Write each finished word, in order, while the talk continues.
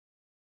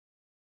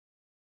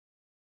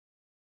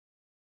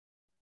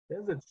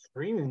Says it's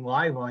streaming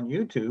live on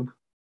YouTube.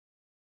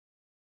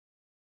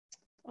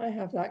 I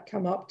have that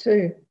come up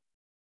too.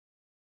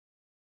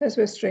 Says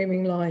we're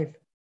streaming live.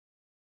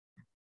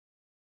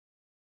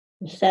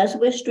 It says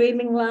we're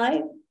streaming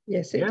live.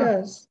 Yes, it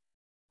does.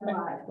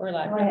 We're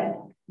live.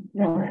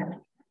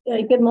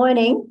 Good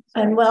morning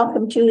and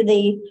welcome to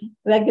the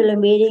regular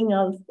meeting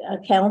of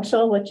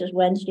council, which is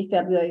Wednesday,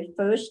 February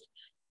 1st,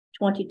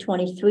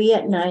 2023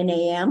 at 9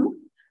 a.m.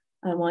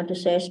 I want to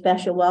say a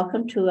special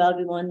welcome to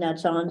everyone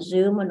that's on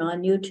Zoom and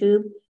on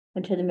YouTube,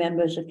 and to the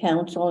members of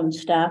council and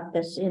staff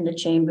that's in the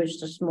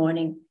chambers this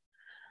morning.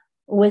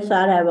 With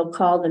that, I will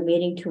call the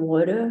meeting to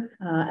order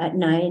at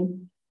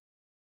 9:15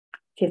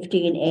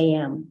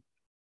 a.m.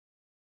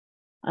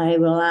 I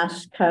will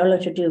ask Carla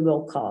to do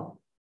roll call.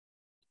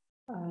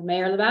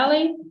 Mayor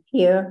LaValle.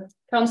 Here.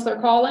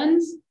 Councillor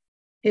Collins.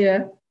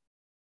 Here.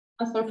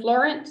 Councillor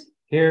Florent.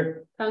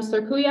 Here.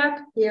 Councillor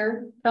Kuyak.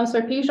 Here.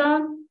 Councillor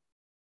Pijon.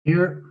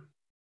 Here.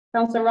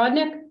 Councillor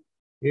Rodnick.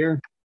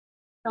 Here.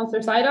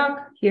 Councillor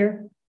Sydock.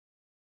 Here.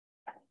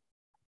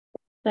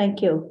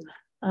 Thank you.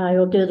 I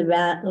will do the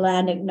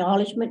land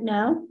acknowledgement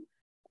now.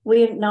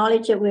 We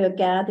acknowledge that we are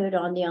gathered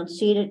on the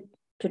unceded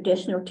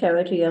traditional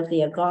territory of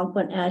the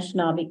Algonquin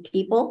Anishinaabe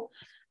people,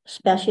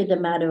 especially the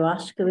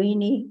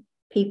Madawaskarini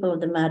people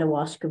of the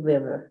Madawaska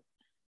River.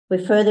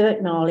 We further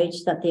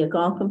acknowledge that the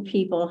Algonquin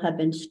people have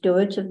been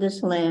stewards of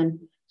this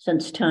land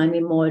since time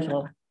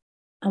immemorial,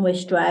 and we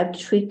strive to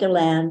treat the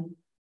land,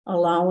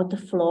 along with the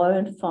flora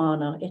and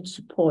fauna it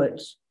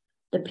supports,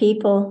 the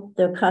people,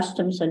 their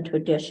customs and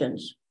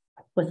traditions,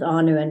 with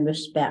honor and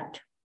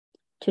respect.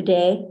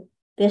 Today,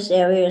 this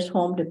area is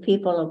home to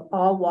people of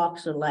all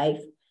walks of life,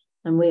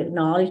 and we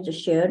acknowledge the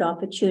shared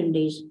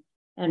opportunities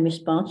and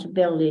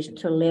responsibilities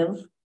to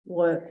live,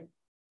 work,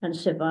 and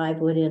survive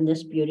within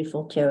this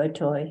beautiful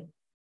territory.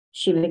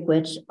 She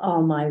regrets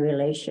all my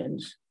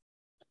relations.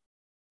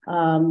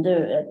 We'll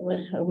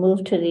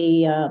move to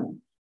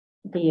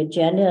the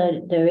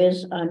agenda. There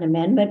is an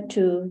amendment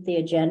to the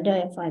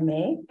agenda, if I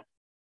may.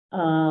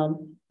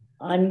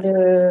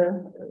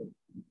 Under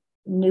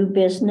new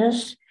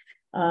business,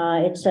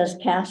 it says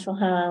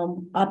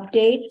Castleham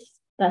update.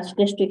 That's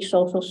District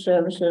Social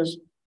Services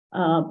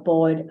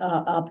Board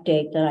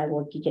update that I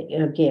will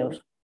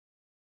give.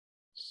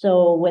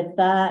 So with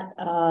that,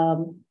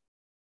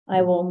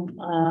 I will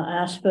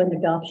ask for an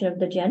adoption of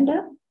the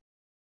agenda,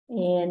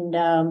 and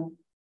I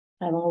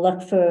will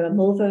look for a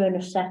mover and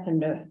a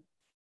seconder.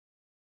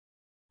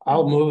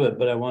 I'll move it,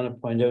 but I want to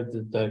point out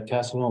that the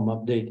Castleham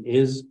update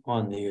is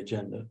on the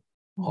agenda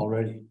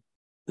already.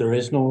 There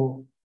is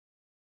no.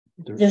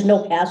 There's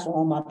no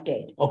Castleham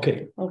update.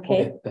 Okay.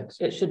 Okay.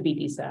 Thanks. It should be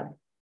DSAB.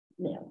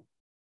 Yeah.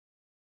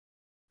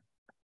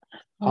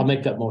 I'll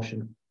make that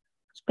motion.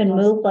 It's been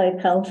moved by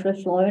Councillor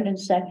Florent and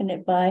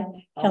seconded by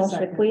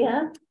Councillor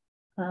Kuyak.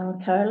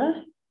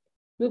 Carla?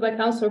 Moved by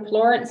Councillor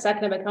Florent,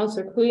 seconded by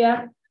Councillor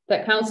Kuyak,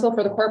 that council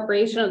for the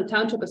corporation of the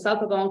Township of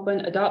South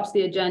Algonquin adopts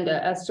the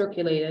agenda as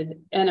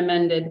circulated and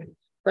amended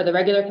for the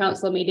regular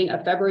council meeting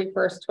of February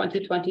 1st,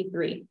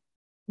 2023.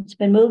 It's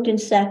been moved and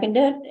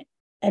seconded.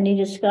 Any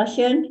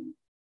discussion?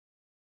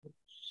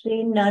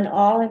 Seeing none,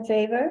 all in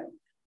favor?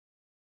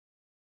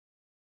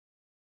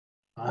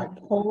 Aye.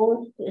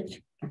 Opposed? It's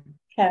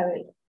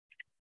carried.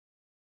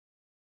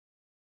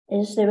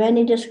 Is there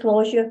any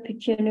disclosure of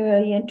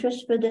pecuniary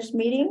interest for this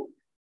meeting?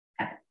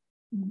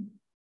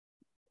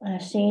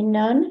 Seeing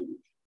none.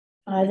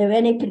 Are there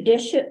any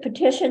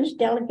petitions,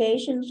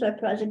 delegations, or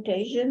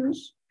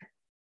presentations?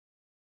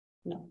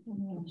 No.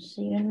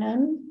 Seeing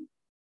none.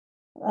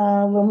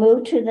 We'll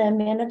move to the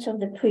minutes of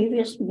the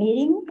previous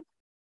meeting.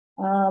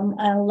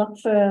 I'll look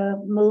for a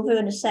mover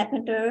and a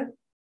seconder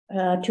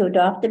to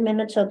adopt the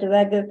minutes of the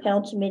regular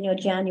council meeting of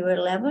January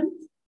 11th.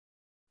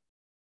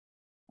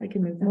 I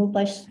can move that. Moved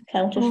by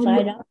Councillor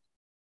Sydock.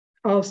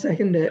 I'll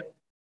second it.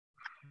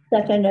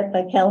 Seconded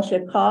by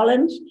Councillor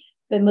Collins.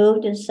 Been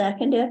moved and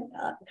seconded.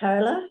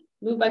 Carla?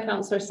 Moved by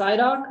Councillor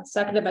Sydock,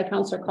 seconded by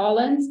Councillor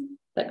Collins,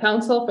 that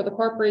council for the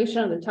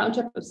corporation of the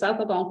Township of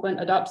South Algonquin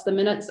adopts the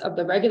minutes of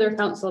the regular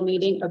council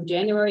meeting of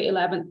January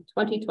 11th,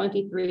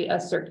 2023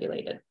 as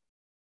circulated.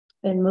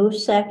 Been moved,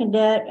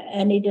 seconded.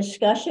 Any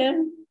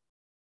discussion?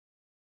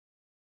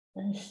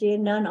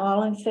 Seeing none,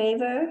 all in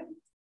favor?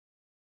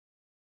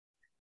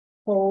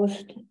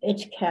 Opposed?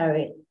 It's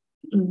carried.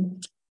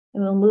 And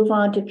we'll move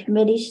on to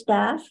committee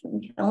staff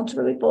and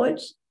council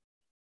reports.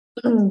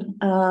 I'm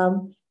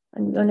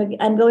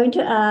going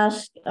to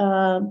ask,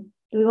 do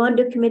we want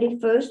to do committee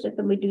first, or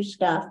can we do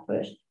staff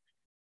first?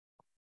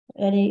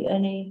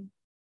 Anyone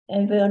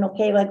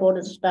okay if I go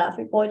to the staff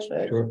reports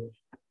first? Sure.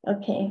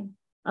 Okay.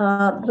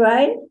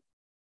 Brian?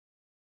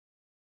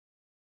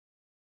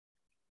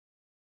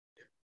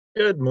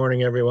 Good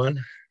morning,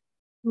 everyone.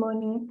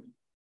 Morning.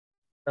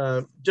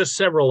 Just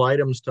several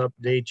items to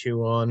update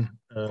you on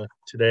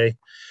today.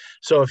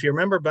 So if you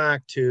remember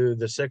back to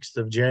the 6th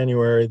of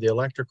January, the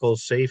Electrical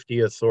Safety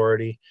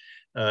Authority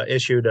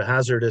issued a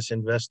hazardous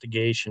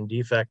investigation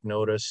defect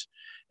notice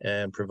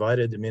and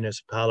provided the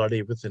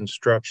municipality with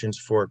instructions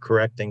for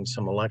correcting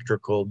some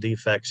electrical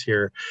defects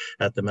here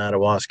at the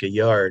Madawaska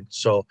yard.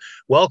 So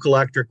Welk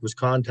Electric was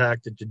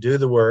contacted to do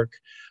the work.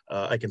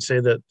 I can say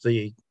that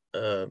the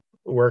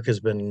work has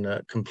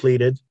been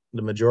completed.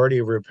 The majority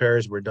of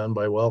repairs were done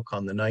by Welk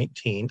on the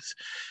 19th.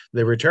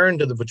 They returned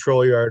to the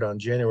patrol yard on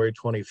January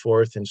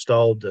 24th,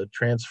 installed the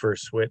transfer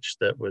switch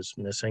that was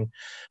missing.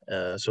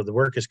 So the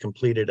work is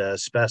completed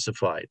as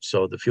specified.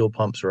 So the fuel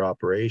pumps are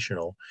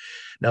operational.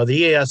 Now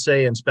the ESA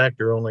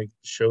inspector only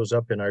shows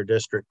up in our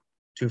district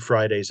 2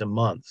 Fridays a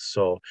month.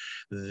 So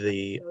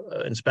the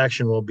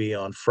inspection will be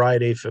on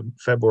Friday,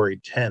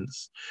 February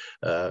 10th,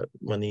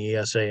 when the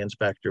ESA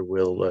inspector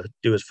will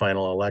do his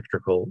final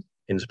electrical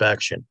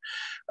inspection.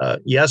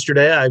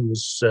 Yesterday, I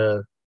was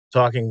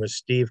talking with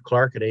Steve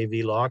Clark at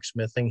AV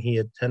Locksmithing. He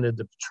attended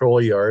the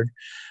patrol yard,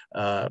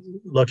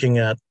 looking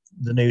at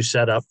the new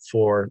setup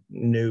for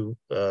new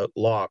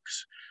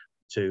locks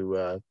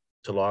to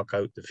lock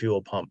out the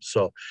fuel pump.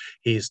 So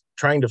he's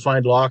trying to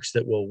find locks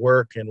that will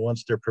work, and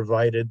once they're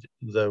provided,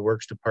 the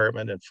works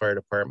department and fire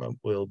department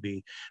will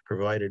be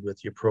provided with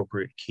the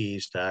appropriate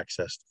keys to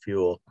access the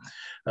fuel.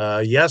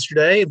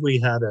 Yesterday, we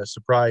had a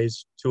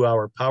surprise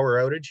 2-hour power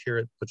outage here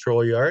at the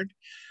patrol yard.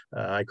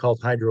 I called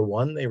Hydro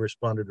One. They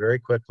responded very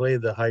quickly.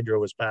 The hydro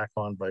was back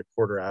on by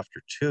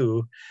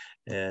 2:15,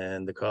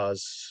 and the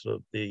cause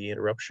of the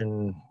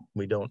interruption,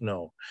 we don't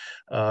know.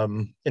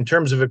 In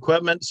terms of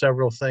equipment,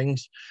 several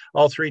things.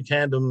 All 3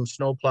 tandem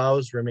snow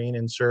plows remain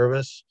in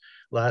service.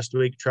 Last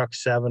week, truck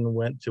 7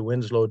 went to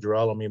Winslow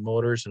Girolami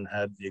Motors and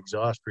had the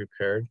exhaust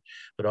repaired,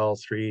 but all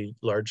 3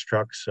 large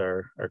trucks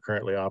are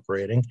currently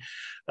operating.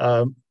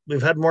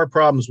 We've had more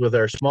problems with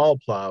our small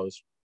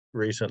plows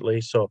recently.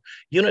 So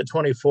unit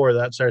 24,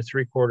 that's our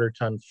 3/4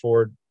 ton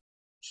Ford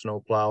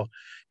snowplow.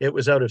 It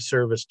was out of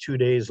service 2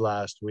 days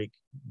last week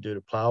due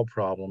to plow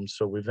problems.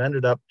 So we've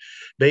ended up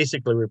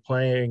basically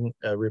replacing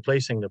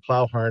the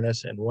plow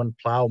harness and 1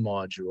 plow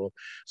module.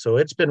 So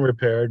it's been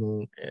repaired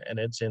and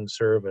it's in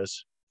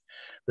service.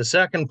 The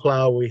second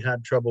plow we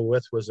had trouble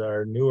with was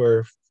our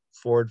newer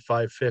Ford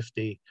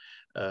 550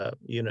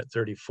 unit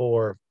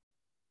 34.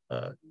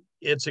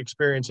 It's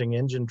experiencing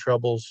engine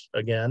troubles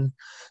again.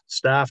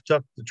 Staff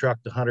took the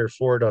truck to Hunter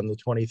Ford on the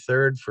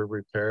 23rd for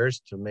repairs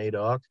to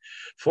Madoc.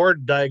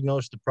 Ford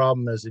diagnosed the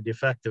problem as a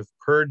defective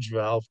purge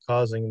valve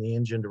causing the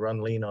engine to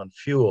run lean on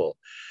fuel.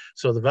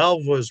 So the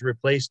valve was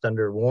replaced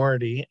under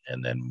warranty,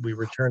 and then we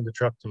returned the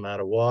truck to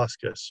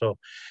Madawaska. So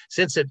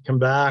since it come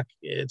back,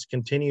 it's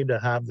continued to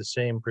have the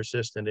same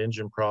persistent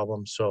engine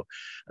problem. So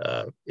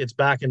it's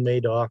back in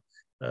Madoc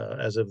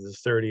as of the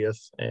 30th,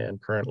 and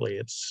currently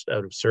it's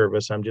out of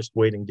service. I'm just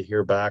waiting to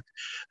hear back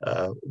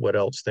what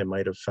else they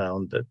might have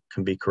found that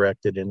can be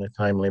corrected in a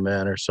timely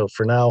manner. So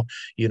for now,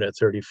 unit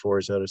 34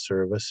 is out of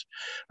service.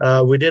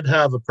 We did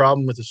have a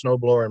problem with the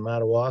snowblower in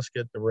Madawaska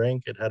at the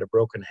rink. It had a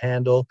broken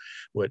handle,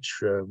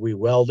 which we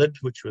welded,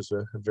 which was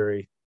a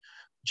very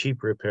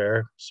cheap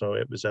repair. So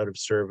it was out of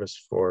service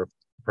for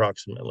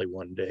approximately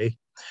 1 day.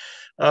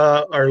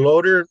 Our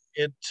loader,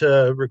 it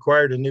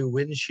required a new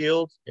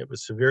windshield. It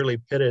was severely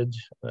pitted.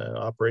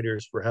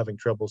 Operators were having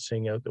trouble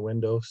seeing out the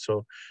window.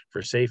 So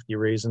for safety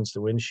reasons, the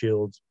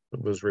windshield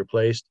was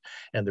replaced,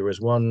 and there was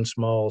 1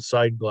 small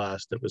side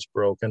glass that was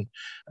broken.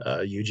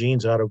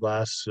 Eugene's Auto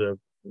Glass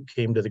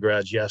came to the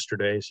garage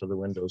yesterday, so the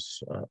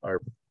windows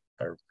are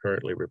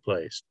currently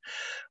replaced.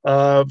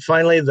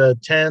 Finally, the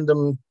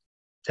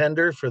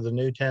tender for the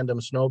new tandem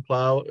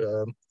snowplow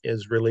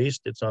is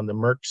released. It's on the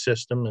Merck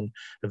system and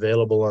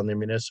available on the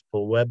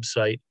municipal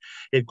website.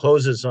 It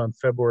closes on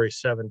February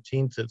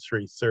 17th at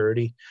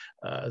 3:30.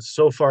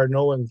 So far,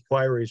 no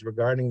inquiries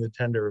regarding the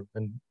tender have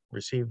been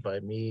received by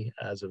me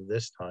as of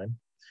this time.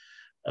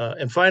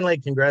 And finally,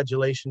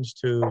 congratulations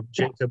to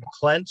Jacob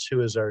Klentz,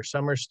 who is our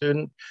summer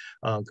student,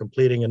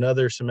 completing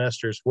another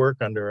semester's work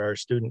under our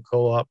student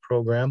co-op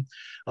program.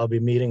 I'll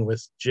be meeting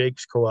with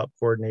Jake's co-op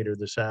coordinator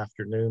this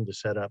afternoon to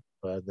set up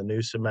the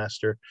new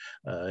semester.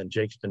 And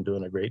Jake's been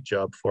doing a great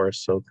job for us,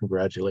 so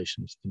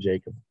congratulations to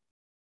Jacob.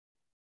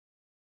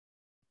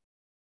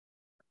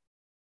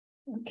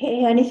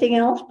 Okay, anything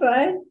else,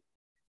 Brian?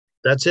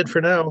 That's it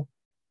for now.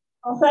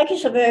 Well, thank you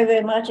so very,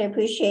 very much. I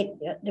appreciate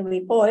the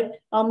report.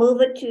 I'll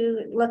move it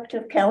to look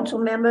to council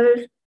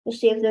members to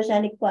see if there's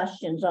any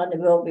questions on the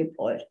road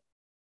report.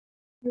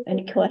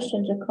 Any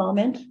questions or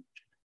comments?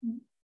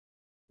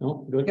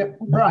 No, good. Yep,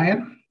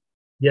 Brian,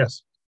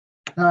 Yes.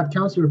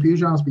 Councillor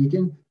Pujon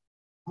speaking.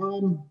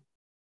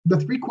 The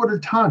 3/4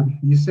 ton,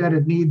 you said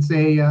it needs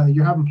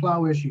you're having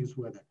plow issues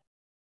with it.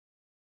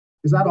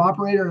 Is that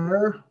operator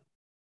error?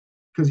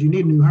 Because you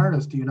need a new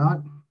harness, do you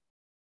not?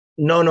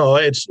 No,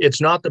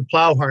 it's not the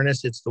plow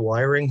harness, it's the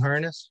wiring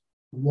harness.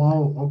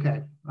 Whoa,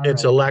 okay. All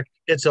It's right.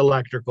 it's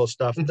electrical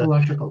stuff. It's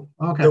electrical,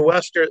 okay.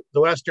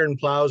 The Western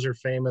plows are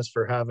famous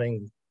for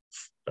having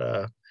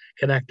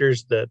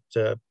connectors that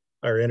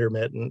are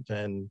intermittent,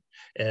 and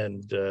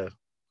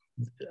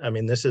I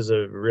mean, this is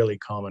a really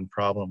common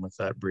problem with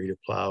that breed of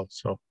plow.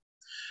 So,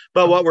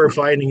 but what we're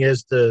finding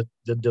is the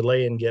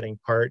delay in getting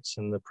parts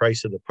and the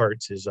price of the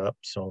parts is up.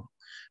 So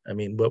I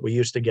mean, what we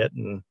used to get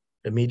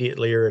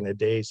immediately or in a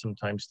day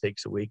sometimes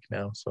takes a week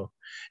now. So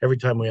every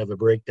time we have a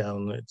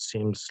breakdown, it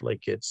seems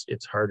like it's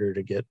harder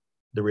to get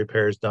the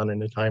repairs done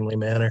in a timely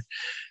manner.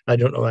 I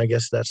don't know. I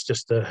guess that's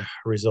just a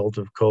result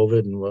of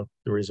COVID and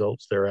the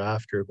results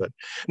thereafter. But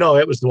no,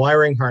 it was the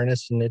wiring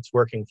harness, and it's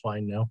working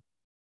fine now.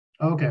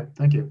 Okay,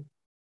 thank you.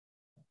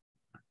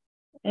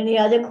 Any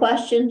other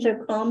questions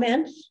or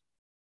comments?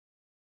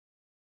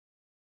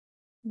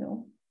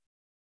 No.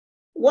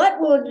 What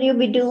will you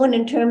be doing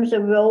in terms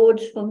of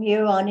roads from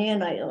here on in?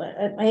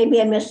 Maybe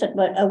I missed it,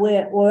 but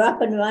we're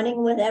up and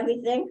running with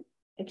everything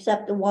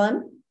except the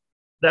one?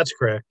 That's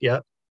correct. Yeah.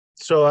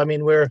 So, I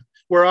mean, we're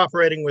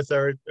operating with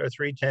our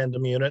 3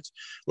 tandem units.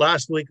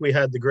 Last week, we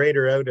had the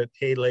grader out at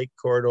Hay Lake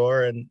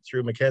Corridor and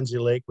through Mackenzie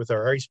Lake with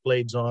our ice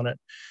blades on it.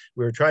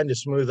 We were trying to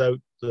smooth out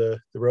the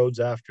roads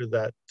after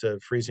that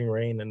freezing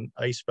rain and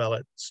ice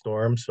pellet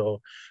storm. So,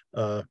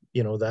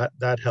 you know,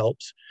 that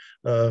helps.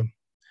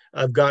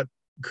 I've got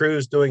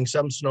crews doing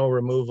some snow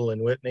removal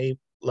in Whitney.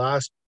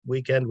 Last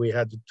weekend, we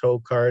had to tow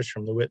cars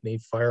from the Whitney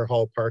Fire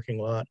Hall parking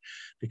lot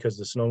because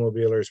the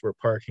snowmobilers were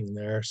parking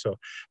there. So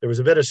there was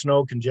a bit of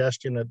snow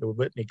congestion at the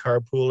Whitney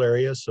carpool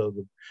area. So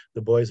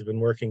the boys have been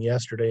working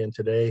yesterday and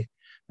today,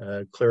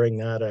 clearing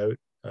that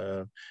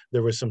out.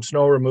 There was some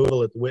snow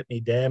removal at the Whitney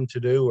Dam to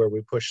do, where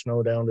we push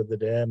snow down to the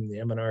dam and the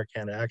M&R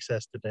can't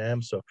access the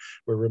dam. So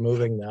we're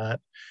removing that.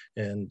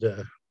 And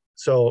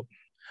so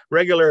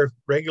regular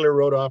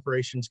road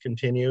operations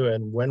continue,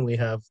 and when we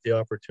have the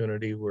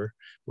opportunity, we're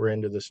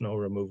into the snow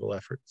removal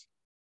efforts.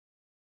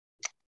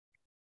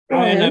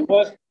 Brian,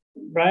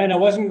 I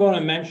wasn't going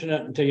to mention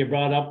it until you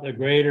brought up the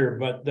grader,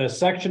 but the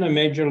section of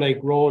Major Lake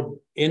Road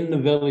in the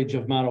village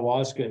of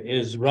Madawaska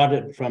is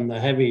rutted from the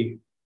heavy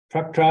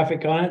truck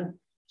traffic on it.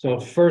 So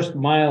first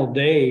mile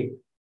day,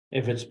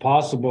 if it's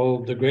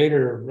possible, the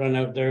grader run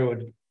out there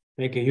would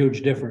make a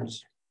huge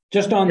difference.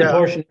 Just on the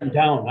portion in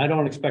town. I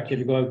don't expect you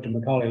to go out to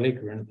Macaulay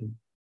Lake or anything.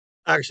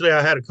 Actually, I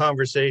had a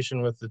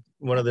conversation with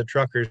one of the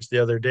truckers the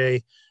other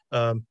day.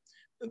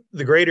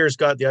 The grader's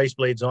got the ice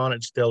blades on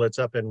it still. It's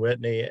up in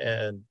Whitney,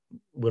 and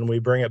when we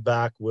bring it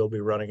back, we'll be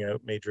running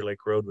out Major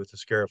Lake Road with the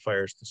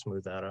scarifiers to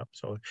smooth that up.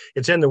 So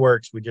it's in the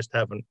works. We just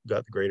haven't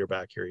got the grader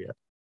back here yet.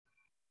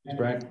 Thanks,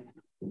 Brian.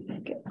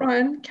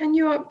 Brian, can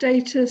you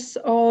update us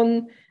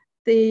on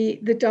the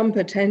dump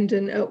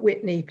attendant at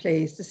Whitney,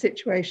 please, the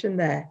situation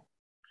there?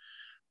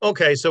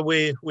 Okay, so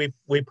we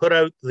put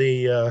out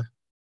the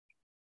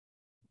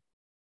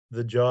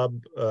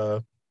job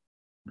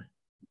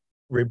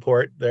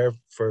report there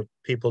for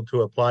people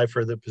to apply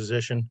for the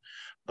position.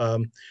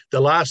 The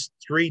last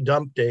 3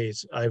 dump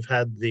days, I've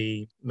had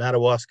the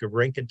Madawaska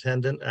rink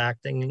attendant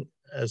acting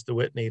as the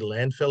Whitney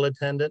landfill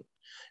attendant,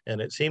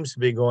 and it seems to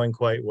be going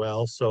quite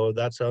well. So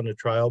that's on a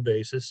trial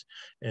basis,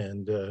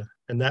 and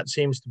that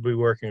seems to be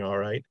working all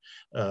right.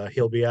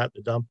 He'll be at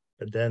the dump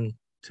then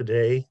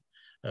today.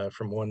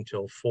 From 1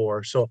 till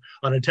 4. So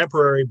on a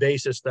temporary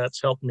basis,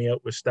 that's helped me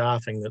out with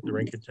staffing, that the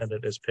rink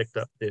attendant has picked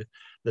up the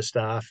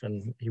staff,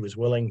 and he was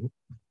willing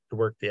to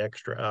work the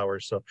extra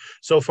hours.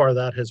 So far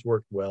that has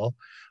worked well.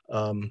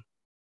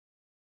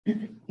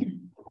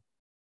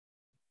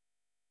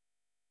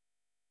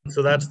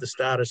 So that's the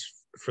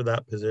status for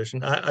that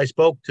position. I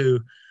spoke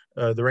to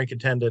the rink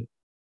attendant,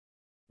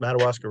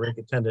 Madawaska rink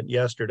attendant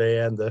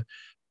yesterday, and the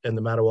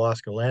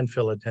Madawaska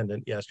landfill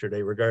attendant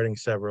yesterday regarding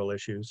several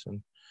issues,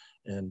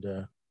 and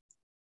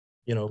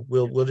you know,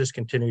 we'll just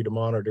continue to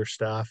monitor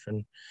staff,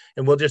 and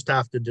we'll just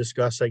have to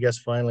discuss, I guess,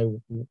 finally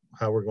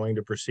how we're going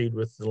to proceed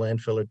with the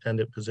landfill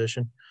attendant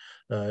position.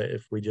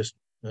 If we just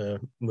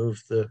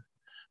move the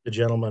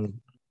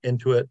gentleman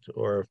into it,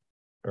 or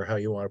how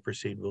you want to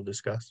proceed, we'll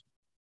discuss.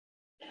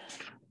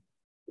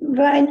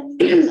 Brian,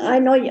 I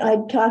know I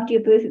talked to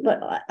you briefly,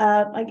 but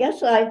I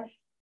guess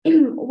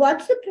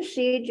what's the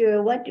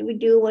procedure? What do we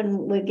do when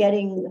we're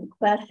getting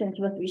questions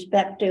with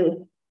respect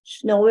to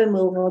snow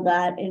removal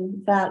that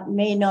in fact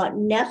may not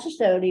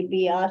necessarily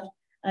be us,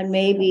 and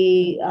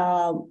maybe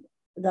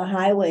the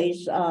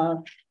highways?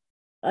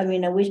 I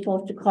mean, are we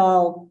supposed to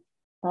call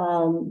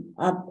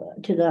up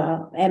to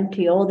the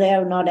MTO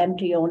there, not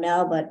MTO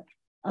now, but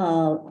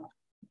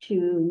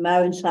to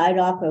Marin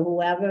Sidoff or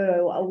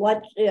whoever, or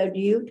what, do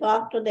you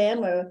talk to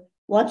them, or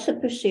what's the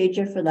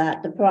procedure for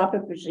that, the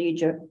proper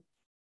procedure?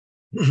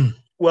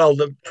 Well,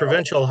 the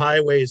provincial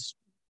highways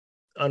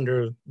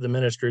under the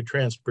Ministry of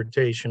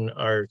Transportation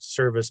are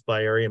serviced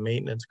by area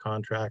maintenance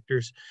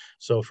contractors.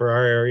 So for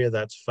our area,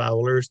 that's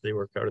Fowler's. They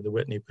work out of the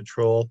Whitney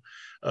Patrol.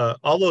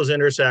 All those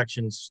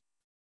intersections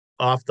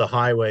off the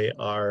highway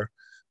are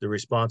the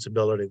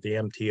responsibility of the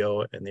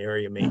MTO and the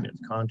area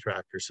maintenance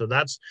contractor. So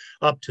that's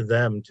up to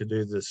them to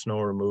do the snow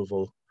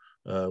removal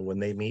when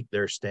they meet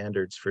their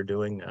standards for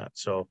doing that.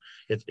 So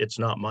it's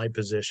not my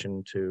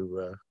position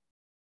to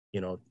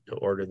to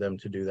order them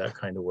to do that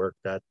kind of work.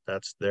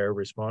 That's their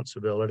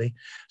responsibility.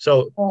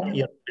 So,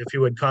 if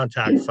you would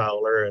contact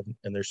Fowler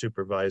and their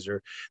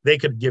supervisor, they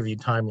could give you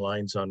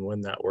timelines on when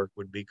that work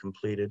would be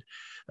completed.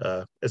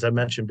 As I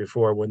mentioned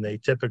before, when they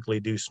typically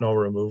do snow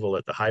removal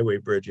at the highway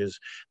bridges,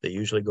 they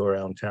usually go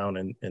around town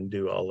and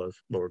do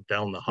or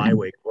down the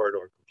highway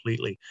corridor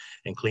completely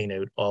and clean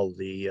out all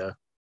the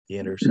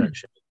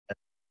intersection.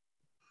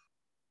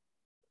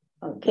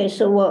 Okay,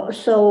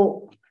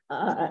 so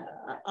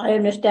I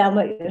understand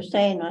what you're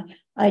saying.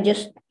 I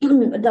just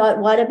thought,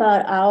 what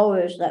about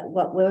hours that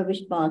what we're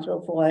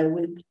responsible for? Are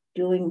we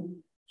doing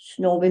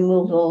snow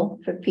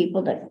removal for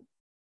people that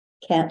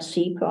can't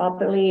see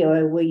properly, or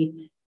are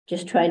we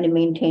just trying to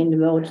maintain the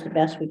roads the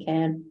best we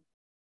can?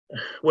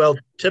 Well,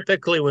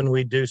 typically when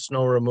we do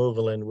snow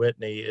removal in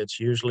Whitney, it's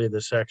usually the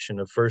section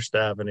of First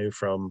Avenue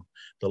from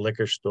the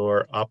liquor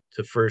store up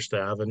to First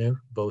Avenue,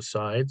 both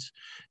sides.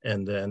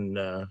 And then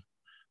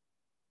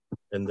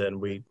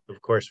we,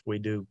 of course,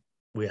 we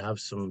have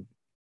some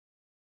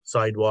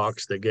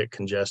sidewalks that get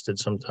congested.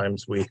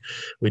 Sometimes we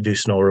do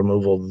snow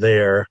removal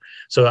there.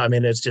 So, I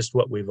mean, it's just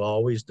what we've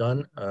always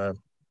done.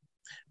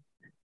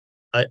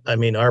 I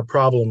mean, our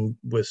problem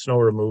with snow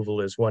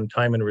removal is one,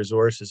 time and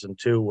resources, and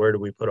two, where do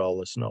we put all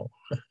the snow?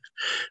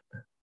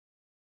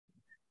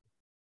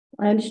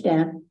 I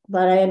understand,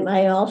 but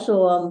I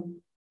also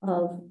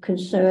of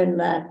concerned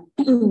that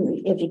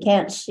if you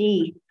can't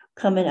see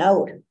coming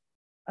out,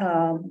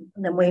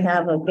 then we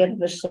have a bit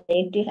of a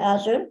safety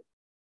hazard.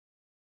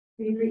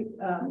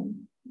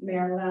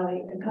 Mayor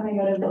Lally, coming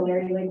out of the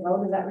Larry Lake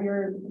Road, is that where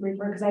you're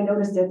referring? Because I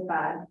noticed it's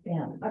bad.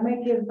 Yeah. I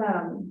might give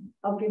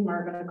I'll give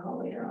Margaret a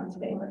call later on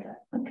today with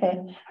that.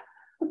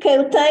 Okay,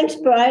 well, thanks,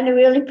 Brian. I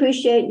really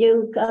appreciate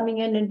you coming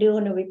in and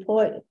doing a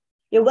report.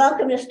 You're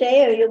welcome to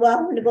stay, or you're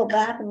welcome to go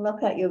back and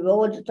look at your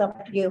roads. It's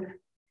up to you.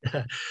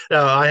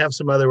 No, I have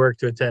some other work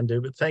to attend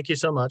to, but thank you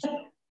so much.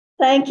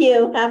 Thank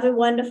you. Have a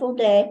wonderful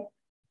day.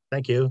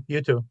 Thank you.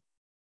 You too.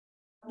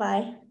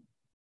 Bye.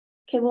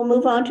 Okay, we'll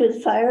move on to the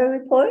fire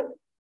report.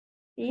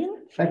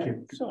 Ian? Thank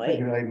you. Sorry.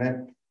 Thank you,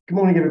 Mayor. Good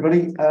morning,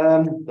 everybody.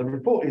 The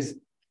report is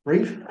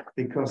brief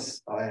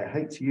because I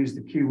hate to use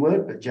the Q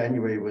word, but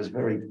January was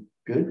very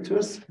good to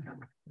us.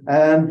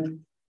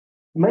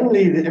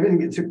 Mainly everything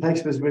that took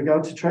place was with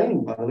regard to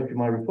training by the look of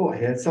my report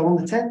here. So on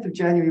the 10th of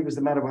January was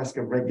the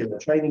Madawaska regular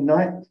training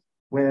night,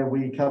 where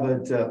we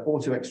covered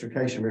auto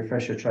extrication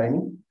refresher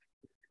training.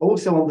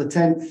 Also on the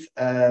 10th,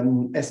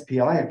 SPI,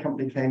 a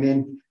company, came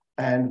in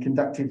and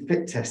conducted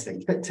fit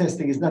testing. Fit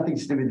testing is nothing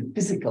to do with the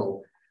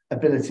physical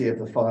ability of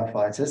the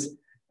firefighters.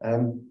 I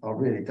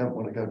really don't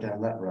want to go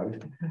down that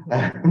road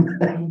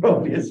for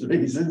obvious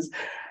reasons.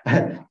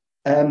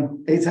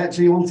 It's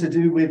actually all to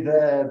do with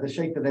the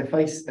shape of their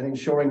face and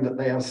ensuring that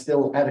they are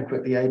still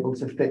adequately able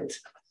to fit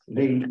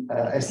the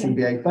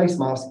SCBA face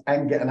mask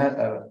and get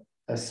a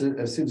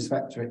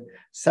satisfactory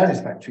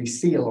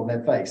seal on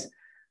their face.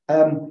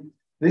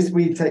 This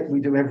we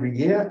do every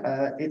year.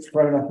 It's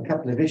thrown up a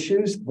couple of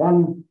issues.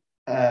 One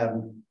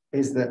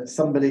is that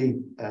somebody,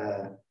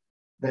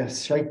 their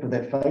shape of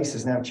their face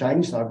has now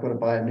changed. So I've got to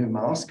buy a new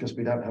mask because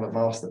we don't have a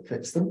mask that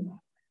fits them.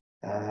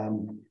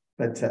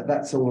 But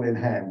that's all in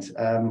hand.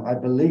 I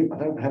believe, I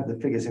don't have the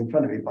figures in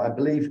front of me, but I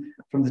believe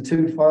from the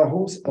 2 fire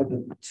halls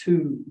over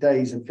 2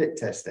 days of fit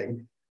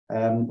testing,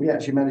 we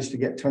actually managed to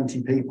get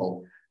 20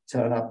 people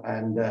turn up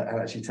and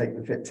actually take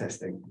the fit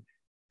testing.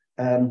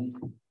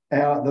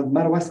 The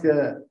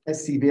Madawaska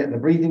SCBA, the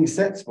breathing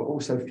sets were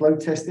also flow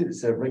tested.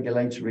 It's a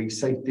regulatory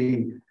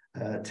safety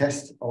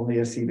test on the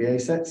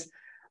SCBA sets,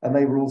 and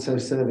they were also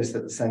serviced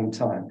at the same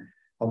time.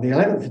 On the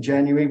 11th of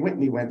January,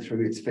 Whitney went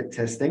through its fit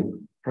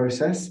testing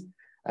process.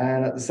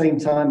 And at the same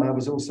time, I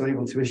was also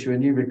able to issue a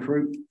new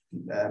recruit,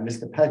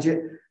 Mr.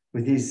 Paget,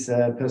 with his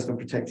personal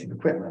protective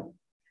equipment.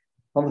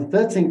 On the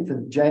 13th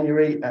of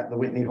January at the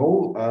Whitney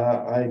Hall,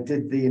 I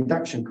did the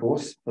induction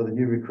course for the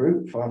new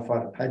recruit,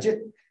 Firefighter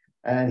Paget,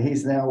 and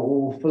he's now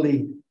all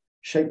fully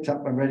shaped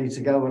up and ready to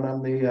go and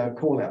on the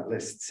call-out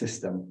list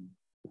system.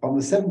 On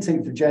the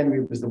 17th of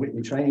January was the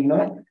Whitney training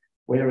night,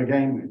 where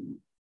again,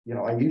 you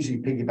know, I usually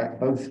piggyback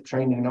both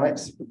training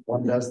nights.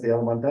 One does, the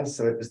other one does.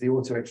 So it was the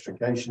auto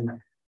extrication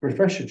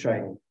refresher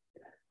training.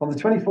 On the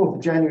 24th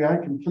of January,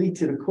 I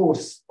completed a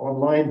course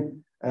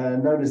online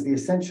known as the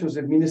Essentials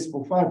of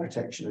Municipal Fire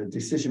Protection, a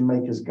Decision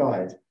Maker's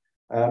Guide.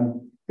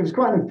 It was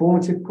quite an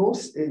informative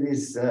course. It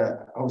is, I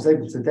was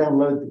able to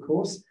download the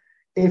course.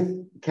 If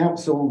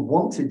council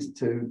wanted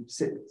to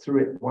sit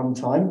through it one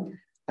time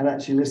and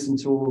actually listen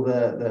to all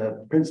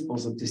the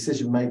principles of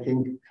decision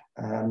making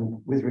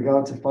with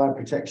regard to fire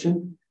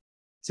protection,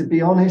 to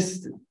be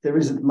honest, there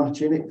isn't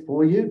much in it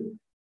for you.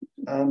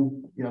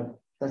 You know,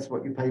 that's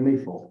what you pay me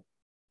for.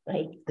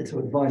 Right. And to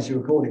advise you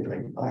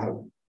accordingly, I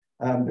hope.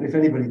 But if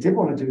anybody did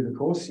want to do the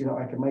course, you know,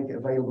 I can make it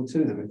available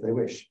to them if they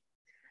wish.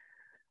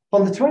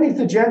 On the 20th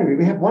of January,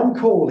 we had one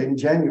call in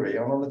January.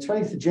 And on the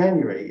 20th of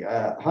January,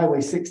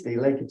 Highway 60,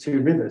 Lake of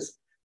Two Rivers,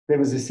 there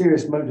was a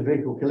serious motor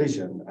vehicle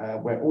collision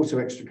where auto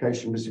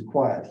extrication was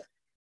required.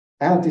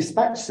 Our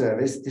dispatch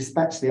service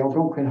dispatched the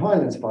Algonquin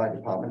Highlands Fire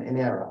Department in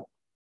error.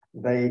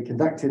 They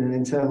conducted an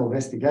internal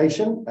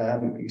investigation.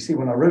 You see,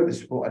 when I wrote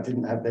this report, I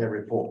didn't have their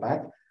report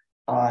back.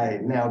 I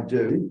now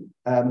do.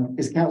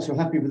 Is council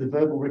happy with the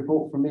verbal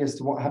report from me as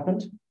to what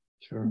happened?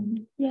 Sure.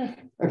 Yeah.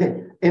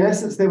 Okay. In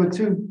essence, there were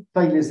two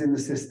failures in the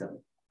system.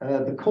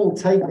 The call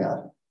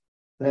taker,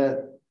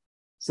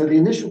 so the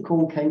initial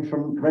call came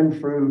from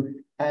Renfrew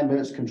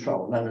Ambulance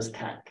Control, known as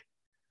CAC.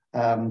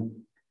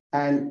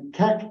 And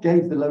CAC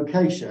gave the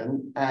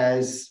location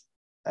as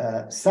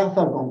South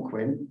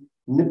Algonquin,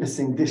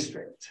 Nipissing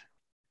District.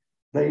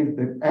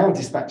 Our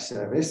dispatch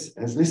service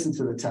has listened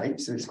to the tape,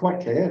 so it's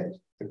quite clear.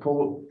 The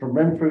call from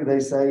Renfrew, they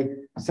say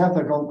South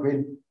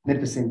Algonquin,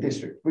 Nipissing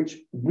District, which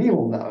we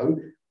all know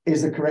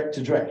is the correct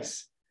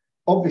address.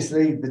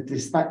 Obviously, the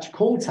dispatch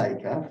call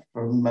taker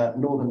from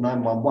Northern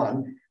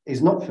 911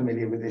 is not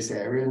familiar with this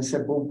area and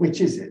said, well, which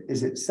is it?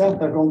 Is it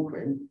South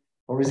Algonquin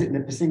or is it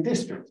Nipissing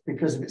District?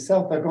 Because if it's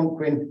South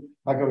Algonquin,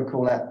 I've got to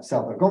call out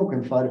South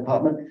Algonquin Fire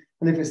Department.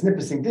 And if it's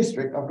Nipissing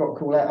District, I've got to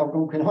call out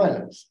Algonquin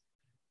Highlands.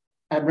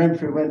 And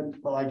Renfrew went,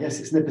 well, I guess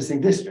it's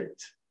Nipissing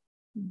District.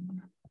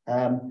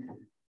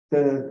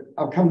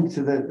 I'll come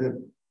to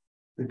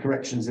the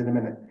corrections in a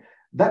minute.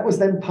 That was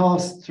then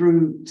passed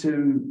through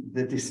to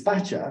the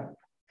dispatcher,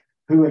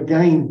 who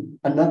again,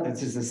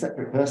 this is a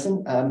separate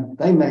person,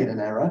 they made an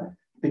error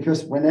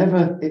because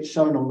whenever it's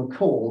shown on the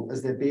call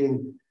as there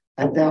being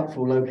a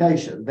doubtful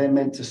location, they're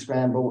meant to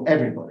scramble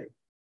everybody.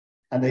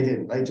 And they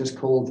didn't. They just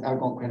called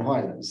Algonquin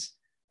Highlands,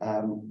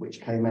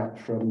 which came out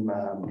from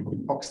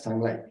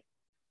Oxtongue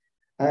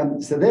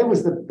Lake. So there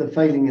was the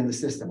failing in the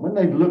system. When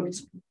they've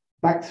looked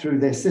back through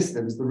their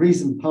systems, the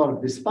reason part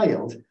of this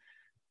failed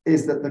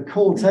is that the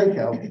call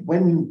taker,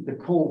 when the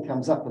call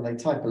comes up and they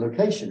type a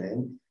location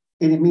in,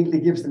 it immediately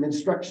gives them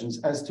instructions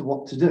as to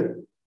what to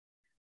do.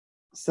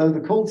 So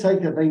the call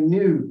taker, they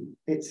knew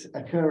it's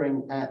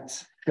occurring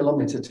at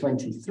kilometre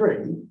 23.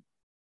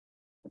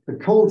 The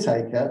call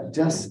taker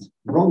just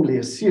wrongly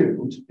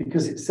assumed,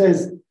 because it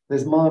says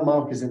there's mile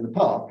markers in the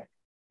park,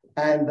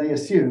 and they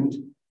assumed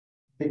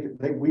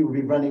that we would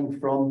be running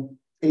from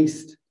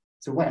east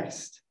to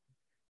west,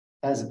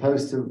 as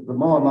opposed to the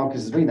mile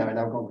markers as we know in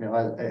Algonquin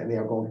Island, the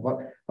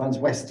Algonquin runs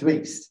west to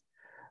east.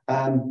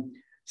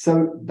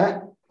 So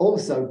that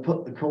also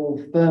put the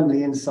call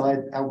firmly inside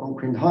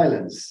Algonquin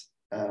Highlands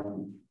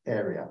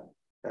area.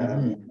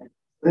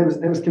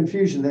 There was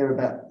confusion there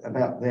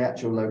about the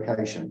actual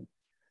location.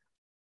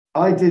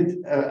 I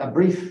did a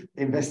brief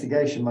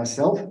investigation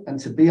myself, and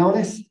to be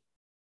honest,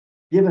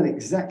 given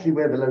exactly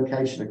where the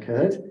location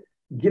occurred,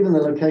 given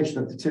the location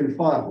of the two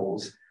fire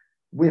halls,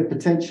 we're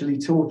potentially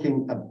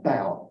talking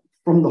about,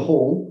 from the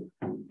hall,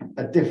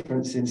 a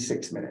difference in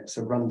 6 minutes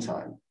of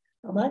runtime.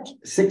 How much?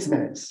 6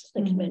 minutes.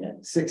 6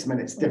 minutes. 6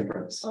 minutes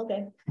difference.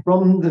 Okay.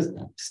 From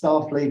the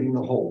staff leaving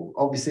the hall.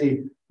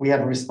 Obviously, we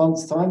have a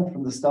response time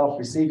from the staff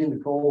receiving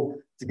the call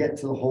to get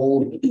to the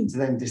hall, to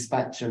then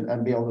dispatch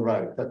and be on the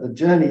road. But the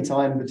journey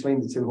time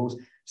between the two halls,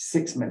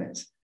 6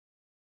 minutes.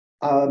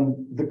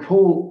 The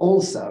call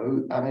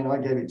also, I mean, I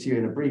gave it to you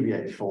in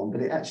abbreviated form,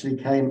 but it actually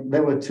came,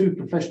 there were two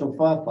professional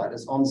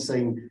firefighters on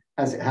scene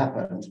as it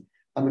happened.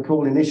 And the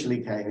call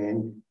initially came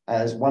in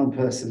as one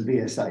person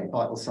VSA,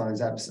 vital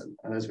signs absent.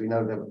 And as we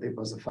know, it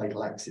was a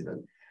fatal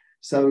accident.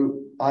 So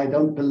I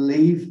don't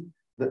believe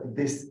that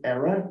this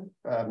error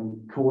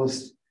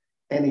caused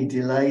any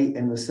delay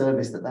in the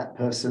service that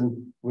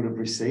person would have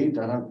received.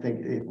 I don't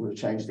think it would have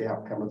changed the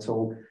outcome at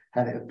all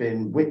had it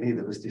been Whitney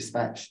that was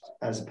dispatched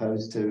as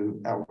opposed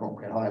to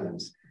Algonquin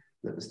Highlands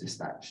that was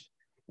dispatched,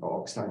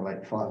 or Oxtongue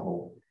Lake Fire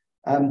Hall.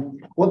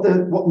 What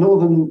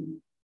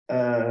Northern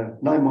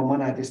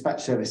 911, our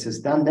dispatch service, has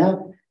done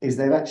now is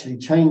they've actually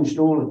changed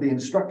all of the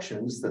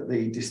instructions that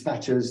the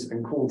dispatchers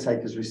and call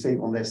takers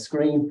receive on their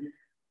screen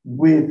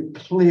with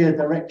clear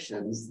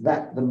directions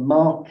that the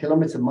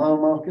kilometre mile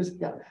markers,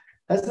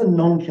 as a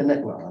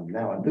non-Canadian, well, I'm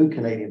now a new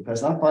Canadian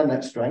person, I find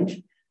that strange.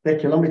 They're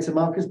kilometre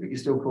markers, but you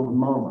still call them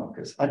mile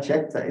markers. I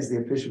checked, that is the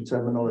official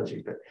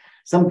terminology, but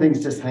some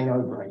things just hang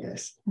over, I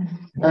guess.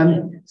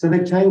 So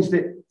they changed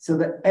it so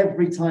that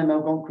every time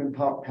Algonquin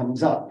Park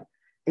comes up,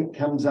 it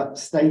comes up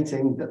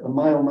stating that the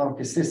mile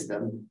marker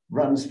system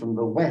runs from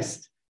the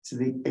west to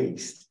the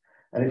east.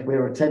 And if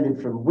we're attending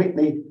from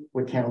Whitney,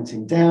 we're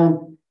counting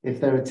down. If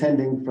they're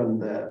attending from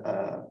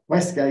the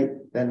west gate,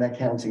 then they're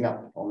counting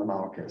up on the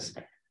markers.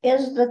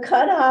 Is the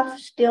cutoff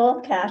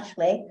still Cache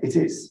Lake? It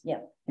is. Yeah.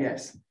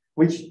 Yes.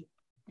 Which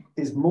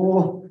is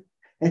more,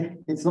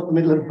 it's not the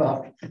middle of the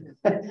park.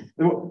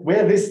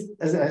 Where this,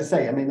 as I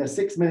say, I mean, a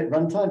 6 minute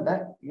runtime,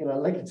 that,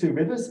 Lake of Two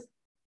Rivers,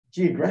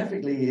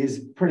 geographically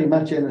is pretty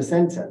much in the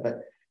center,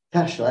 but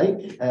Cache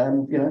Lake,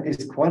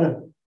 is quite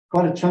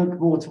a chunk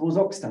more towards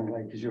Oxtongue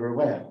Lake, as you're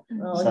aware.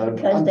 Well, so,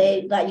 because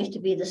that used to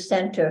be the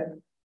center.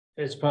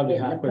 It's probably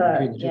In the halfway park,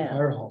 between the two yeah.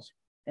 fire halls.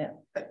 Yeah.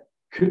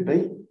 Could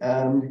be.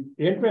 The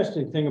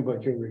interesting thing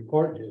about your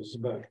report is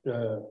about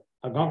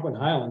Algonquin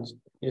Highlands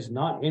is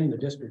not in the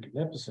district of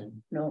Nipissing,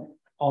 No.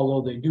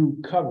 although they do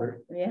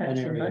cover Yeah. an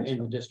it's a area bunch. in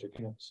the district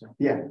of Nipissing.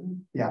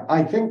 Yeah.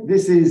 I think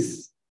this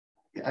is,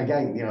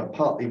 again,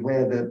 partly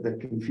where the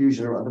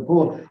confusion around the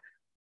poor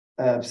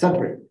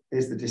Sudbury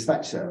is the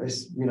dispatch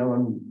service, you know,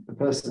 and the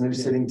person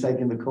who's sitting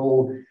taking the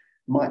call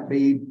might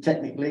be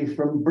technically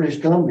from British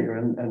Columbia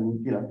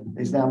and you know,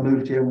 is now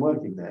moved here and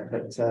working there.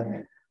 But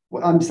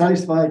well, I'm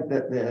satisfied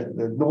that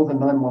the Northern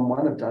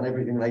 911 have done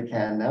everything they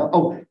can now.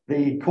 Oh,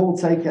 the call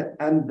taker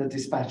and the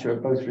dispatcher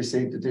have both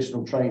received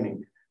additional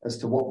training as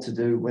to what to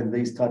do when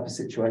these type of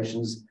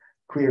situations,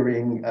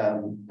 querying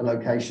the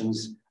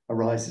locations,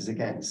 arises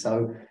again.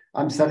 So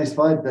I'm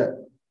satisfied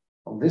that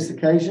on this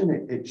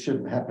occasion, it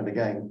shouldn't happen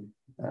again.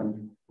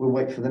 We'll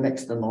wait for the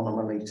next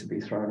anomaly to be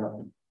thrown up.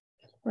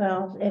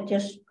 Well, it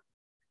just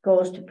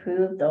goes to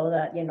prove though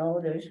that, you know,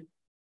 there's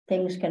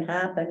things can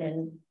happen,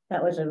 and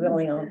that was a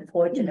really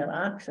unfortunate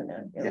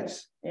accident.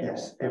 Yes,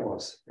 yes, it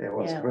was. It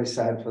was Yeah. very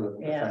sad for the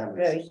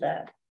families. Very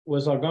sad.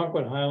 Was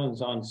Algonquin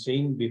Highlands on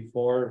scene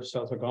before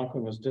South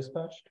Algonquin was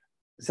dispatched?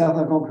 South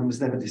Algonquin was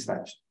never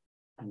dispatched.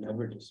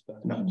 Never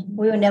dispatched. No.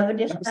 We were never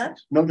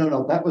dispatched? No,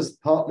 that was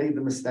partly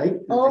the mistake.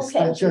 The Okay,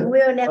 dispatcher we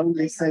were never.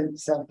 only sent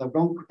South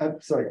Algonquin,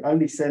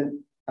 only sent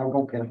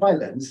Algonquin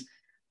Highlands.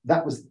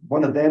 That was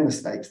one of their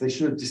mistakes. They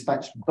should have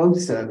dispatched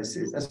both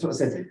services. That's what I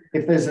said.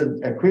 If there's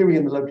a query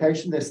in the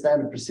location, their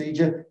standard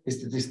procedure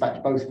is to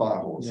dispatch both fire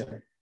halls. Yeah.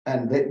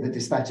 And the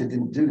dispatcher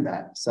didn't do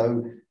that.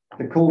 So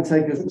the call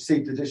takers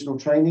received additional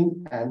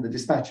training and the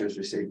dispatchers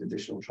received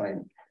additional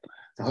training.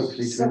 So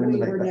hopefully So we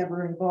eliminate were that.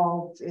 never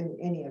involved in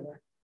any of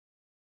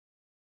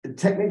it.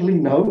 Technically,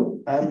 no.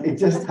 It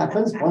just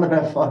happens. One of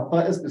our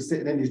firefighters was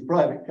sitting in his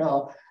private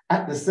car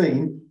at the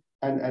scene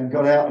and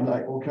got out and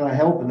like, well, can I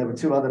help? And there were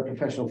two other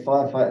professional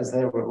firefighters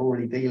there who were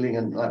already dealing,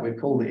 and like we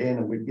called it in,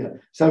 and we, you know.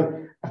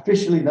 So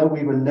officially, no,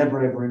 we were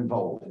never ever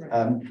involved.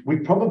 We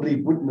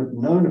probably wouldn't have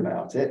known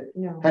about it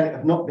No. had it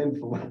have not been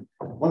for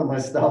one of my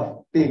staff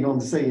being on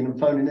scene and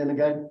phoning in and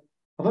going,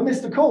 have I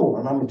missed a call?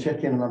 And I'm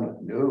checking and I'm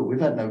like, no, we've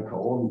had no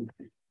call. And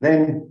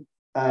then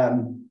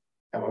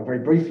very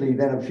briefly,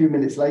 then a few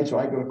minutes later,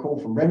 I got a call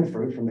from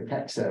Renfrew, from the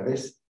CAC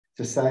service,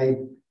 to say,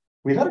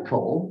 we've had a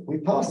call, we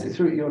passed it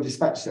through your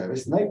dispatch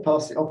service, and they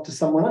passed it off to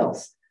someone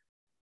else.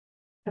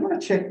 Can I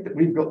check that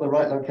we've got the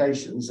right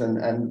locations?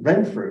 And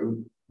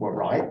Renfrew were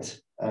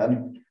right.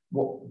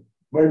 What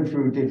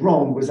Renfrew did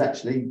wrong was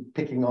actually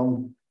picking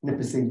on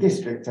Nipissing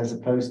District as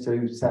opposed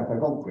to South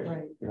Algonquin.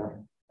 Right. You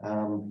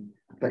know?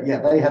 But yeah,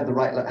 they had the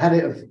right. Had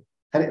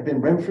it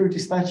been Renfrew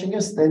dispatching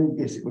us, then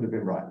yes, it would have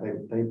been right.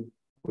 They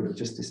would have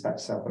just dispatched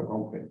South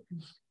Algonquin.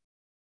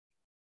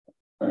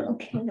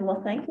 Okay,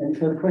 well, thank you. Any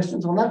further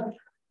questions on that?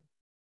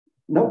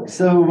 No.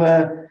 So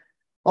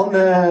on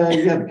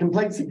the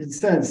complaints and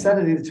concerns,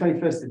 Saturday the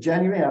 21st of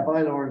January, our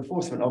bylaw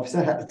enforcement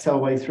officer had to tow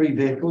away 3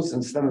 vehicles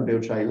and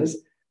snowmobile trailers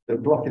that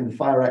were blocking the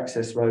fire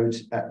access road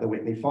at the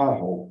Whitney Fire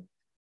Hall.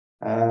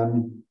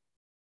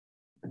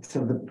 To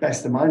the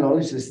best of my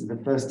knowledge, this is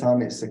the first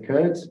time it's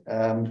occurred.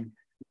 And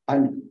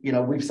you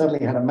know, we've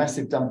suddenly had a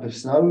massive dump of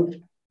snow.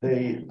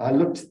 I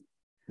looked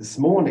this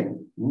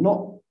morning,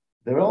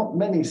 there aren't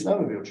many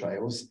snowmobile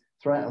trails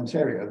throughout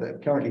Ontario that are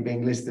currently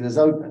being listed as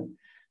open.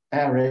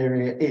 Our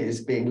area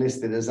is being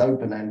listed as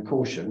open and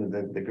caution,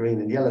 the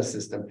green and yellow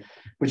system,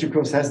 which of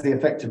course has the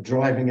effect of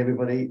driving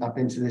everybody up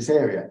into this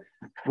area,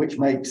 which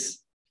makes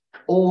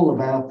all of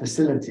our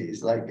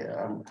facilities like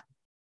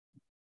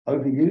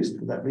overused.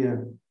 Would that be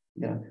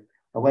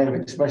a way of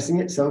expressing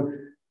it? So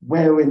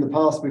where in the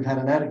past we've had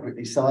an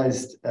adequately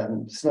sized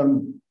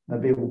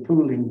snowmobile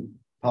pooling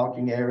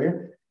parking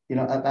area, you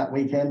know, at that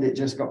weekend it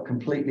just got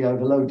completely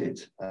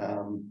overloaded.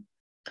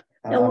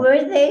 Now,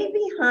 were they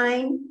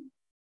behind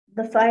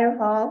the fire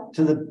hall?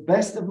 To the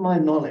best of my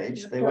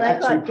knowledge, they were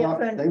actually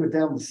parked, they were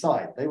down the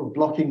side. They were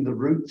blocking the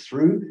route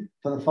through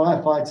for the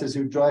firefighters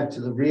who drive to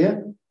the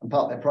rear and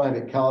park their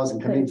private cars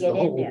and come into the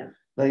hall.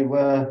 They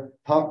were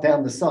parked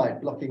down the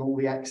side, blocking all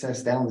the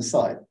access down the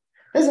side.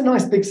 There's a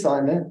nice big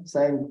sign there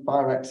saying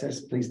fire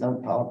access, please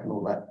don't park and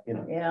all that, you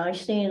know. Yeah,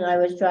 I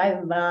was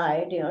driving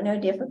by, the only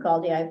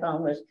difficulty I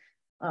found was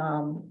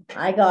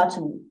I got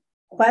some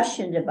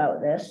questions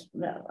about this,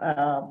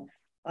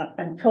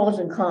 and pros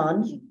and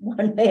cons,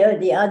 one way or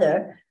the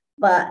other.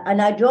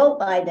 And I drove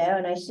by there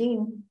and I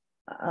seen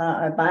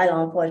our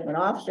bylaw enforcement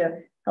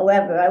officer.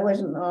 However, I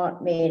was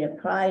not made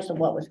apprised of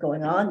what was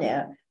going on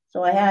there.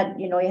 So I had,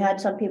 you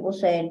had some people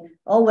saying,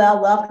 oh,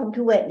 well, welcome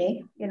to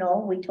Whitney. You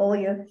know, we told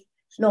you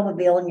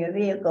snowmobile in your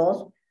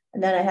vehicles.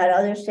 And then I had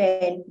others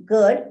saying,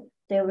 good,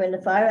 they were in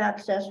the fire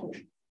access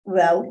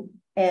route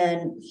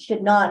and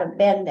should not have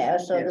been there.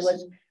 So there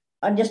was,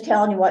 I'm just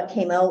telling you what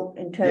came out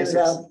in terms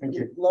of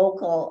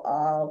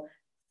local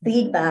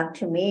feedback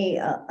to me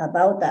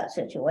about that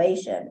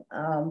situation.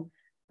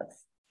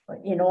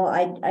 You know,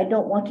 I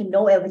don't want to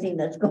know everything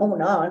that's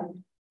going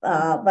on,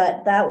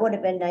 but that would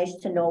have been nice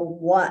to know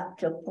what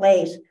took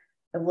place.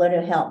 It would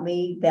have helped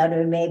me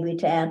better maybe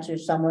to answer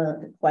some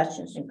of the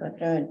questions and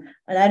concerns.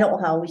 And I don't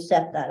know how we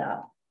set that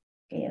up.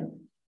 Yeah.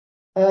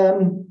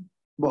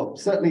 Well,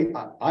 certainly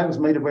I was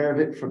made aware of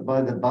it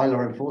by the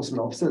bylaw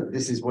enforcement officer.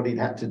 This is what he'd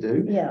had to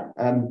do. Yeah.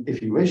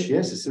 If you wish,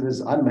 yes, as soon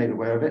as I'm made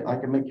aware of it, I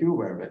can make you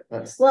aware of it.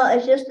 Well,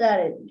 it's just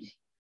that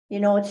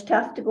it's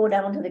tough to go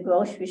down to the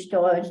grocery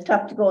store. It's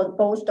tough to go to the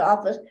post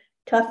office,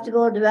 tough to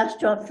go to the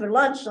restaurant for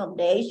lunch some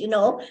days, you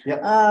know.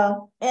 Yep.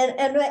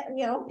 And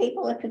you know,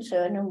 people are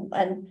concerned,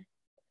 and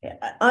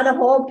on a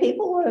whole,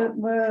 people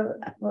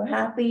were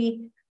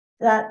happy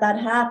that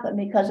happened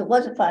because it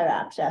was a fire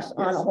access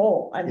on a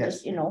whole. I'm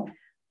just, you know,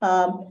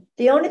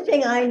 the only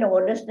thing I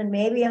noticed, and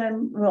maybe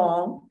I'm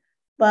wrong,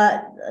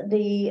 but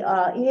the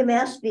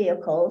EMS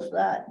vehicles,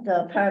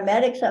 the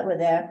paramedics that were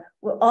there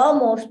were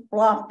almost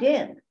blocked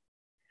in.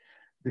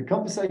 The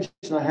conversation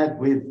I had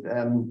with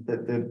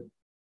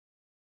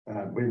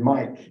with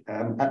Mike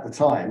at the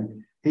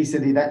time, he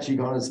said he'd actually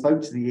gone and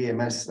spoke to the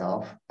EMS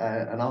staff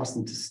and asked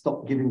them to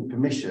stop giving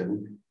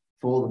permission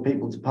for the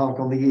people to park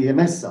on the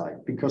EMS side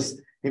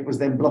because it was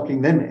then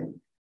blocking them in.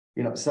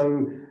 You know,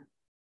 so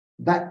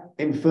that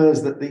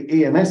infers that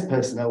the EMS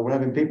personnel were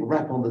having people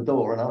rap on the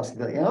door and asking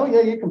that, oh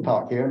yeah, you can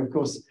park here. And of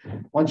course,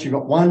 once you've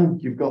got one,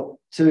 you've got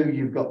two,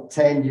 you've got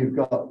 10, you've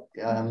got,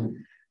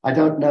 I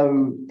don't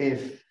know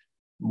if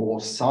more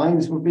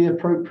signs would be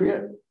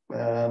appropriate.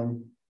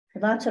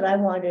 That's what I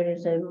wondered,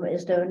 is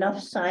there enough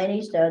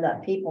signage there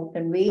that people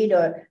can read,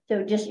 or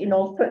they're just, you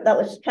know, that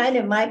was kind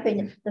of, in my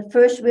opinion, the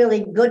first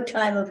really good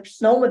time of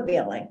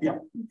snowmobiling. Yeah.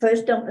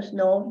 First dump of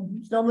snow,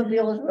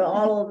 snowmobiles were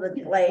all over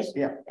the place.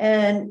 Yeah.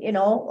 And, you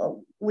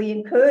know, we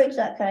encourage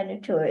that kind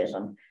of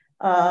tourism.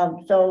 I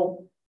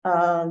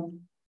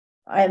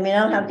mean, I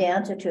don't have the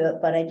answer to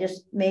it, but I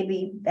just,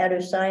 maybe better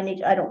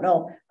signage, I don't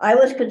know. I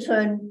was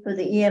concerned for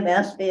the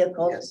EMS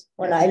vehicles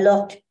when I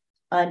looked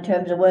in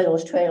terms of where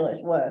those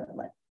trailers were,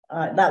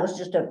 but that was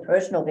just a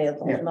personal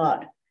vehicle,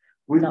 not.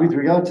 With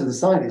regard to the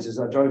signage, as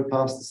I drove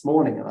past this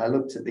morning and I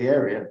looked at the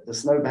area, the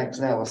snowbanks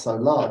now are so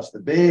large, the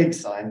big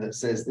sign that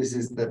says this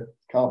is the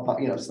car park,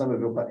 you know,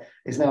 snowmobile park,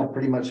 is now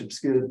pretty much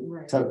obscured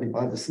totally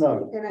by the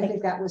snow. And I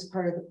think that was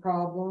part of the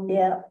problem.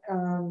 Yeah.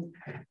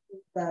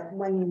 That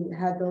when you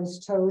had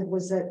those towed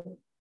was that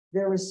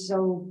there was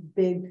so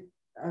big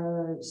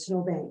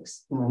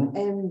snowbanks,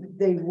 and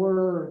they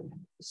were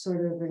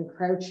sort of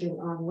encroaching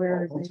on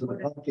where onto the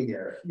parking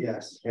area.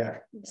 Yes, yeah.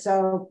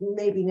 So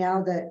maybe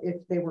now that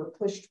if they were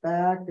pushed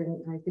back, and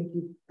I think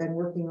you've been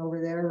working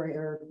over there,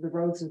 or the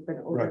roads have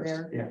been over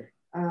there,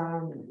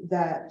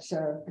 that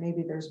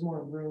maybe there's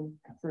more room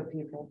for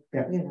people.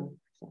 Yeah, you know.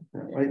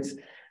 So. Well, it's,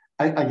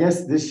 I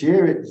guess this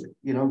year it's,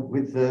 you know,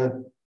 with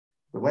the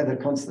weather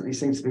constantly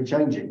seems to be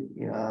changing.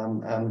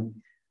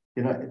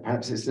 You know,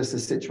 perhaps it's just a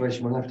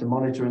situation we'll have to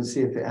monitor and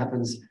see if it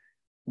happens.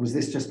 Was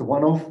this just a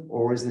one-off,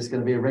 or is this going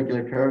to be a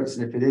regular occurrence?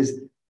 And if it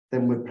is,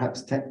 then we'll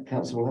perhaps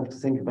council will have to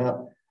think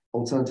about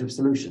alternative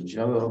solutions. You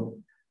know,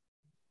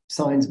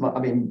 signs. I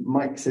mean,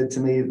 Mike said to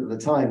me at the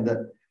time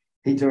that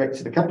he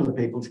directed a couple of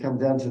people to come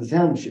down to the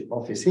township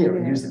office here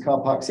and use the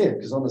car parks here,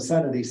 because on a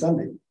Saturday,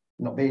 Sunday,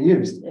 not being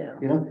used. Yeah.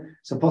 You know,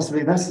 so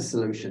possibly that's a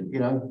solution. You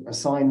know, a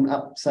sign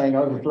up saying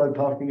overflow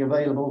parking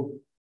available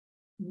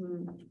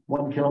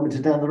 1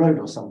 kilometre down the road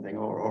or something,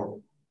 or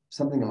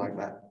something like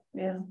that.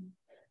 Yeah.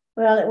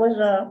 Well, it was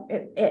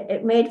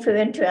it made for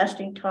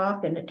interesting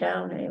talk in the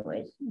town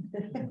anyways.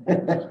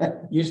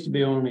 Used to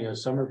be only a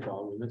summer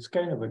problem. It's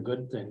kind of a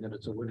good thing that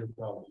it's a winter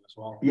problem as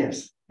well.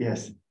 Yes,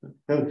 yes.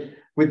 So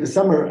with the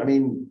summer, I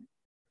mean,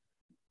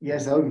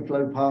 yes,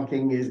 overflow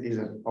parking is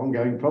an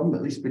ongoing problem.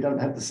 At least we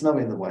don't have the snow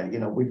in the way. You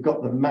know, we've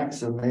got the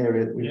maximum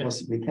area that we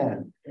possibly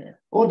can. Yeah.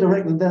 Or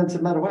direct them down to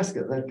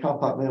Madawaska. The car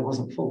park there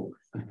wasn't full.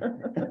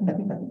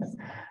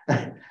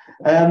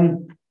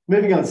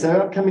 Moving on, so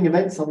upcoming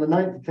events on the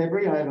 9th of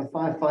February, I have a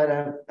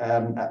firefighter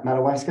at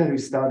Madawaska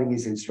who's starting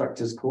his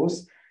instructor's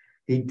course.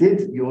 He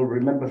did, you'll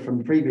remember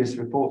from previous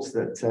reports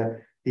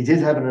that he did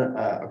have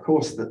a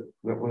course that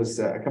was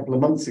a couple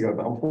of months ago,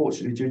 but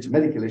unfortunately due to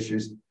medical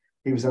issues,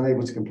 he was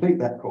unable to complete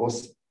that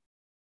course.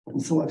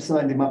 And so I've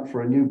signed him up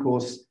for a new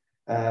course,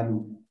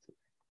 go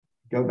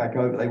back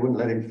over. They wouldn't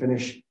let him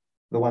finish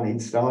the one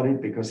he'd started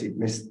because he'd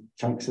missed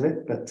chunks of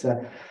it. But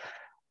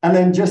and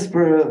then just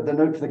for the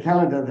note for the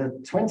calendar,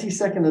 the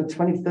 22nd and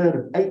 23rd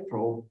of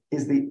April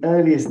is the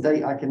earliest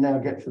date I can now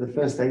get for the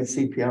first aid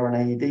CPR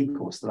and AED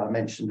course that I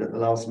mentioned at the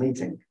last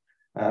meeting.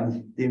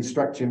 The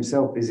instructor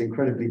himself is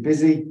incredibly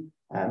busy,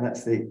 and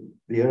that's the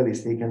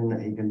earliest he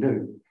can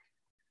do.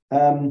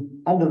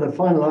 Under the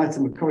final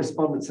item of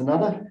correspondence and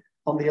other,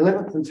 on the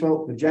 11th and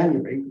 12th of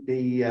January,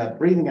 the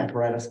breathing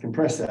apparatus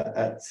compressor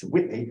at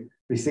Whitney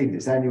received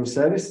its annual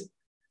service.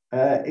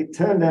 It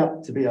turned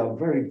out to be a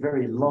very,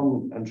 very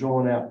long and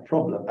drawn out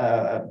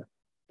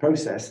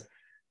process,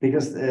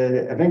 because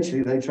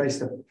eventually they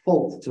traced a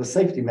fault to a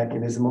safety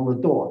mechanism on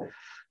the door.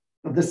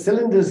 The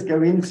cylinders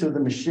go into the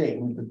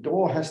machine, the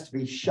door has to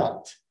be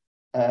shut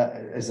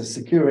as a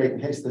security in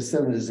case the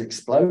cylinders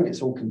explode.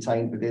 It's all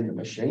contained within the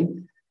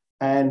machine.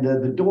 And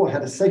the door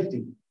had a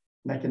safety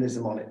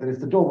mechanism on it, but if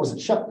the door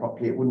wasn't shut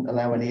properly, it wouldn't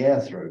allow any air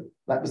through.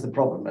 That was the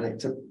problem, and it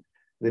took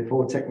the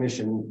poor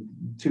technician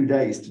 2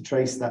 days to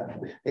trace that.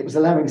 It was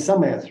allowing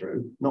some air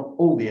through, not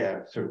all the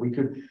air through. We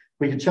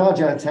could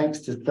charge our tanks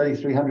to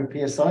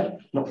 3,300 psi,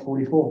 not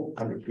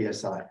 4,400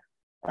 psi.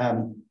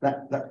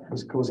 That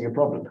was causing a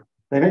problem.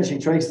 They eventually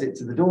traced it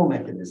to the door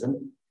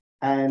mechanism,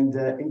 and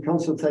in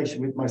consultation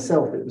with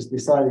myself, it was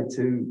decided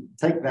to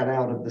take that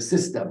out of the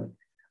system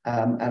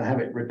and have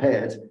it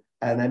repaired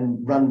and then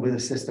run with a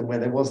system where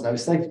there was no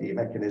safety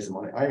mechanism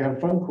on it. I had a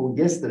phone call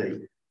yesterday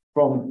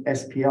from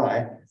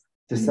SPI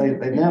to say that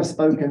they've now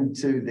spoken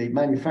to the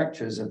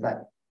manufacturers of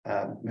that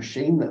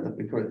machine that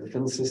we call it the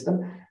fill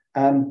system.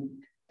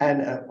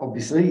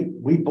 Obviously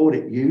we bought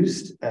it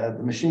used. The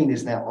machine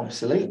is now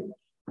obsolete.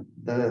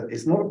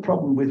 It's not a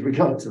problem with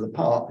regard to the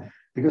part,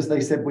 because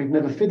they said we've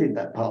never fitted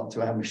that part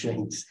to our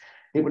machines.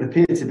 It would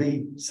appear to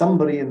be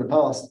somebody in the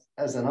past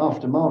as an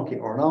aftermarket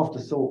or an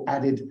afterthought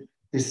added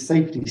this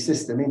safety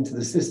system into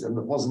the system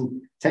that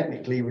wasn't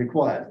technically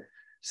required.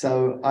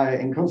 So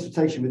in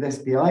consultation with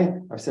SPI,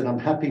 I've said I'm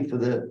happy for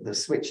the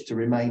switch to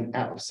remain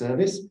out of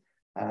service.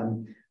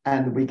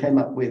 And we came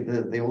up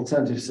with the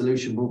alternative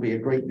solution will be a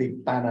great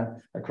big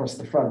banner across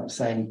the front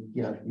saying,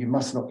 you know, you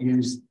must not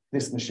use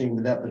this machine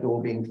without the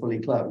door being fully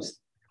closed.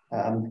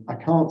 I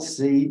can't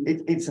see,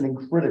 it's an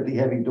incredibly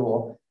heavy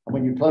door. And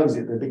when you close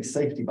it, the big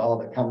safety bar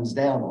that comes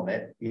down on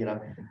it, you know,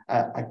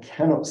 I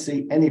cannot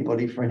see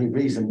anybody for any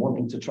reason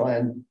wanting to try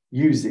and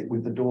use it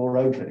with the door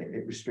open.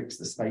 It restricts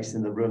the space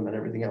in the room and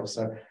everything else.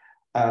 So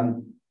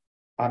I'm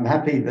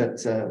happy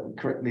that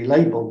correctly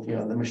labeled, you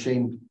know, the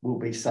machine will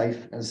be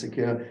safe and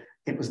secure.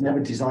 It was never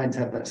designed to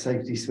have that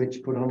safety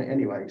switch put on it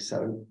anyway.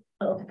 So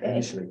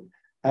initially.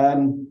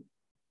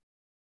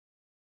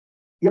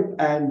 Yep,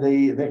 and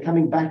they're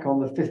coming back on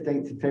the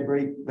 15th of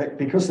February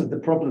because of the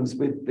problems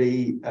with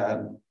the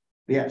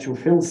actual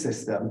fill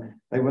system.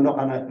 They were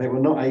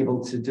not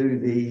able to do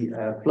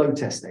the flow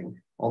testing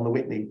on the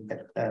Whitney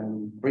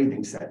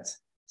breathing sets.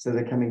 So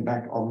they're coming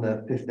back on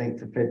the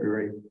 15th of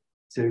February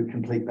to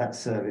complete that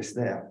service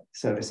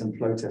and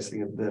flow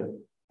testing of the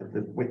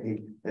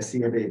Whitney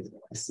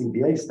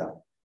CBA stuff.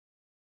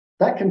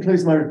 That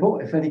concludes my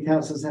report. If any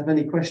councillors have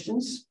any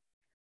questions.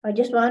 I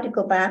just wanted to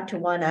go back to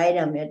one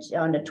item. It's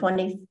on the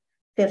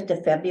 25th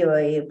of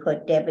February, you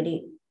put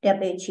Deputy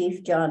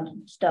Chief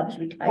John Stubbs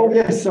retired. Oh,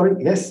 yes, sorry,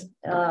 yes.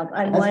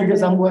 That's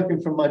because I'm working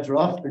from my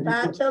draft.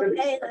 That's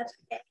okay, that's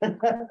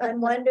okay.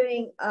 I'm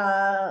wondering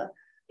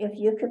if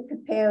you could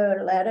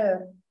prepare a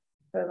letter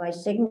for my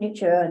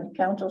signature and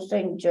council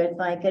signature,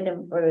 thanking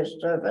him for his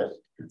service.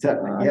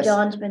 Exactly, yes.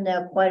 John's been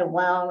there quite a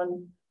while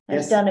and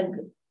has done a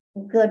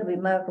good,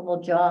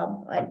 remarkable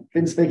job. I've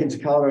been speaking to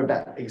Carla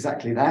about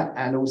exactly that,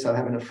 and also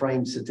having a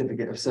framed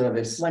certificate of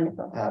service.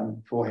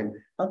 Wonderful. For him.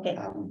 Okay,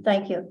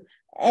 thank you.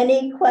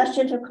 Any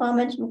questions or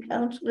comments from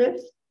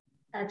councillors?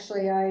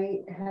 Actually, I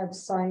have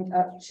signed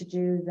up to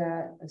do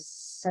that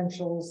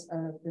essentials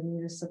of the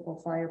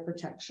municipal fire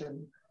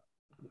protection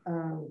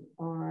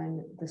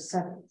on the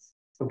 7th.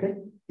 Okay,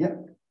 yeah.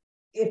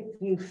 If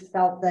you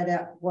felt that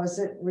it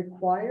wasn't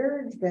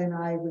required, then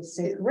I would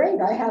say,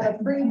 great, I have a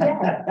free day.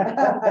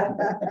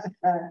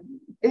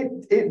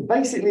 It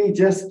basically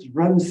just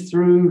runs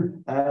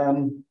through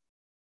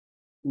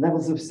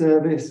levels of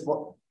service,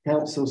 what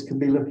councils can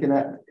be looking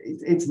at.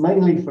 It's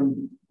mainly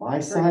from my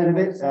side of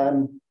it.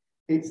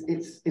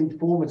 It's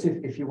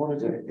informative if you want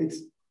to do it.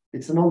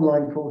 It's an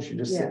online course. You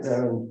just sit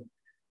there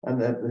and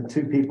the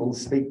two people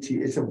speak to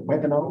you. It's a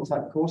webinar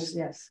type course.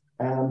 Yes.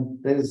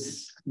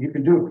 You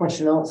can do a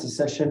question and answer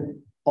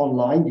session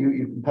online.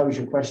 You can pose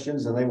your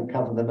questions and they will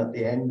cover them at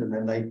the end, and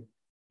then they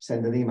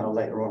send an email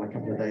later on a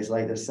couple of days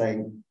later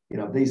saying, you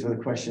know, these were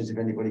the questions if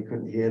anybody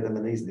couldn't hear them,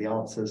 and these are the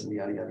answers, and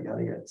yada yada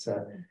yada yada.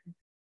 So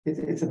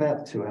it's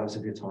about 2 hours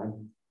of your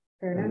time.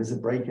 Fair enough. There's a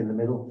break in the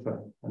middle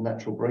for a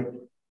natural break.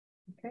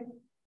 Okay.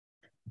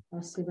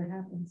 I'll see what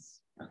happens.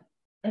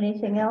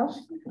 Anything else?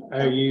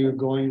 Are you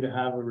going to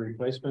have a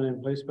replacement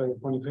in place by the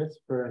 25th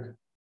for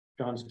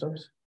John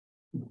Stubbs?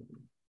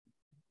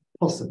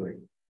 Possibly.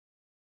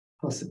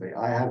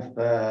 I have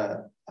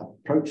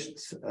approached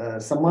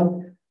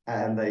someone,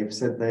 and they've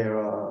said they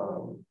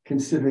are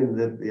considering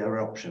the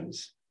other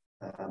options,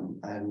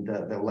 and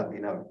they'll let me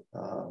know.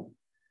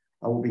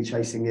 I will be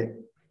chasing it.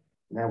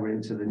 Now we're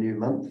into the new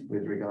month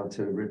with regard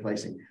to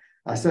replacing.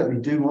 I certainly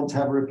do want to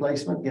have a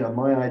replacement. You know,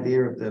 my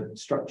idea of the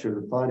structure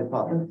of the fire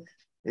department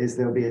is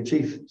there'll be a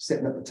chief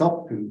sitting at the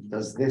top who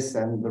does this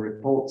and the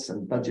reports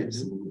and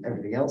budgets and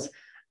everything else,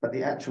 but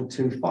the actual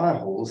 2 fire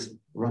halls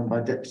run by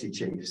deputy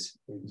chiefs.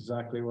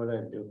 Exactly what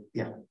I do.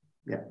 Yeah.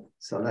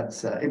 So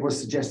that's it was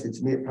suggested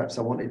to me that perhaps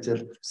I wanted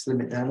to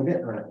slim it down a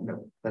bit.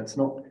 No, that's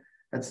not,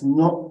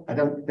 I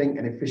don't think,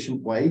 an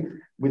efficient way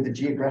with the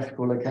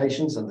geographical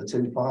locations and the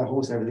 2 fire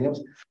halls and everything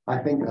else. I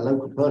think a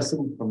local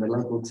person from the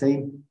local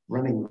team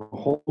running the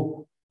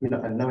hall, you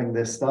know, and knowing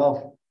their staff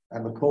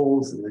and the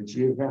calls and the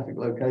geographic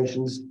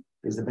locations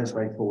is the best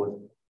way forward.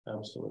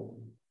 Absolutely.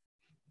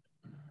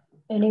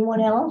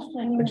 Anyone else?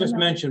 I just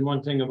mentioned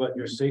one thing about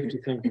your safety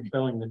thing for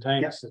filling the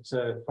tanks. Yeah. It's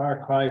a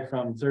far cry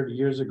from 30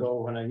 years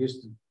ago when we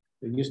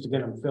used to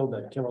get them filled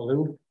at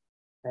Killaloo,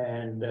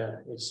 and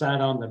it sat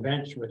on the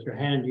bench with your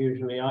hand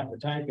usually on the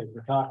tank as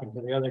you're talking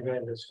to the other guy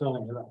that's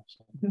filling it up.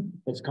 So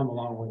it's come a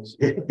long ways.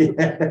 Yeah,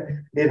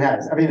 it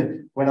has. I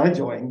mean, when I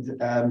joined,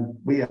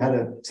 we had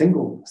a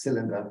single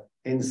cylinder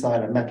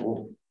inside a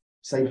metal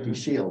safety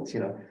shield. You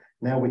know,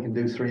 now we can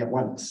do 3 at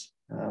once.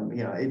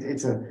 You know,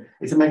 it's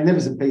a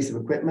magnificent piece of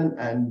equipment,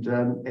 and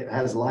it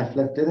has life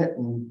left in it.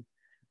 And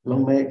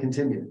Long may it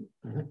continue.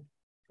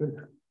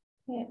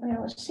 Okay, I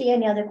don't see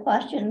any other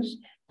questions.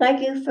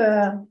 Thank you for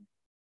a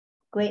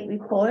great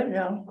report,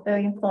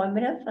 very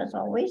informative as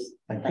always.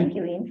 Thank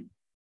you, Ian.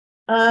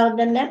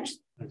 The next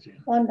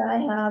one I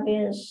have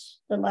is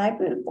the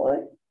library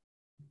report.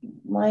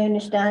 My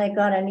understanding, I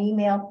got an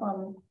email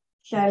from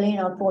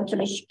Charlene.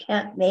 Unfortunately, she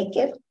can't make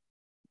it.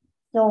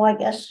 So I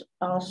guess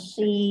I'll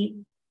see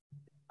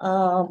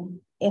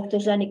if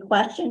there's any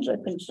questions or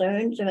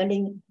concerns or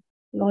anything.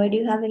 Laura, do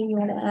you have anything you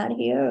want to add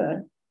here?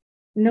 Or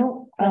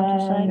no.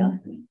 Sign off?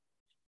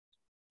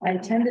 I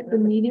attended the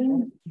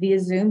meeting via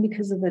Zoom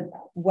because of the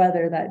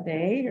weather that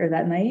day or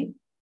that night.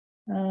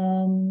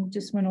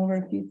 Just went over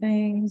a few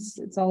things.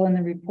 It's all in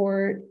the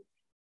report.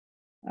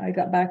 I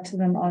got back to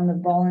them on the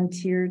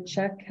volunteer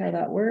check, how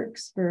that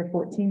works for a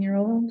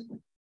 14-year-old,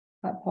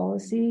 that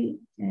policy.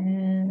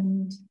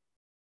 And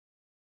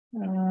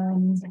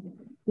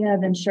yeah,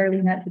 then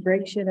Charlene had to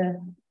break. She had a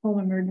home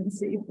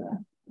emergency. So.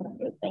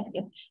 Thank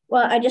you.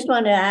 Well, I just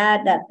want to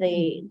add that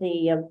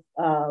the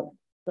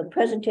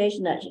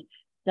presentation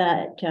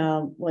that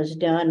was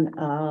done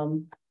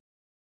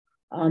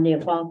on the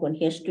Algonquin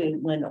history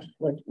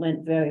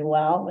went very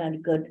well. We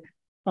had good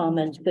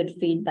comments, good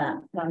feedback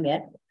from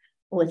it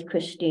with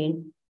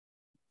Christine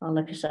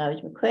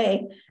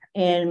Lukasiewicz-McCrae.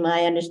 And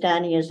my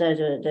understanding is that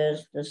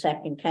there's the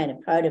second kind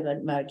of part of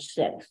it, March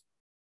 6th.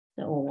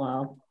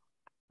 So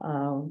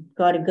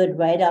got a good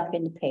write-up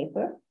in the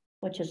paper,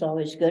 which is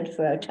always good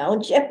for our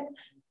township.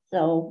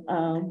 So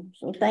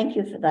so thank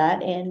you for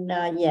that. And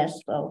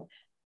yes, so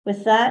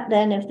with that,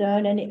 then if there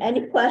aren't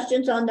any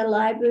questions on the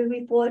library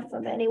report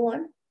from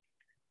anyone?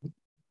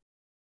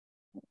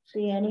 Don't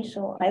see any,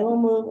 so I will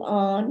move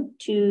on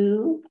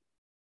to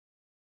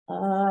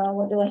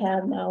what do I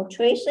have now?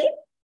 Tracy?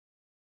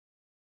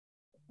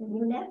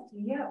 You next?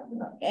 Yeah.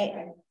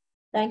 Okay.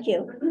 Thank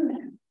you.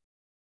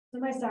 So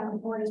my staff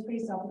report is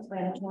pretty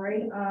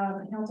self-explanatory.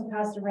 Council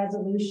passed a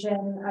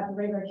resolution at the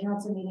regular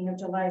council meeting of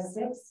July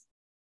 6th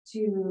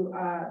to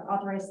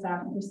authorize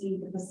staff to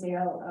proceed with the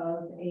sale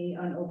of a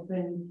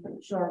unopened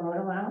shore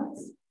road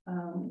allowance.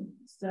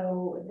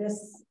 So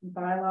this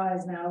bylaw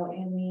is now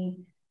in the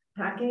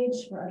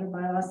package for other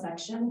bylaw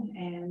section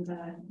and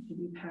to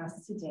be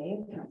passed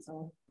today.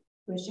 Council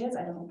wishes.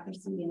 I don't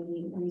foresee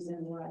any reason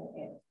why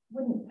it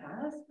wouldn't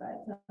pass,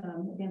 but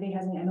if anybody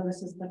has any, I know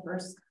this is the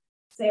first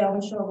sale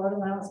of shore road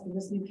allowance for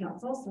this new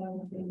council.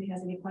 So if anybody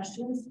has any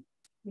questions,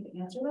 we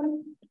can answer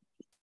them.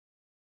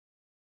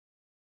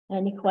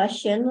 Any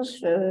questions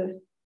for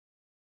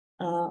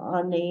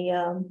on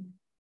the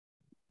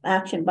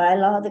action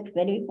bylaw, the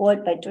committee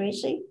report by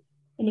Tracy?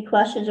 Any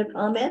questions or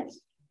comments?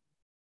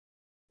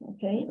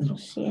 Okay,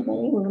 let's see.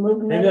 We're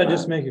moving. Maybe I'll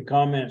just make a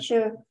comment.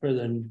 Sure. For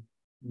the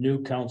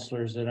new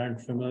councillors that aren't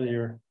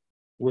familiar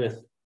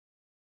with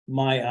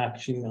my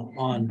action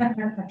on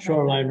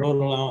shoreline road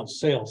allowance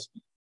sales.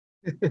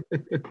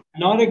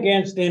 Not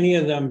against any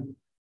of them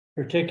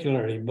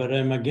particularly, but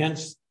I'm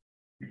against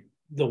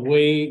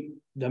the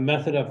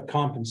method of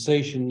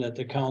compensation that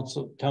the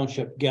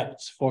township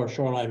gets for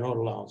shoreline road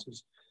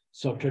allowances.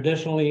 So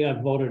traditionally,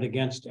 I've voted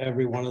against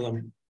every one of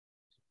them.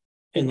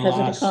 In the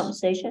last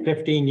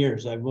 15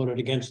 years, I've voted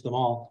against them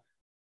all.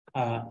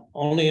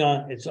 Only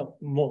on it's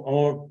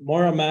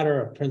more a matter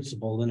of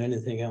principle than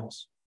anything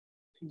else.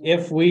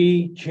 If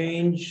we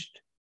changed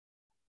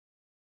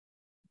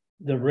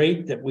the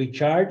rate that we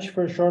charge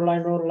for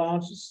shoreline road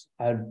allowances,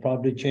 I'd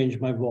probably change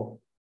my vote.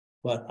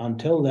 But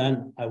until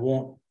then, I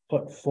won't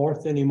put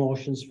forth any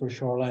motions for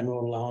shoreline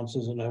road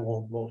allowances, and I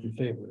won't vote in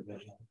favor of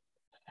it.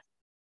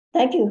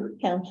 Thank you,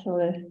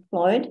 Councillor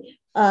Floyd.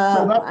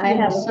 So that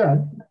being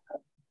said,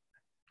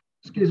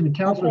 excuse me,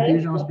 Councillor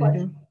Pigeon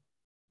speaking.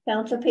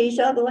 Councillor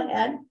Pigeon, go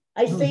ahead.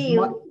 I see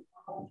you.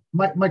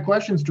 My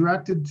question's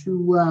directed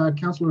to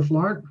Councillor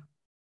Florent.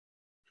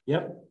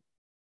 Yep.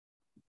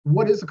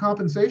 What is the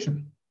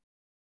compensation?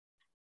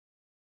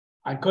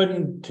 I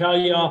couldn't tell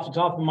you off the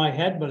top of my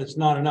head, but it's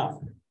not enough.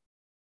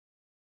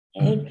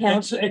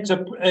 It's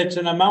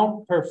an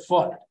amount per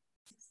foot.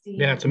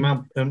 Yeah, it's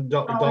amount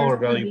dollar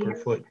value per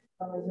foot.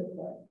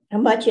 How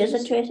much is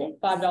it, Tracy?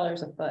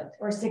 $5 a foot.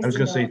 Or $60. I was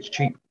gonna say it's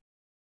cheap.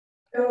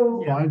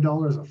 So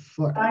 $5 a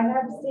foot. I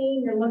have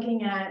seen you're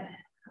looking at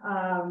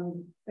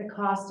the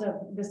cost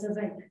of, this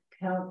doesn't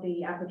count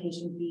the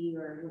application fee,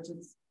 which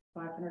is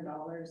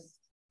 $500.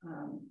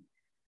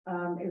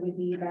 It would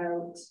be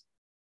about,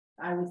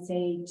 I would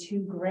say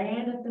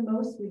 $2,000 at the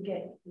most. Would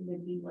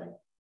be what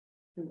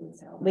we would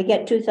sell. We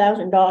get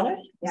 $2,000.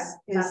 Yeah,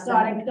 that's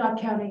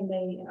not counting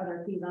the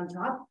other fees on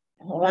top.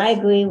 Well, I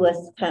agree with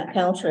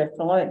Councillor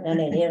Florent, and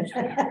it is.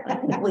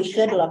 We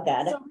should look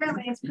at it. So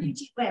really, it's pretty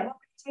cheap. They have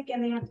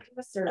to do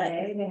a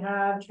survey. They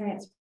have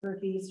transfer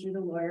fees through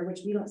the lawyer,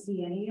 which we don't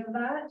see any of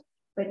that.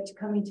 But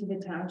coming to the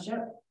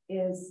township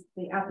is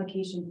the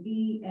application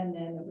fee, and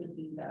then it would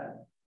be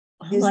the.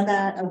 Is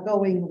that a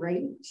going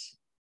rate?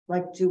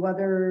 Like, do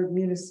other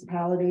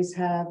municipalities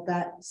have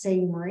that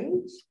same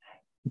rate?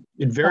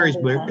 It varies,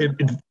 but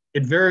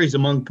it varies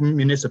among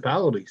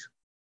municipalities.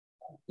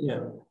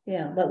 Yeah.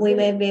 Yeah, but we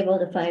may be able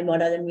to find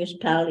what other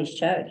municipalities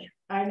charge.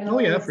 I know. Oh,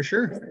 yeah, for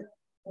sure.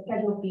 The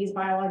schedule fees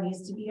bylaw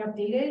needs to be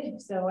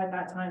updated, so at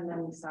that time,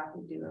 then the staff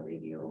would do a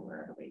review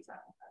over the ways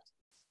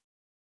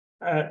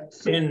that.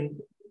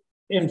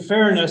 In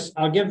fairness,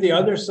 I'll give the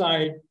other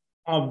side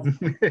of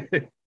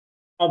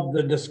of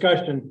the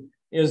discussion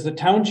is the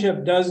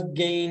township does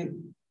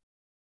gain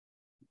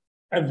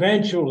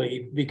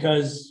eventually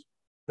because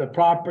the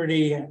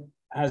property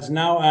has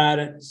now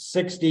added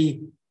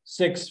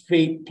 66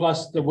 feet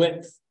plus the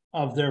width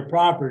of their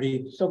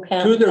property So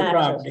to their taxes.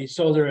 property,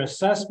 so their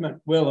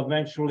assessment will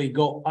eventually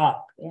go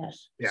up.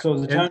 Yes, Yeah. So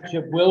the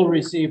township will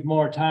receive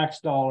more tax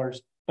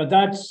dollars, but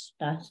that's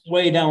that's,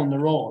 way down the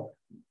road.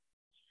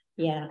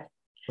 yeah.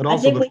 But I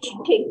also think we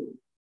should take,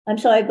 I'm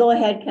sorry, go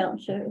ahead,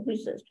 Councillor.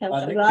 Who's this?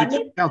 Councillor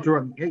Rodney?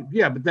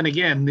 Yeah, but then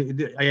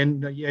again, I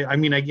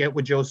mean, I get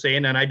what Joe's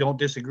saying, and I don't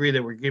disagree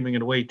that we're giving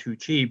it away too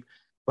cheap.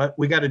 But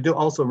we got to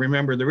also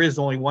remember there is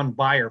only one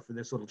buyer for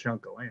this little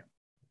chunk of land.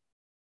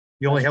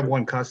 You only have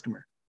one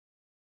customer.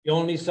 You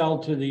only sell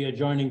to the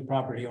adjoining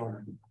property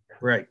owner.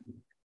 Right.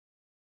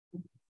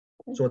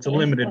 So it's a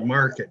limited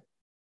market.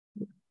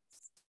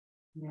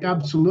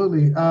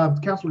 Absolutely.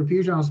 Councillor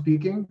Pigeon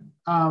speaking.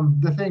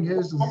 The thing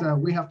is that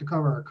we have to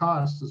cover our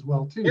costs as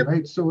well too,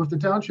 right? So if the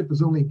township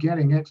is only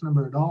getting X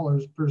number of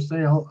dollars per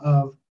sale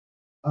of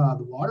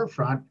the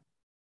waterfront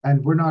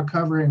and we're not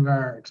covering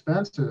our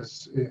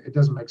expenses, it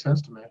doesn't make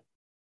sense to me.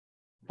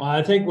 Well,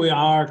 I think we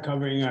are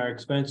covering our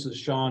expenses,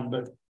 Sean,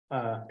 but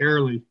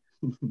Barely.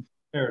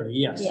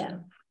 yes. Yeah,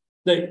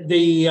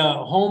 The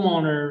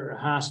homeowner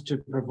has to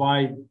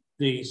provide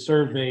the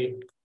survey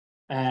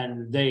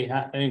and they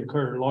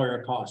incur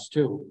lawyer costs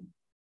too.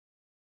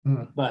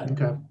 But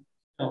Okay.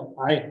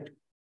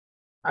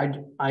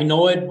 I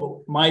know it,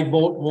 my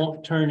vote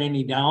won't turn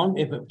any down.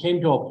 If it came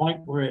to a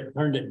point where it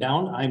turned it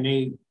down, I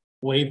may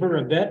waver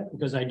a bit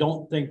because I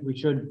don't think we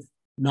should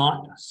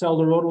not sell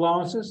the road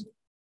allowances.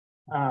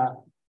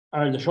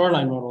 Or the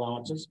shoreline road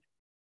allowances.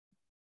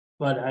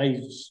 But I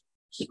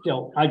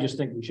just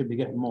think we should be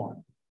getting more.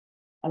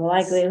 well,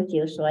 I agree with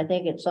you. So I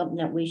think it's something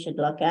that we should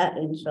look at.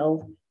 And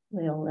so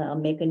we'll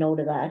make a note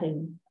of that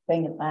and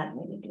bring it back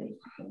maybe.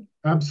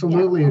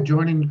 Absolutely.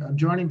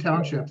 Adjoining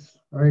townships.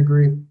 I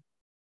agree.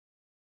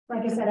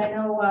 Like I said, I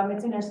know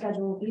it's in our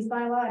schedule fees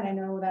bylaw, and I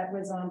know that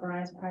was on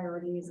Brian's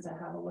priorities to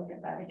have a look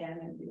at that again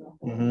and do a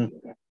whole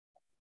review.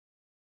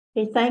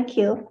 Okay, thank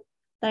you.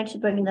 Thanks for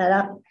bringing that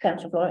up,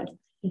 Councillor Florence.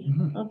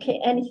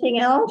 Okay, anything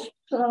else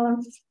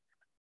on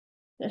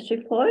this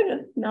report?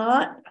 If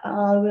not,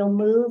 we'll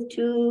move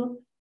to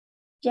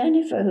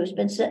Jennifer, who's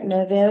been sitting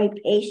there very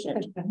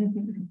patient.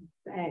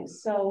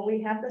 Thanks. So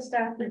we have the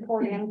staff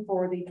report in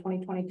for the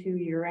 2022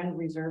 year-end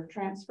reserve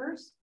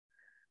transfers.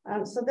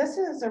 So this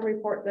is a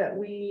report that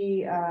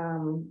we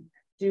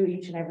do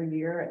each and every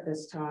year at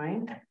this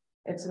time.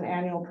 It's an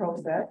annual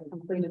process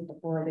completed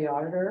before the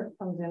auditor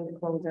comes in to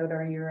close out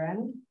our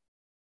year-end.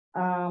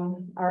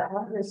 Our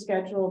audit is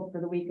scheduled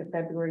for the week of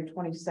February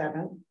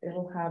 27th.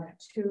 It'll have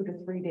 2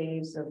 to 3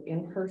 days of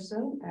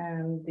in-person,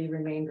 and the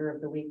remainder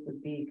of the week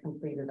would be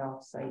completed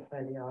off-site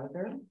by the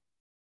auditor.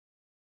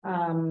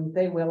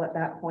 They will at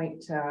that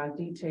point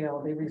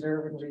detail the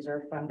reserve and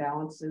reserve fund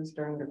balances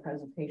during their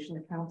presentation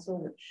to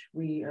council, which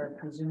we are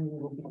presuming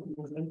will be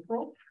in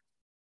April.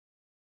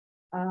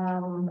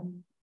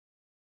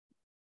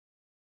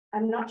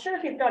 I'm not sure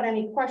if you've got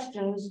any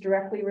questions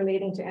directly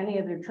relating to any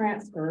of the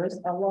transfers.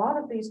 A lot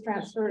of these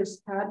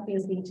transfers had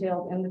been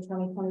detailed in the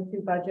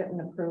 2022 budget and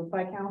approved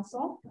by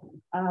council.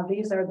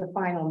 These are the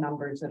final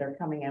numbers that are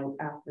coming out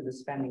after the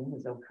spending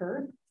has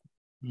occurred.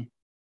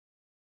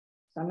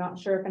 So I'm not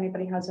sure if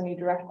anybody has any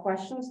direct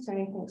questions to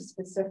anything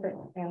specific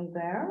in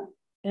there.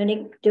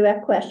 Any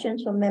direct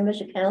questions from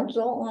members of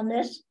council on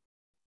this,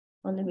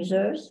 on the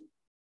reserves?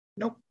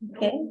 Nope.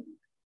 Okay.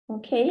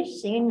 Okay,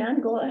 seeing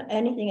none, go,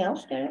 anything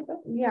else, Jennifer?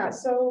 Yeah,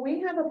 so we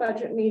have a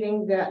budget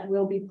meeting that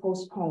will be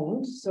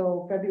postponed.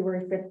 So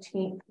February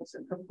 15th is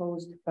a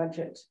proposed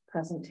budget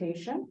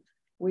presentation.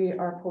 We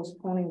are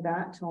postponing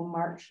that till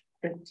March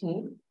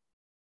 15th.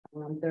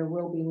 There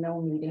will be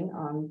no meeting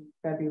on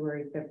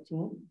February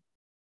 15th.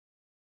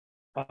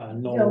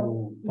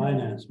 No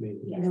finance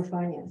meeting. Yes. No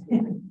finance.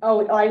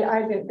 Oh,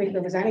 I didn't think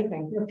there was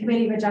anything. The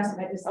committee of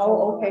adjustment is.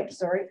 Oh, okay,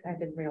 sorry, I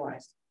didn't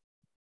realize.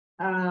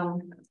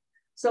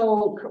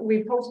 So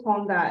we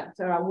postponed that.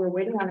 We're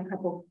waiting on a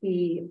couple of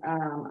key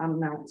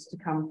amounts to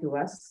come to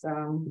us.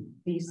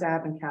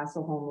 VSAB and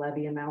Castle Home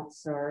levy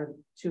amounts are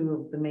 2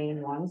 of the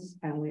main ones.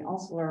 And we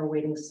also are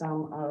awaiting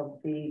some of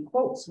the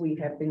quotes we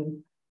have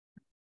been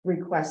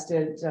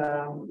requested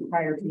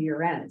prior to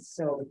year end.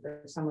 So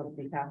there's some of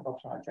the capital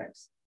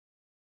projects.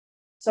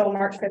 So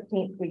March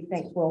 15th, we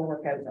think will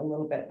work out a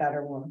little bit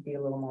better. We'll be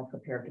a little more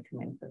prepared to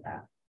come in for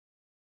that.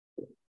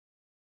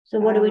 So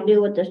what do we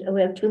do with this?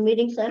 We have 2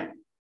 meetings then?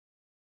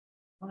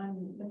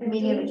 On the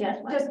Committee of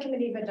adjustment. Just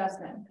committee of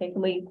adjustment. Okay,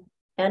 can we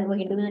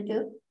do the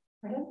 2?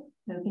 Pardon?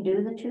 We can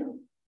do the 2?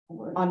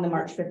 On the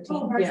March 15th.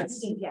 Oh, March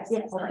Yes. 15th, yes.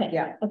 Yes, okay.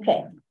 Yeah.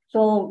 Okay,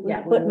 so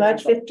Yeah, put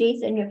March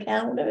 15th in your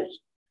calendars?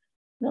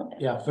 No,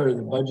 Yeah, for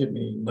the budget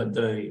meeting, but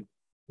the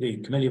The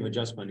Committee of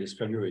Adjustment is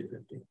February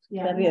 15th.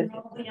 Yeah, February.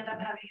 we'll probably end up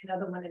having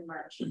another one in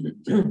March.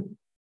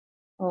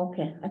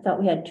 Okay, I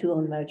thought we had two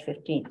on March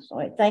 15th. All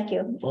right, thank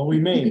you. Well, we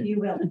may. You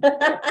will.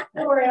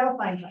 Don't worry, I'll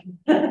find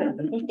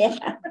one.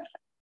 Yeah.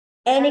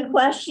 Any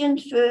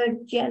questions for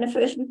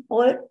Jennifer's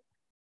report?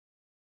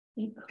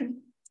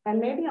 And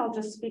maybe I'll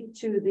just speak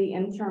to the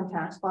interim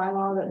tax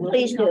bylaw that will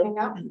Please be do. coming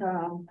up.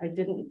 I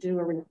didn't do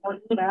a report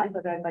for that,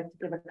 but I'd like to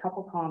give a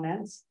couple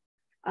comments.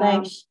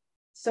 Thanks.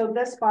 So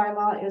this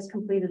bylaw is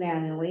completed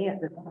annually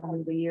at the time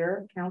of the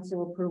year.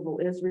 Council approval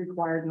is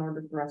required in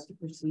order for us to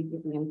proceed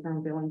with the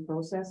interim billing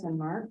process in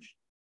March.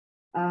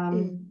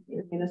 The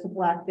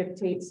Municipal Act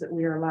dictates that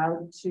we are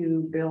allowed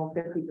to bill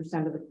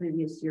 50% of the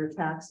previous year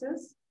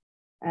taxes.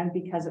 And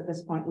because at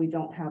this point we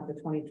don't have the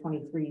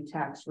 2023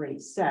 tax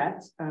rate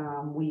set,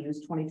 we use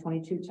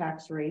 2022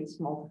 tax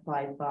rates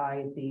multiplied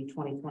by the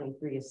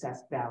 2023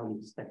 assessed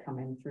values that come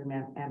in through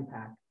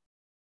MPAC.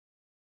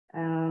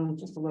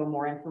 Just a little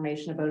more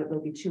information about it.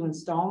 There'll be 2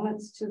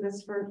 installments to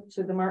this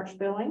to the March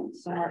billing.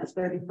 So March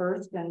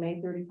 31st and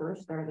May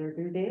 31st are their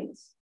due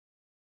dates.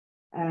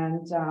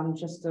 And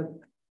just a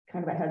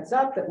kind of a heads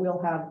up that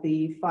we'll have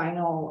the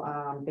final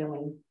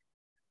billing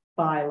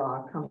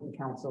bylaw come to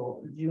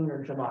council June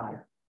or July,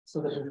 so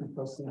that we can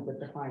proceed with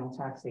the final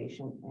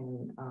taxation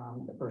in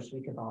the first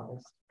week of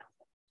August.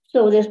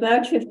 So this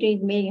March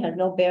 15th meeting has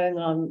no bearing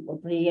on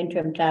the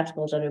interim tax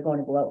bills that are going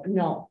to go out.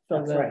 No, So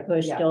that's right.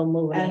 we're still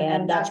moving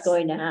ahead. That's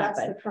going to That's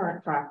happen. the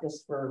current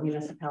practice for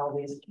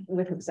municipalities,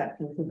 with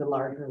exception to the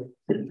larger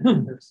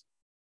centers.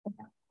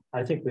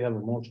 I think we have a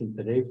motion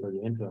today for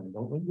the interim,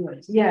 don't we?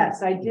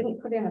 Yes, I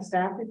didn't put in a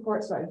staff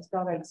report, so I just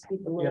thought I'd speak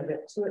a little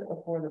bit to it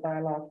before the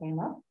bylaw came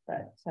up.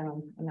 But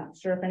I'm not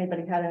sure if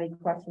anybody had any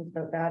questions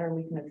about that, or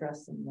we can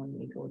address them when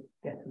we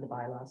get to the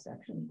bylaw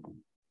section.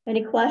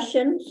 Any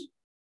questions?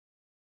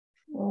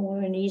 Well,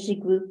 we're an easy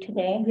group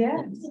today.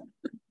 Yes.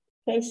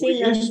 Okay, We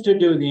used to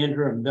do the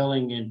interim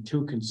billing in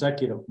 2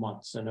 consecutive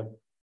months, and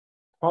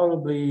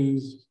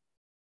probably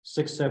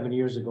 6-7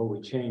 years ago,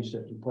 we changed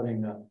it to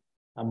putting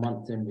a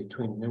month in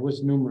between. There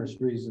was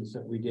numerous reasons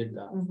that we did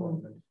that.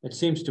 But it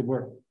seems to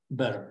work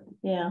better.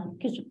 Yeah,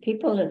 because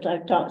people that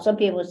I've talked, some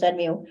people said to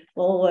me,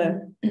 well,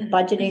 we're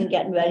budgeting,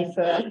 getting ready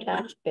for our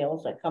tax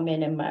bills that come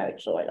in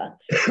March. So I thought,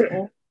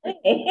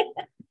 okay.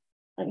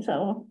 And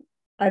so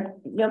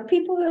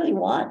people really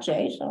watch,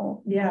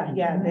 so yeah,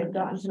 they've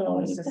gotten to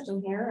know the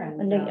system here,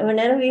 and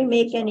whenever we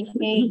make any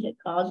change, it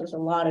causes a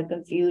lot of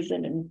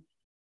confusion and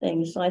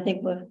things. So I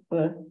think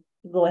we'll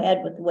go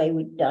ahead with the way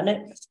we've done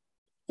it.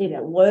 If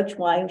it works,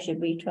 why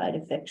should we try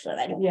to fix it?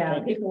 I don't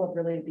know. People have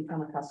really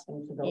become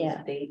accustomed to those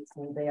dates,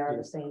 and they are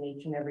the same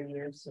each and every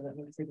year, so that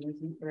makes it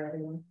easy for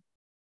everyone.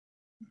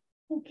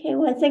 Okay,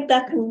 well, I think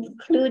that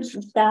concludes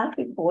the staff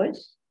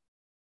reports.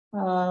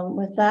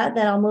 With that,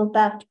 then I'll move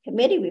back to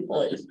committee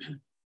reports.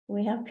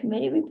 We have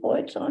committee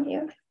reports on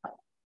here.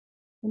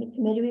 Any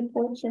committee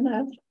reports in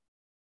our?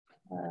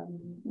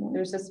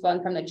 There's this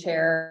one from the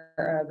chair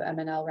of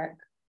MNL Rec.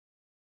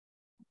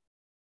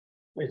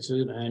 It's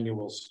an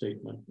annual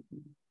statement.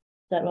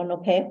 Is that one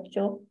okay,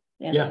 Joe?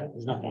 Yeah,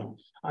 there's nothing.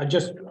 I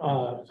just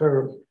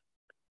for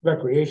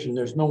recreation,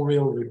 there's no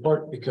real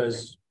report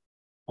because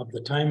of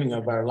the timing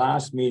of our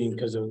last meeting,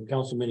 because the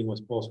council meeting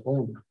was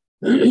postponed.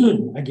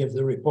 I give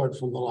the report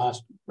from the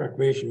last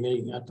recreation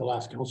meeting at the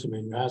last council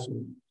meeting. There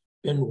hasn't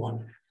been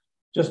one.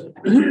 Just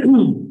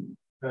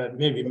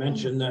maybe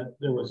mention that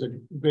there was a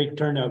great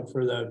turnout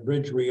for the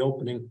bridge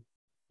reopening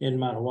in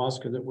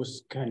Madawaska that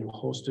was kind of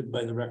hosted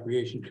by the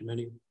recreation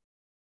committee.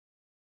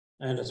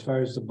 And as far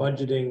as the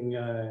budgeting,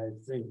 I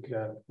think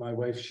my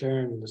wife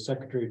Sharon, the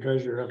secretary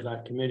treasurer of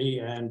that committee,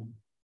 and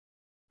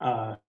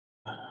our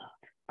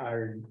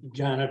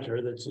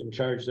janitor that's in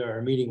charge there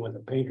are meeting with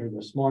a painter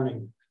this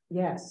morning.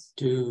 Yes.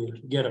 To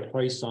get a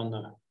price on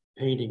the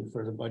painting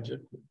for the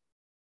budget.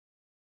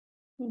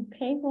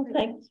 Okay, well,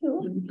 thank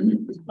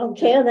you.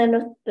 Okay,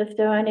 then if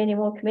there aren't any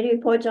more committee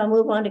reports, I'll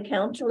move on to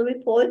council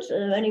reports. Are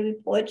there any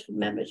reports from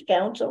members of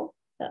council?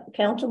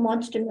 Council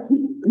wants to know.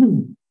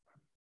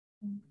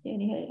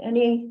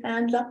 Any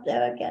hands up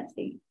there? I can't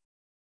see.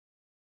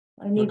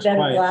 I need Looks better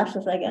quiet.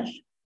 glasses, I guess.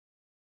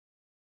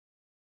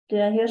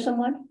 Did I hear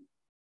someone?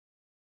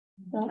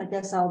 No? I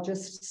guess I'll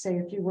just say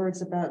a few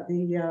words about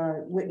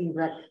the Whitney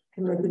Rec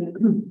Committee.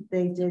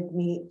 They did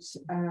meet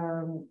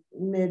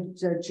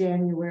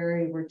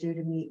mid-January. We're due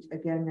to meet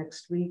again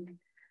next week.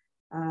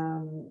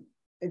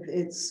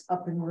 It's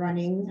up and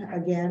running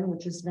again,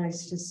 which is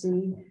nice to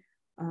see.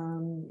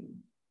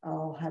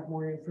 I'll have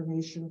more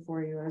information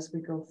for you as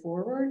we go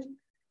forward.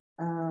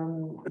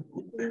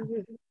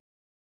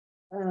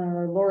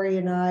 Lori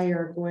and I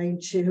are going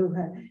to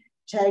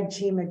tag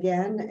team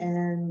again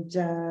and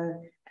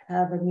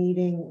have a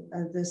meeting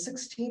the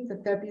 16th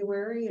of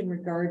February in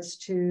regards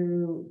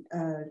to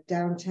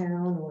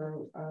downtown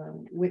or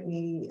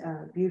Whitney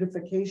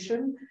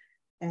beautification.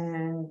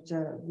 And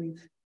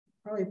we've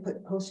probably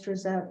put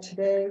posters out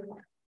today,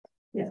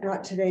 if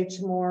not today,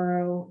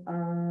 tomorrow.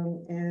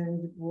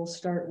 And we'll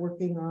start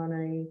working on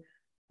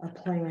a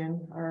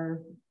plan.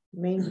 Our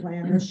main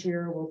plan this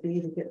year will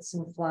be to get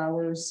some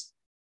flowers,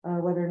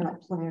 whether or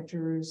not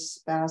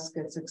planters,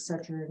 baskets,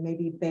 etc., and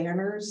maybe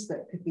banners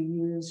that could be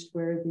used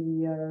where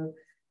the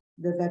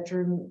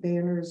veteran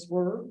banners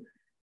were.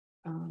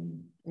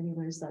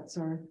 Anyways, that's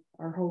our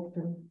hope,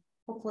 and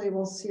hopefully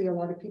we'll see a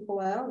lot of people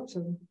out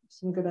and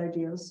some good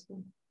ideas.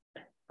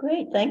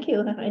 Great, thank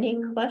you.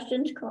 Any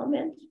questions,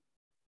 comments?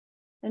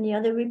 Any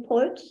other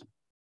reports?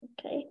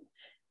 Okay.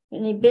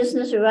 Any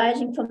business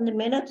arising from the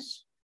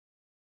minutes?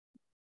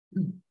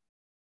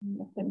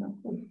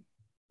 Nothing.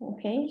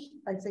 Okay.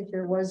 I think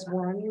there was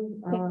one.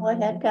 Go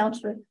ahead,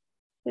 Councillor.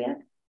 Yeah.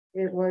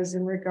 It was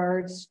in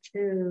regards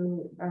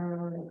to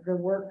the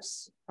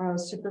works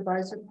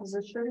supervisor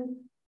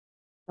position.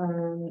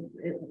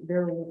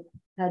 There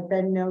had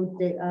been no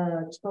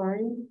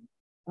time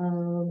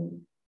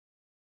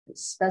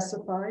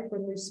specified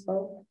when we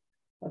spoke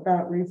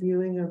about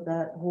reviewing of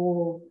that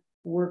whole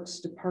works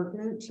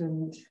department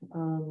and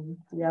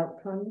the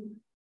outcome.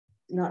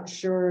 Not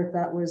sure if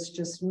that was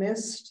just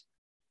missed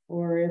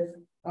or if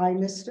I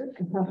missed it,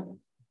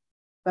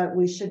 but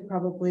we should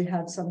probably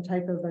have some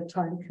type of a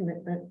time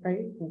commitment,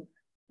 right?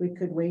 We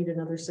could wait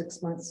another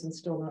 6 months and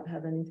still not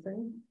have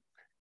anything.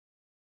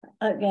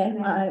 Okay.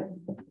 And I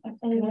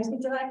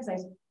speak to that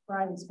because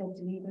Brian spoke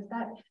to me with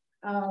that.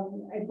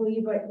 I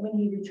believe when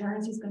he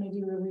returns, he's going to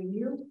do a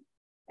review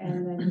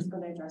and then he's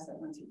going to address it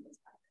once he gets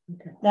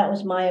back. Okay. That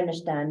was my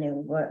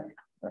understanding. Where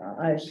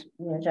our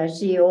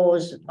CEO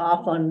was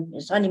off on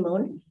his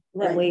honeymoon,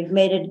 right, and we've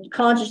made a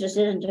conscious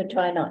decision to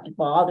try not to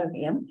bother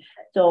him.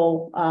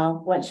 So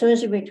as soon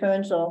as he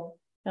returns, so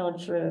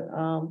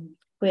Councillor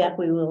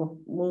we will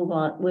move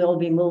on. We'll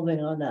be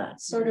moving on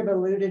that. Sort of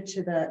alluded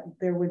to that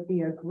there would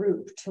be a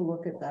group to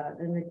look at that,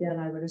 and again,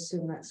 I would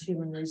assume that's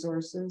human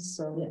resources.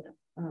 So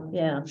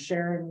yeah,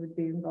 Sharon would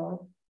be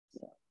involved.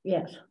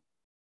 Yes,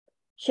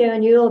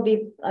 Sharon, you'll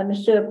be. I'm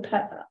sure.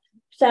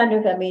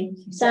 Sandra,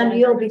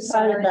 you'll be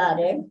part of that,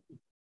 eh?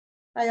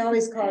 I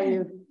always call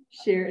you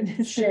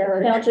Sharon.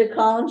 Sharon. Councillor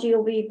Collins,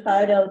 you'll be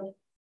part of.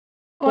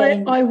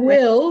 I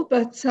will,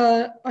 but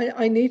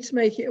I need to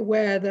make it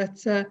aware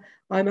that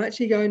I'm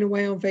actually going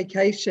away on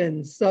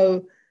vacation.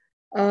 So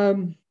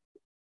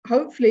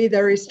hopefully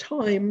there is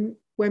time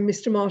when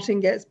Mr.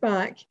 Martin gets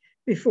back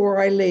before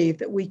I leave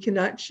that we can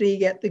actually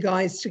get the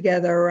guys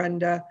together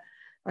and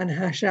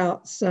hash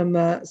out some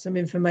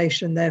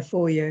information there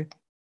for you.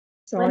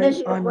 So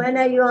when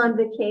are you on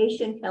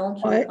vacation,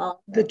 Councillor?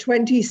 The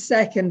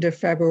 22nd of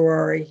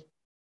February.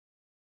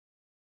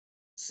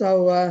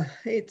 So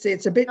it's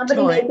a bit tight.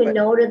 Somebody make a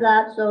note of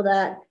that so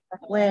that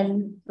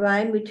when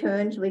Brian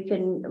returns, we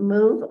can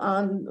move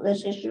on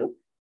this issue.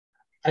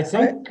 I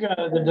think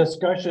the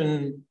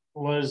discussion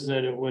was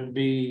that it would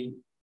be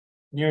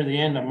near the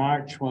end of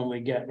March when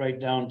we get right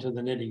down to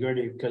the nitty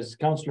gritty, because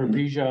Councillor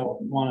Bijou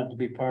wanted to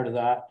be part of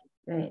that,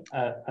 right,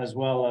 as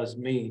well as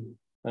me.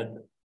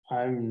 But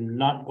I'm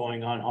not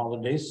going on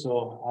holidays,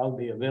 so I'll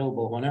be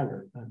available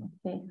whenever.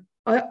 Okay.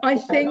 I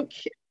think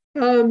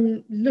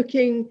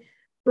looking,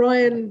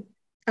 Brian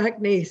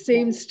Ackney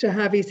seems to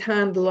have his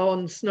handle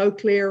on snow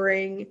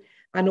clearing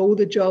and all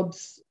the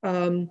jobs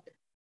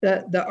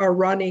that are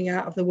running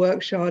out of the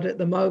workshop at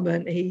the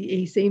moment.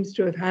 He seems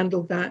to have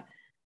handled that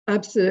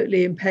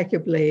absolutely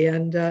impeccably,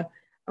 and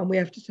we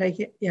have to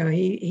take it. You know,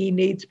 he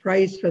needs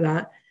praise for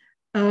that.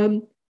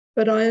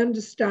 But I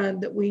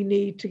understand that we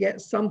need to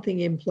get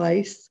something in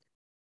place,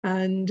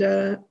 and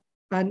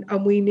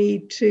we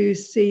need to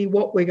see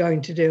what we're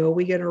going to do. Are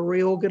we going to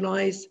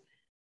reorganize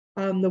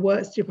the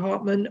works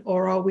department,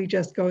 or are we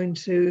just going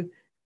to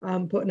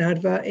put an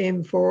advert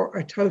in for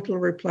a total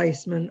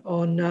replacement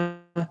on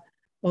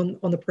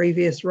the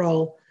previous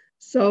role?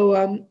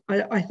 So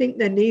I think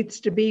there needs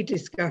to be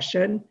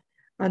discussion,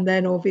 and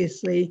then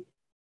obviously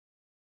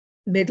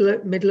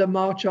middle of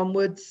March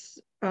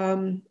onwards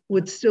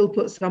would still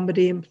put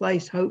somebody in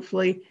place,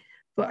 hopefully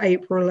for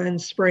April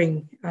and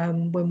spring,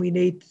 when we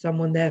need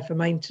someone there for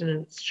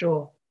maintenance.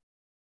 Sure.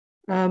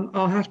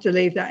 I'll have to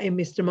leave that in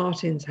Mr.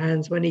 Martin's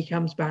hands when he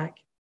comes back.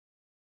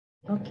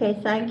 Okay,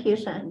 thank you,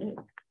 Sandy.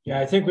 Yeah,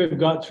 I think we've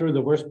got through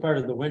the worst part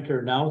of the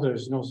winter now.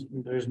 There's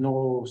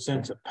no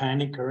sense of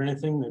panic or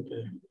anything.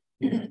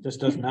 That this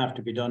doesn't have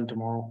to be done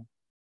tomorrow.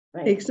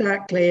 Right.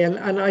 Exactly,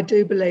 and I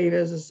do believe,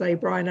 as I say,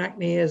 Brian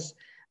Ackney has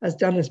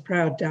done us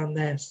proud down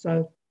there.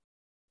 So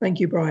thank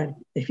you, Brian,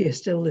 if you're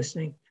still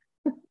listening.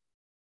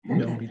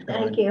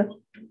 Thank you.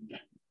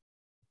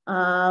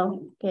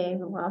 Okay,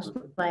 lost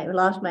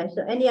my.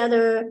 So any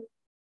other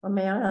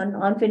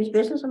unfinished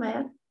business?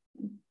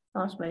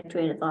 Lost my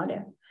train of thought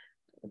there.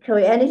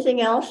 Okay,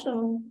 anything else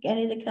from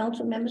any of the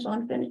council members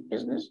on unfinished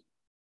business?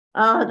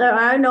 There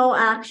are no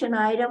action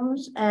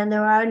items and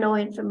there are no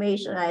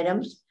information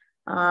items.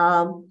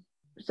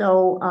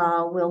 So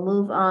we'll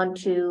move on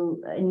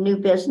to new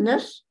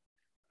business.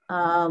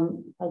 I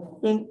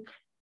think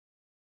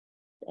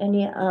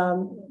any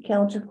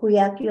Councillor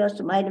Kuyak, you have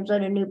some items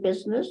under new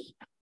business.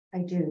 I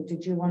do.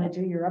 Did you want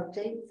to do your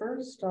update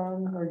first, or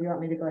do you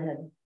want me to go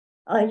ahead?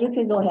 You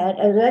can go ahead.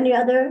 Are there any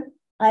other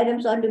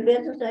items under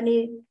business?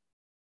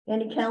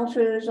 Any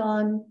councillors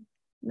on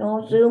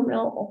No Zoom,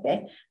 no,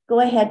 okay. Go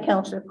ahead,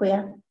 Councillor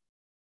Kuya.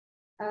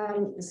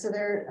 So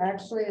there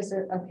actually is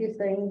a few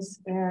things,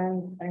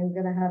 and I'm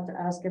gonna have to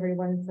ask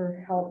everyone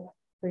for help,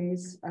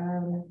 please.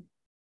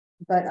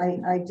 But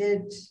I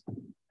did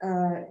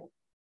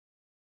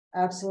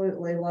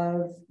absolutely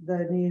love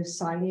the new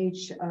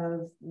signage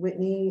of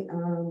Whitney,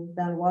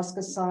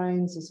 Madawaska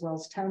signs, as well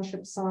as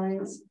township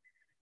signs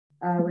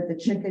with the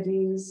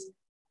chickadees,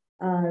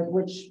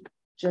 which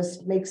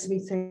just makes me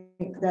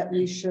think that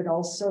we should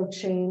also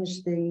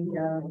change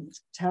the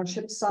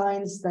township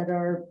signs that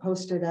are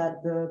posted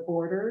at the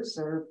borders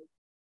or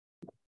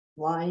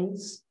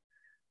lines.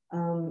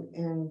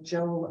 And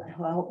Joe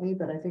help me,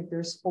 but I think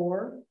there's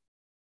 4.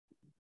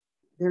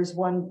 There's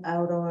one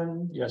out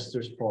on. Yes,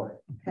 there's 4.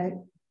 Okay.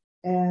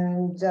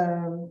 And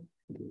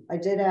I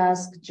did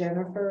ask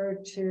Jennifer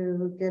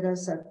to get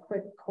us a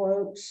quick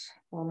quote,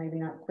 well, maybe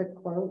not quick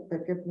quote,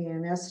 but give me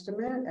an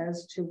estimate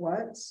as to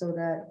what, so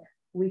that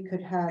we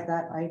could have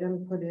that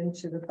item put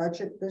into the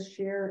budget this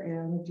year.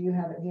 And do you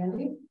have it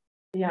handy?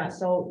 Yeah,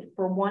 so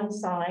for one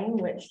sign,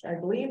 which I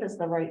believe is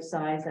the right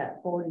size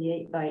at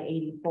 48 by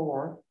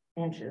 84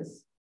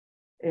 inches,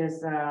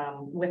 is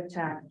with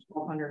tax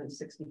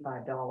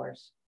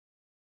 $1,265.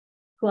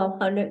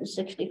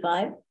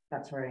 $1,265.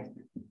 That's right.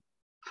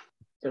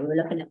 So we're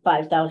looking at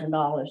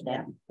 $5,000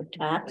 then for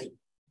tax,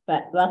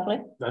 but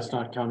roughly. That's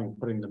not counting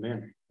putting them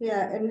in.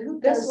 Yeah, and who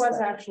This does was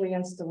that? actually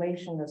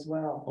installation as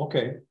well.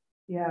 Okay.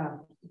 Yeah.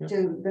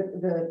 Do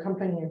the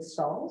company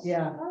installs?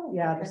 Yeah, Oh,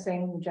 yeah, okay. the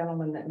same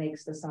gentleman that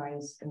makes the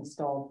signs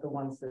installed the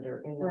ones that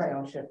are in the Right.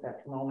 township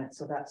at the moment.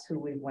 So that's who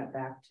we went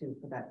back to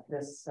for that.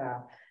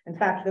 In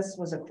fact, this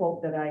was a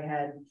quote that I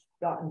had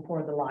gotten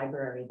for the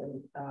library.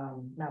 The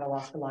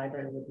Madawaska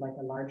Library would like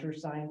a larger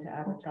sign to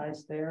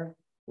advertise their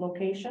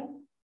location.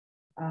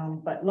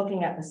 But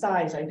looking at the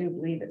size, I do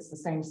believe it's the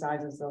same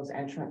size as those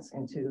entrance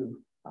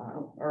into,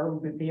 or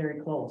would be very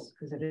close,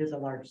 because it is a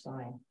large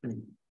sign.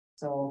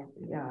 So,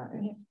 yeah.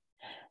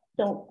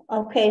 So,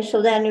 okay,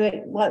 so then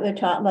what we're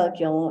talking about,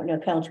 Joe, no,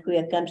 Councillor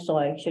Quick, I'm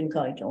sorry, I shouldn't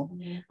call you Joe.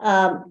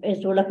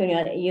 Is we're looking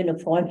at a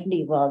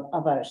uniformity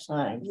of our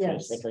signs,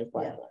 Yes. basically.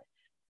 Yeah.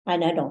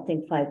 And I don't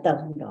think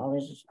 $5,000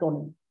 is going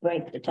to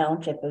break the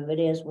township. If it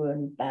is, we're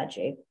in bad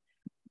shape.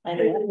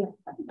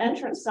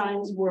 Entrance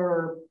signs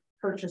were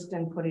purchased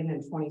and put in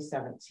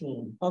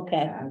 2017.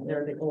 Okay.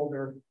 They're the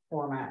older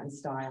format and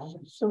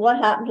style. So what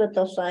happens with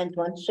those signs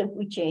once if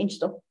we change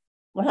them?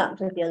 What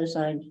happens with the other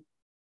signs?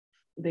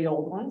 The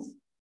old ones?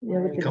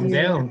 Come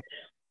down.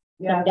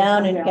 Yeah, Come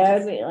down and yeah.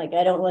 carry, like,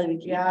 I don't know whether we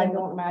keep Yeah, I them.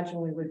 don't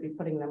imagine we would be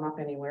putting them up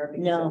anywhere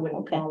because No, it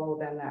wouldn't okay. follow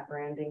then that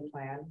branding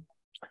plan.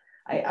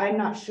 I'm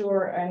not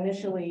sure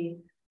initially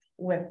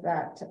with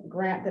that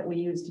grant that we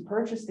used to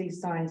purchase these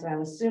signs,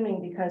 I'm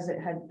assuming because it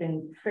had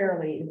been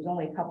it was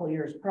only a couple of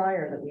years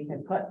prior that we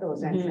had put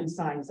those entrance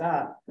signs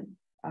up,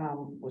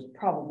 was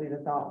probably the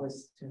thought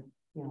was to,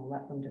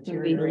 let them Be a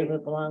deteriorate little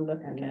bit longer.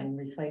 and Okay. then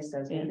replace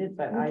as needed,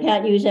 but We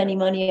can't use any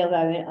money out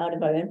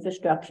of our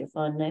infrastructure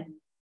fund there.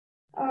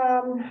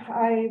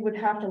 I would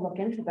have to look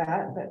into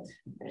that, but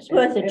It's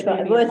worth a it try,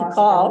 may be worth a possibility.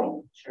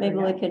 call. Sure, Maybe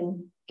yeah. we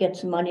can get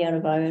some money out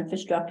of our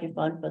infrastructure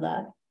fund for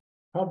that.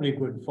 Probably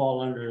would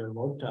fall under the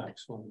road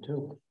tax one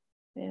too,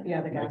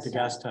 Yeah, the like gas. the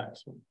gas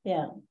tax one.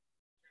 Yeah.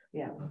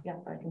 Yeah,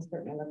 I can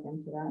certainly look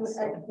into that.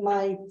 So.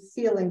 My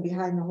feeling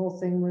behind the whole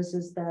thing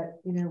is that,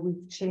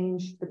 we've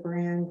changed the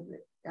brand.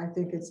 I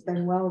think it's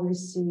been well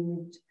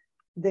received.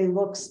 They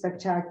look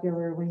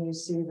spectacular when you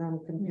see them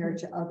compared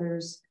to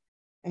others.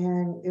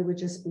 And it would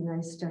just be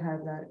nice to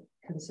have that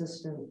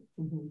consistent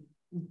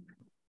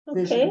Okay.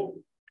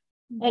 vision.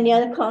 Any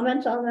other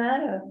comments on that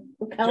or?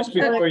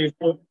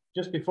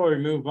 Just before we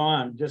move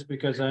on, just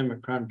because I'm a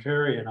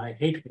contrarian, I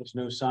hate those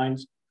new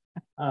signs.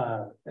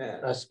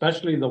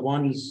 Especially the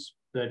ones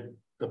that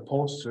the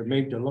posts are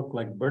made to look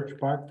like birch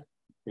bark.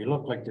 They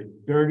look like they're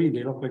dirty.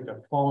 They look like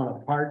they're falling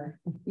apart.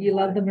 You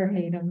love them or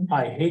hate them.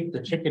 I hate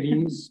the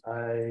chickadees.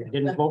 I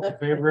didn't vote in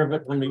favor of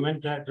it when we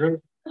went that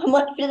route. How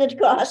much did it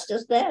cost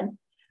us then?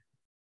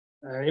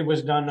 It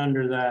was done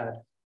under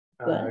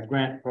that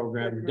grant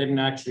program. It didn't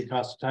actually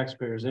cost the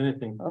taxpayers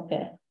anything.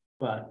 Okay.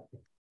 But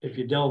if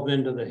you delve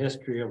into the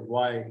history of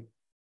why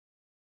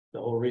the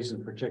whole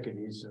reason for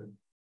chickadees.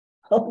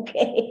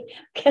 Okay.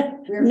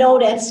 We're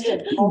Notice.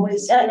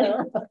 always.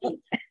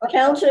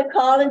 Councillor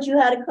Collins, you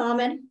had a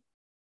comment?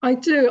 I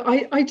do.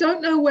 I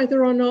don't know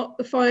whether or not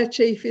the fire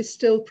chief is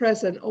still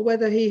present or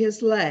whether he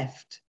has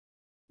left.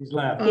 He's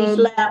left. He's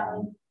left.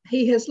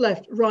 He has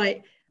left,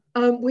 right.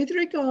 With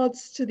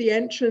regards to the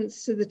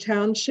entrance to the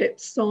township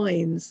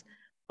signs,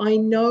 I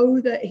know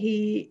that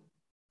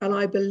and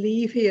I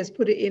believe he has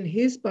put it in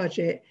his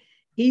budget,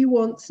 he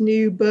wants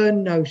new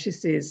burn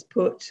notices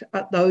put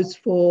at those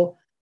 4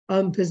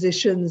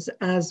 positions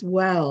as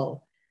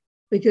well.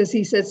 Because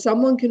he said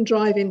someone can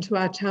drive into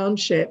our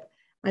township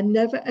and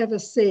never ever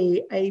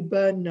see a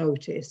burn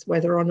notice,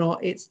 whether or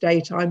not it's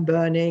daytime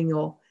burning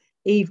or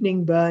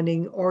evening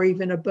burning or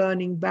even a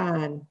burning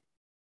ban.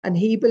 And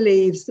he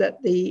believes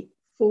that the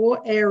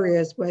 4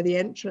 areas where the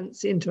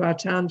entrance into our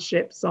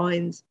township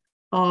signs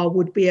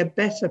would be a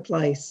better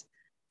place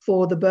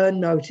for the burn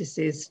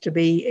notices to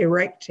be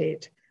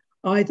erected,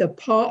 either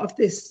part of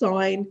this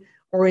sign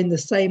or in the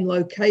same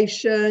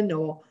location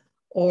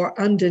or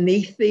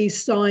underneath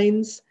these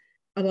signs.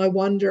 And I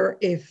wonder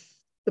if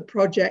the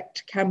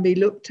project can be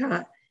looked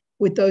at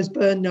with those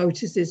burn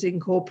notices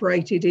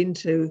incorporated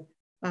into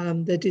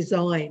the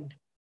design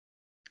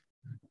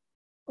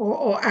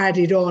or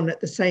added on at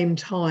the same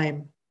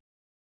time.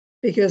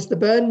 Because the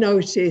burn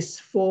notice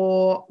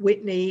for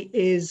Whitney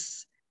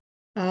is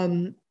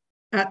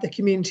at the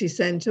community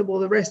centre. Well,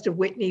 the rest of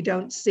Whitney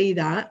don't see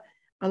that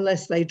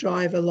unless they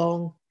drive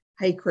along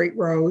Hay Creek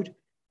Road.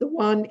 The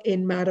one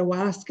in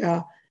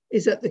Madawaska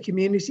is at the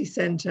community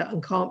centre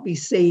and can't be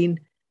seen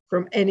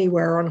from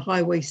anywhere on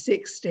Highway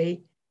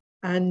 60.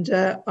 And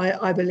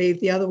I believe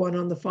the other one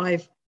on the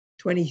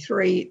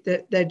 523,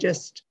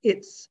 that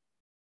it's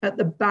at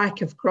the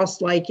back of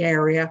Cross Lake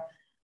area.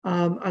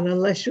 And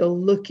unless you're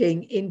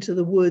looking into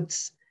the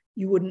woods,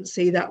 you wouldn't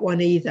see that one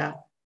either.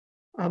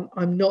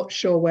 I'm not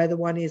sure where the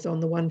one is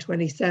on the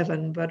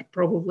 127, but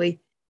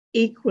probably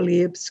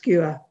equally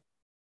obscure.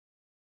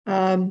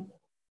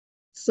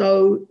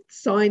 So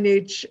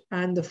signage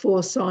and the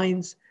 4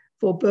 signs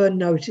for burn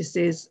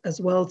notices as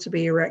well to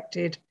be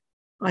erected,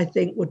 I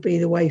think would be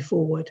the way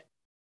forward.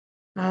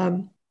 Does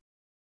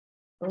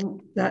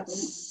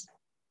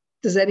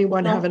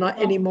anyone have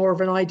any more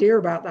of an idea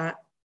about that?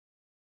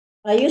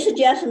 Are you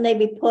suggesting they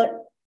be put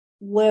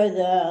where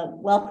the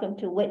Welcome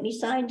to Whitney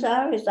signs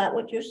are? Is that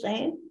what you're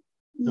saying?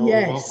 No,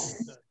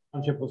 Yes.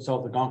 Township of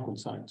South Algonquin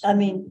signs. I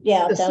mean,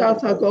 yeah. The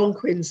South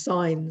Algonquin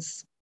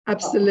signs,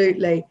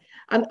 absolutely.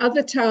 And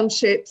other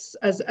townships,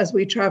 as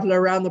we travel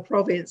around the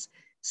province,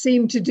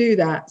 seem to do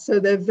that. So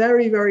they're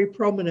very, very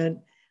prominent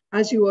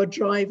as you are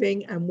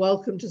driving and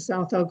welcome to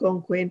South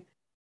Algonquin.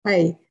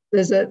 Hey,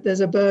 there's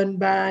a burn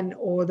ban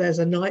or there's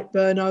a night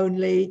burn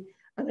only.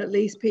 And at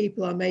least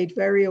people are made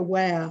very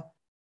aware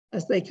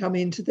as they come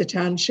into the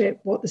township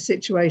what the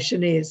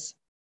situation is.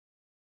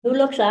 Who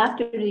looks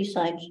after these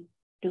signs?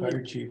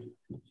 Fire chief.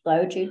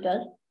 Fire chief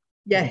does?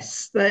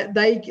 Yes,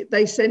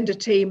 they send a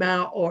team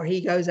out, or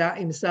he goes out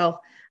himself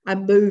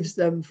and moves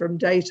them from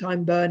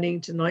daytime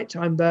burning to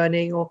nighttime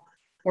burning or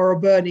a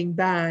burning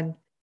ban.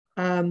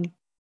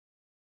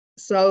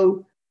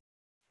 So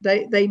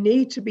they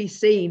need to be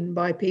seen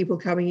by people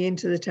coming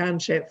into the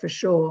township for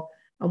sure.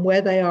 And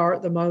where they are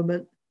at the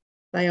moment,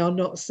 they are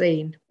not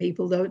seen.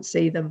 People don't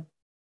see them.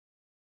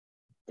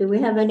 Do we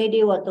have any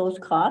idea what those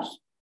cost?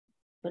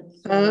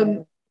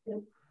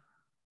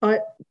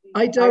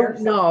 I don't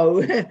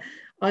know.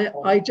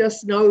 I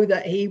just know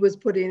that he was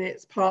putting it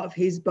as part of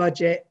his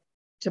budget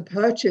to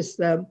purchase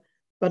them.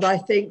 But I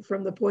think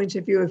from the point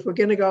of view, if we're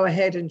going to go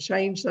ahead and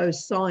change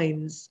those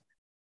signs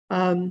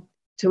to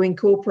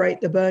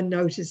incorporate the burn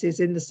notices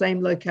in the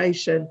same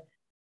location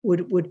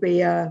would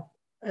be a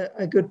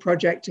good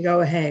project to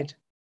go ahead.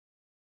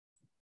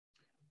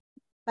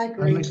 I'd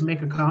like to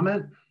make a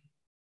comment.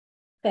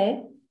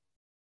 Okay,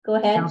 go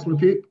ahead.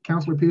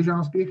 Councillor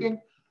Pigeon speaking.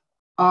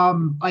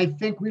 I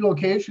think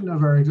relocation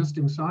of our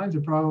existing signs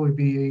would probably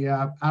be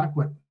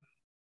adequate.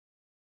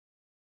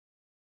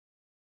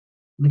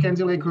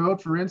 Mackenzie Lake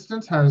Road, for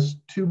instance, has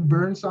 2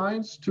 burn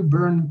signs, 2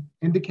 burn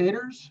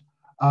indicators,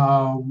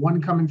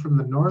 one coming from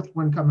the north,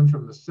 one coming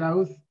from the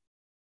south.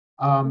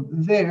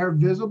 They're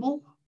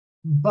visible,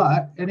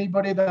 but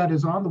anybody that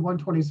is on the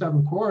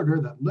 127 corridor,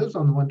 that lives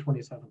on the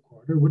 127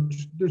 corridor,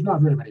 which there's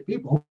not very many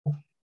people,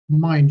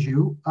 mind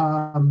you,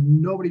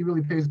 nobody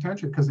really pays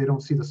attention because they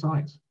don't see the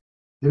signs.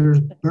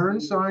 There's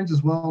burn signs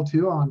as well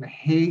too on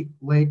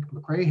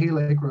McCrae Hay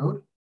Lake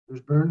Road.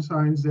 There's burn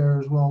signs there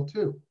as well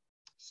too.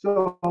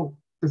 So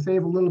to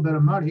save a little bit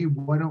of money,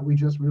 why don't we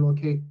just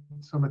relocate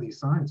some of these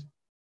signs?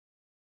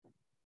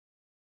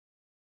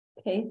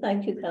 Okay,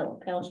 thank you,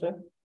 Councillor.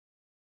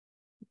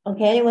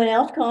 Okay, anyone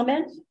else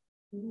comments?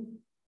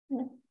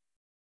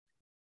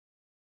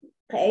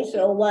 Okay,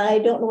 so I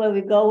don't know where we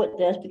go with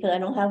this because I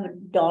don't have a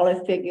dollar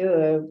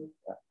figure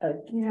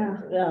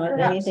or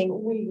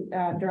anything. We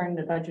during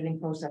the budgeting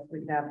process, we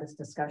could have this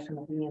discussion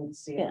with Ian to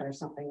see if there's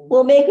something.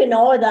 We'll make a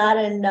note of that,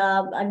 and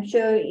I'm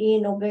sure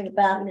Ian will bring it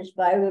back in his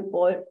fire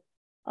report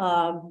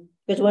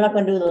because we're not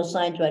going to do those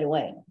signs right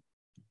away.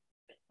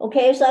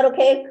 Okay, is that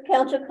okay,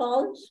 Councillor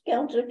Collins,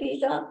 Councillor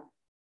Pigeon?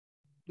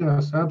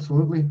 Yes,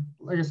 absolutely.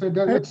 Like I said,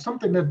 it's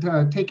something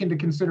that take into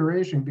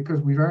consideration because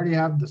we've already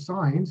have the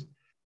signs.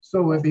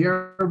 So if they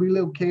are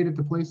relocated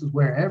to places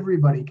where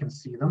everybody can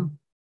see them,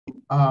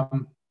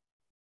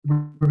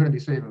 we're going to be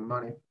saving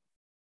money.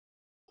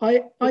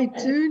 I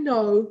do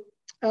know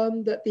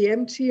that the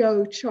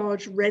MTO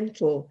charge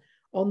rental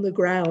on the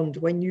ground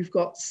when you've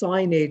got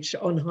signage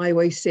on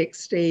Highway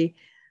 60,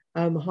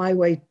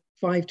 Highway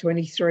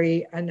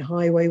 523 and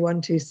Highway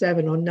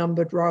 127 on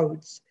numbered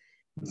roads.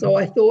 So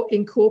I thought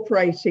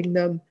incorporating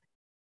them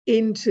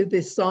into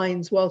the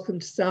signs, Welcome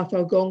to South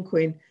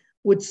Algonquin,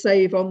 would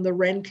save on the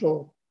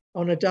rental,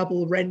 on a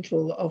double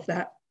rental of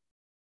that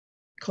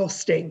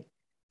costing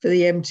for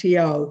the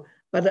MTO.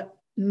 But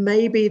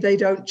maybe they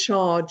don't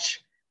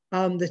charge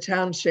the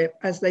township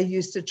as they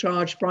used to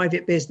charge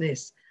private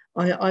business.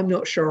 I'm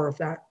not sure of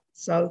that.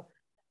 So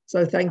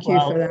So thank you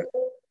for that.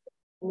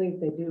 I believe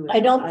they do. I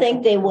don't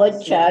think they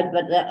would charge,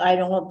 but I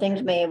don't know,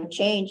 things may have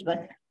changed,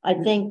 but I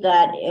think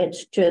that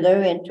it's to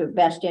their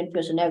best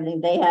interest and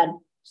everything. They had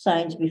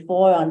signs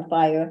before on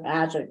fire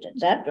hazards,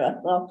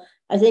 etc. Well,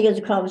 I think it's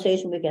a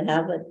conversation we can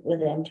have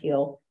with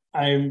MTO.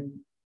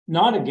 I'm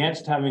not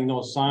against having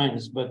those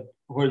signs, but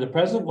where the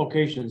present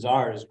locations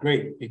are is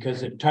great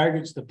because it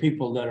targets the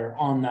people that are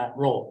on that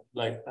road.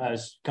 Like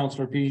as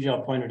Councillor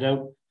Pijot pointed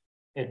out,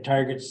 it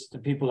targets the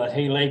people at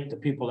Hay Lake, the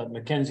people at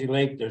Mackenzie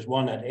Lake. There's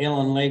one at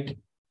Allen Lake.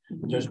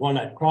 There's one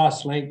at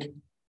Cross Lake.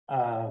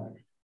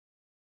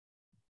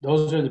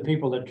 Those are the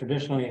people that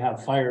traditionally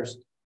have fires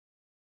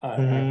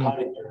and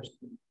cottages.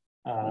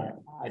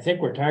 I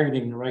think we're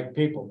targeting the right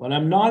people, but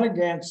I'm not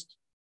against.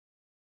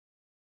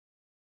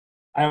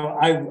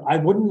 I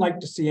wouldn't like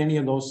to see any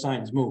of those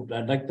signs moved.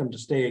 I'd like them to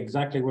stay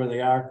exactly where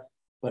they are,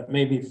 but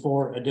maybe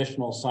 4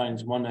 additional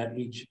signs, one at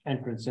each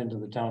entrance into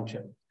the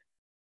township.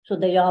 So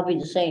they all be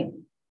the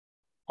same?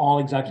 All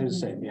exactly the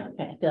same, yeah.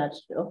 Okay,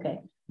 that's okay.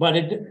 But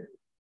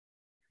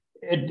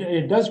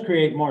it does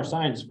create more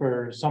signs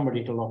for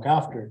somebody to look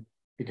after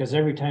because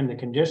every time the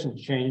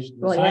conditions change,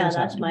 the signs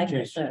have to my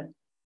change. concern.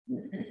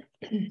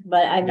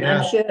 But I'm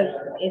sure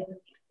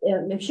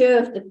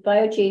if the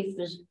fire chief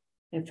is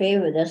in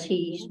favor of this,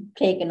 he's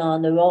taken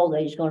on the role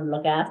that he's going to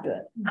look after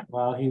it.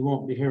 Well, he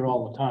won't be here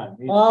all the time.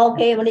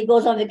 Okay, when he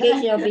goes on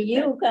vacation, it'll be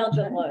you,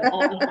 Councillor.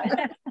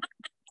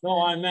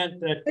 No, I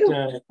meant that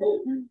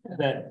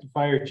that the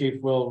fire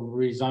chief will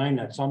resign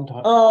at some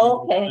time.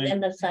 Oh, okay.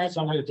 And the side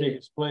somebody will take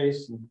his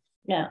place. And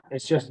yeah,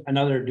 it's just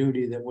another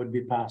duty that would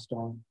be passed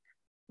on.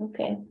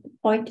 Okay,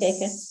 point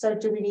taken. So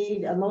do we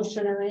need a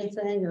motion or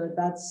anything, or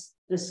that's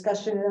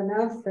discussion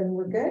enough and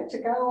we're good to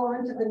go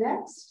on to the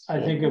next? I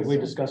think if we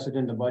discuss it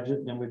in the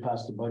budget, then we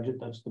pass the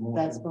budget, that's the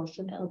motion. That's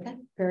motion. Okay,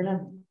 fair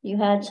enough. You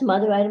had some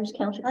other items,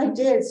 Councillor? I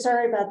did.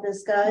 Sorry about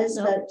this, guys,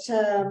 but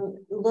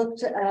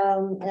looked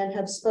and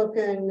have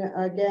spoken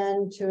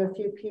again to a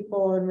few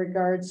people in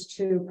regards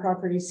to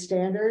property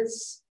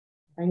standards.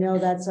 I know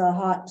that's a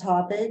hot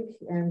topic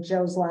and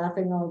Joe's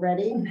laughing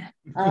already,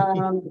 but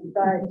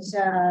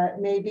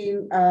maybe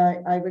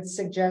I would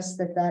suggest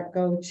that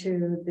go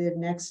to the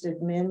next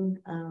admin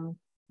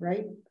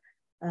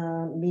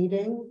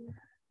meeting,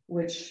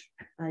 which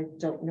I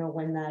don't know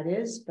when that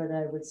is, but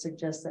I would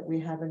suggest that we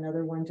have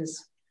another one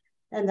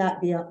and that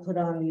be put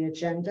on the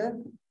agenda.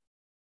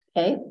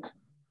 Okay,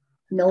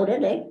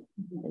 noted, eh?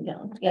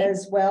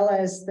 As well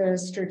as the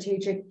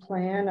strategic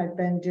plan. I've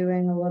been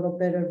doing a little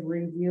bit of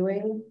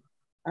reviewing.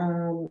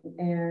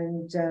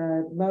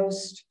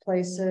 Most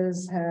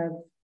places have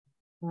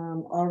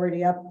already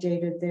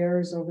updated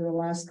theirs over the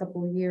last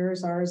couple of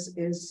years. Ours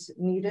is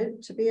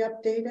needed to be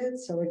updated.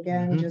 So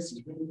again, just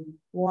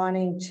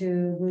wanting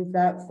to move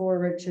that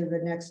forward to the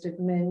next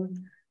admin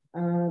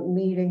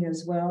meeting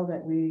as well,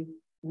 that we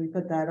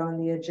put that on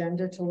the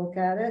agenda to look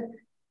at it.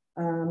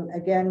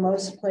 Again,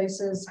 most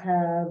places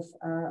have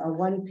a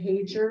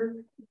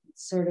one-pager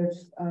sort of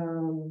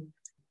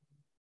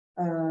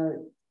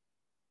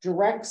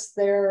directs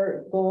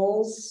their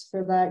goals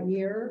for that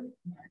year,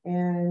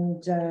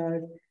 and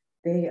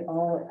they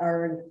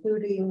are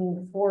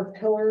including 4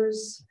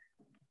 pillars,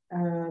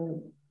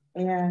 and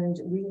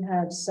we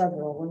have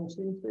several 1,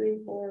 2,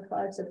 3, 4,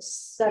 5, 6,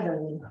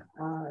 7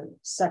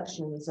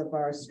 sections of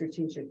our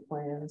strategic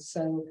plan.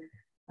 So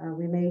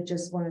we may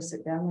just want to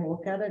sit down and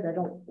look at it. I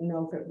don't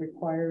know if it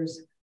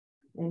requires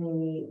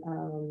any.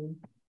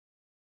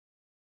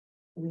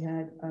 We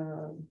had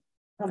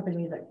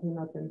company that came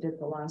up and did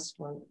the last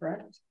one,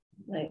 correct?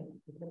 Right.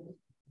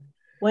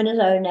 When is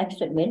our next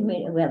admin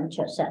meeting? We haven't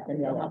just set the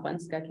middle up on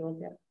schedule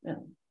yet.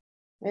 No.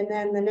 And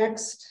then the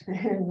next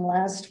and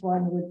last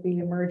one would be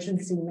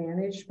emergency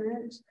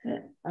management.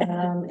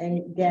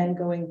 And again,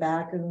 going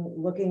back and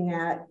looking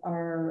at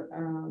our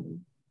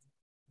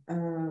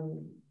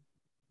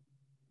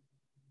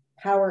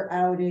power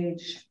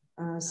outage /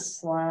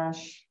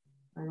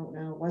 I don't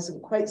know, it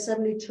wasn't quite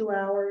 72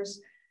 hours,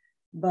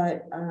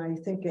 but I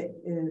think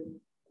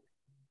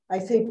I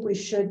think we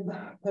should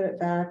put it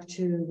back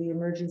to the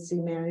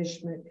emergency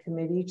management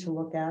committee to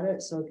look at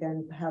it. So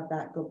again, have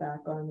that go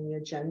back on the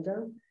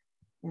agenda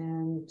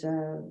and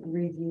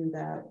review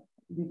that,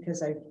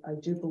 because I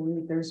do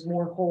believe there's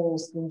more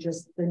holes than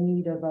just the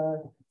need of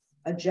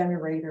a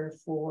generator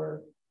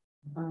for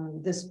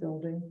this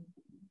building.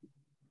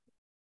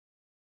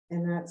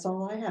 And that's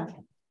all I have.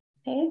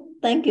 Okay,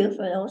 thank you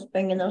for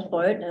bringing those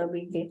forward.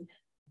 We can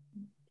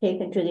take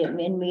it to the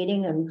admin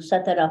meeting and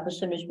set that up as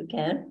soon as we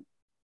can.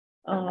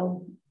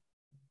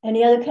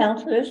 Any other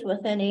councillors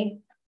with any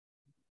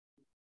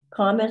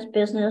comments,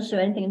 business, or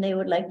anything they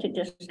would like to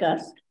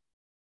discuss?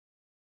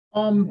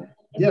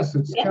 Yes,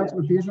 it's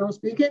Councillor Pijot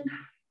speaking.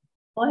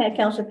 Go ahead,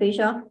 Councillor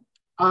Pijot.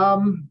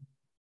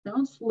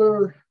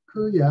 Councillor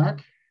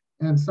Kuyak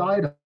and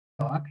Sidoc,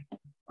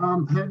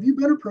 have you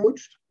been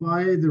approached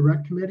by the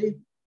rec committee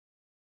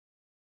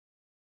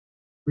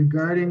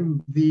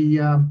regarding the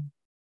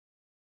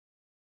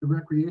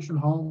recreation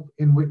hall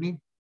in Whitney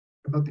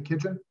about the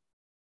kitchen?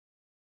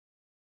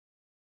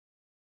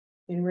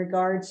 In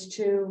regards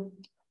to?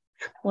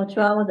 What's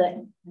wrong with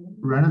it?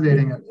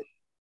 Renovating it.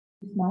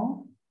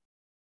 Small?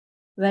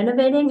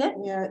 Renovating it?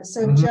 Yeah,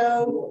 so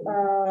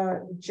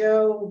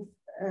Joe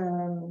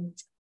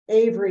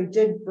Avery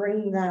did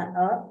bring that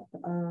up.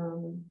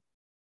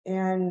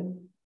 And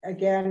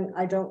again,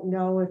 I don't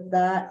know if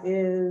that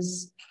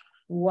is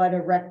what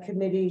a rec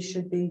committee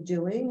should be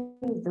doing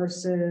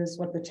versus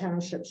what the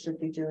township should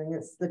be doing.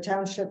 It's the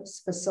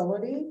township's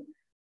facility,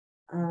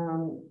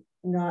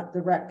 not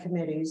the rec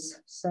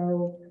committees.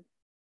 So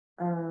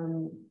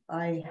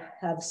I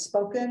have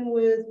spoken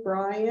with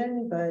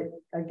Brian, but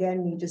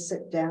again, need to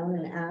sit down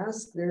and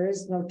ask. There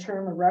is no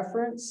term of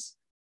reference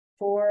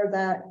for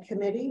that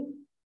committee.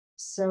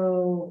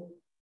 So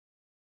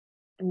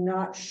I'm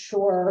not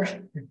sure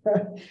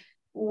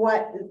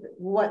what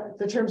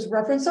the terms of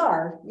reference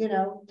are. You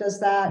know, does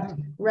that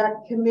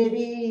rec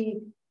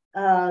committee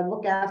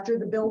look after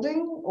the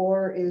building,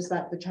 or is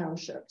that the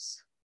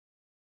townships?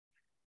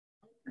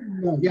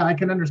 Yeah, I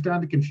can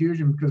understand the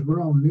confusion because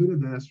we're all new to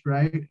this,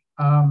 right?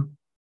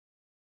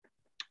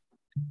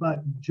 But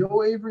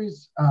Joe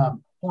Avery's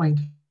point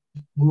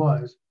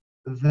was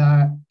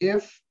that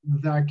if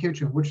that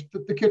kitchen, which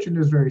the kitchen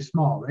is very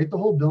small, right? The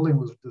whole building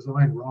was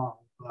designed wrong.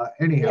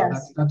 Anyhow,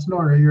 Yes. that's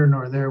nor here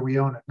nor there. We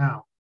own it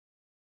now.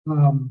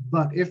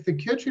 But if the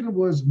kitchen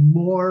was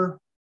more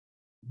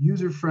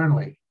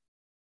user-friendly,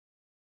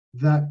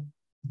 that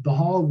the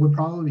hall would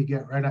probably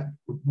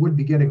would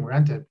be getting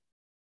rented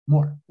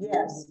more.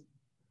 Yes.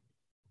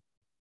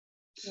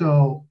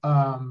 So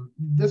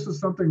this is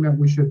something that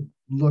we should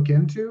look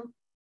into.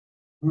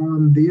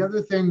 The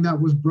other thing that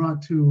was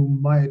brought to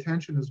my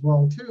attention as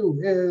well too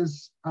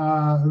is,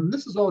 and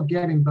this is all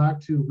getting back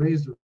to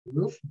raise the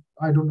roof.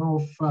 I don't know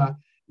if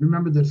you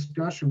remember the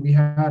discussion we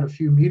had a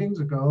few meetings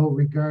ago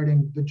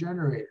regarding the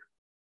generator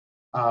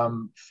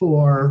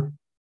for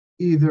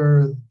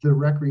either the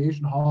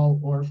recreation hall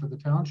or for the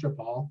township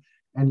hall,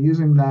 and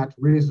using that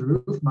raise the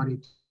roof money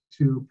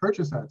to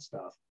purchase that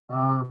stuff.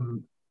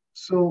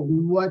 So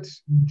what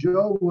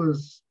Joe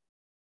was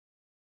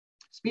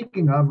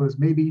speaking of was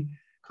maybe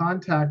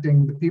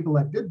contacting the people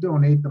that did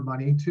donate the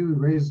money to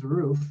raise the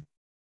roof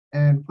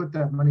and put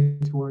that money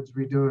towards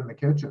redoing the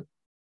kitchen.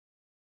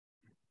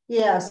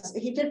 Yes,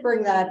 he did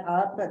bring that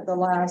up at the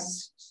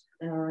last,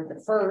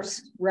 the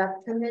first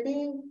rec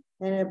committee,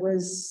 and it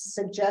was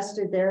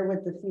suggested there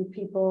with the few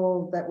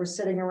people that were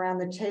sitting around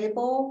the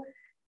table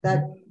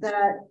that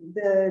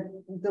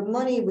the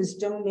money was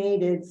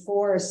donated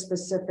for a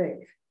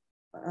specific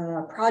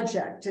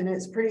project, and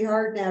it's pretty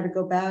hard now to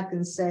go back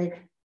and say,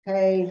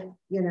 hey,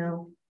 you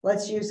know,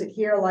 let's use it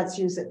here, let's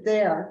use it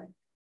there.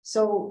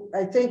 So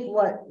I think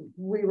what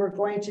we were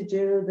going to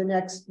do the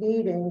next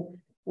meeting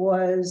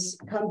was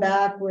come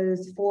back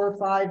with 4 or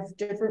 5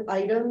 different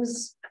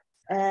items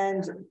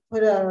and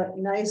put a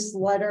nice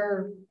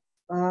letter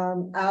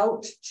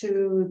out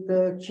to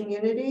the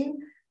community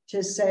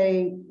to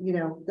say, you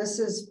know,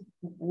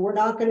 we're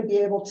not going to be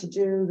able to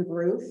do the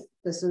roof.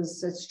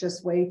 It's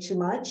just way too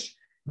much.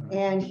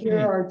 And here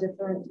are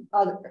different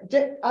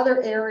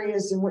other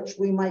areas in which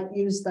we might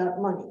use that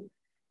money.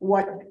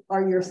 What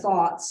are your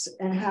thoughts?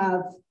 And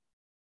have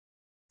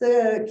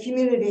the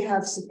community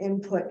have some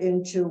input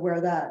into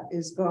where that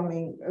is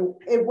going,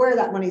 where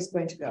that money is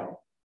going to go.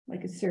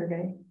 Like a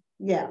survey.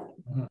 Yeah.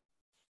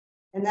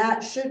 And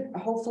that should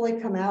hopefully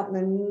come out in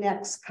the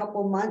next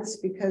couple months,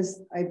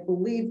 because I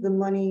believe the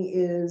money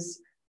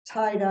is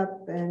tied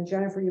up, and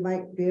Jennifer, you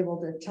might be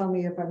able to tell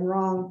me if I'm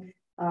wrong,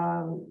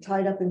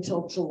 tied up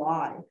until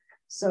July.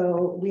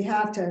 So we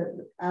have to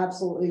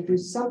absolutely do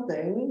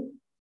something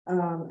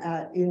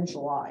in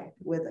July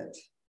with it.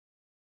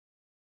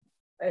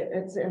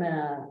 It's in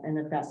an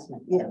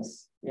investment.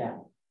 Yes. Yeah.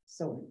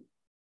 So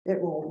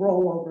it will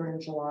roll over in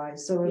July.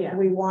 So if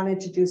we wanted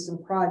to do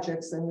some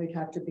projects, then we'd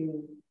have to be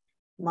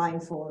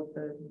mindful of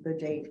the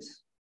date.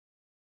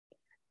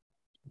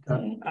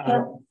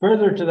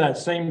 Further to that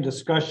same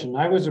discussion,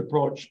 I was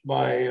approached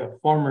by a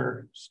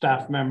former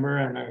staff member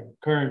and a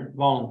current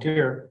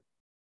volunteer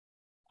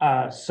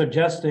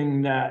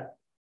suggesting that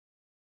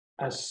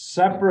a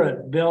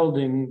separate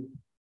building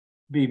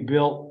be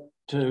built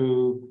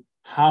to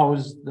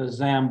house the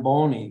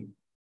Zamboni,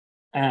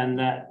 and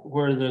that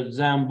where the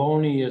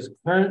Zamboni is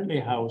currently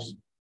housed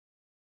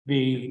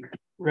be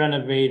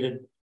renovated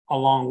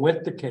along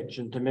with the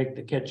kitchen to make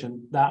the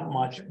kitchen that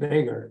much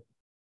bigger.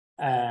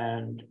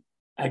 And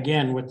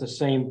again, with the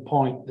same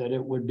point that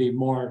it would be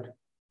more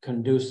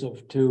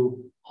conducive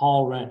to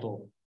hall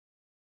rental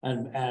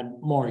and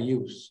more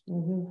use.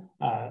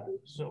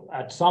 So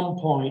at some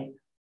point,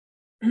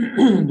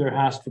 there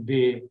has to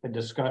be a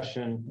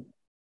discussion.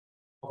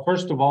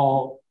 First of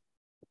all,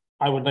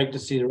 I would like to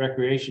see the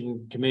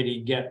Recreation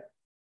Committee get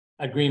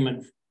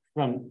agreement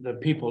from the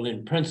people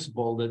in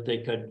principle that they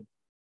could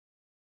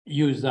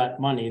use that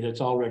money that's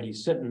already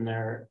sitting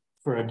there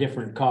for a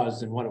different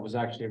cause than what it was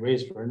actually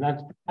raised for. And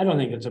that's, I don't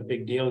think it's a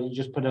big deal. You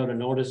just put out a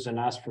notice and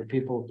ask for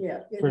people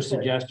for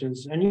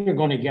suggestions, and you're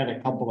going to get a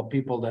couple of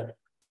people that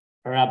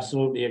are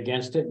absolutely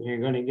against it, and you're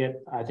going to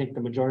get, I think,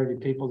 the majority of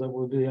people that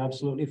will be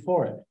absolutely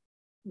for it.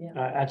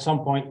 At some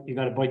point, you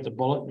got to bite the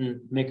bullet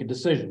and make a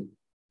decision.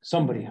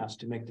 Somebody has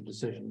to make the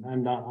decision. I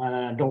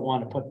don't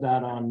want to put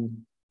that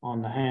on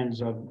the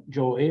hands of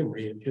Joe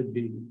Avery. It should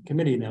be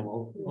committee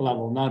level,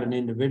 not an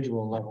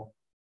individual level.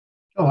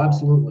 Oh,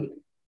 absolutely.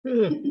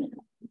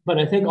 But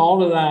I think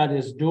all of that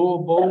is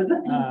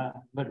doable,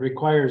 but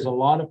requires a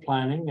lot of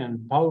planning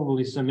and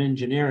probably some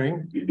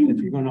engineering if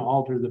you're going to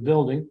alter the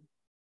building.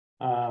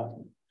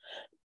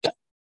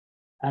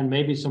 And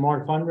maybe some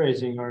more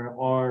fundraising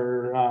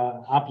or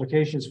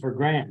applications for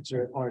grants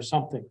or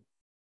something.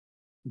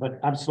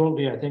 But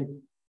absolutely, I think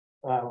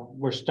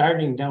we're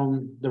starting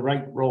down the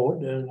right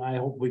road, and I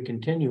hope we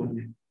continue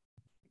and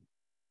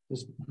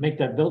just make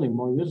that building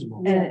more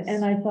usable.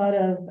 And I thought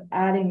of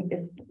adding,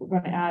 if we're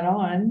going to add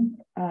on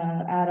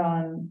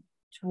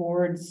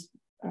towards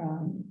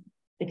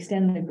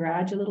extend the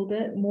garage a little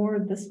bit more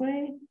this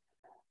way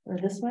or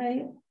this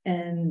way,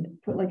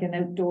 and put like an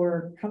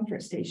outdoor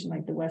comfort station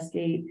like the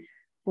Westgate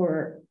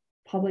for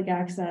public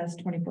access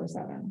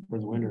 24/7 for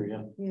the winter.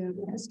 Yeah, we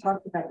just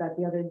talked about that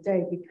the other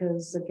day,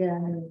 because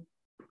again,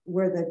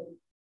 where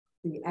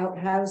the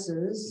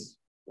outhouses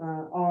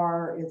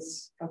are,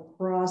 it's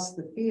across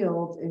the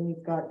field, and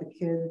you've got the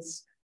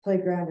kids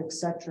playground,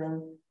 etc.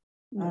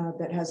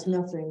 That has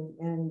nothing,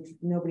 and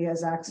nobody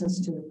has access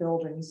to the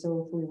building. So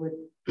if we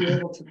would be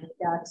able to make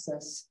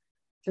access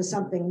to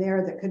something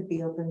there that could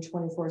be open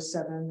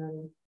 24/7,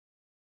 then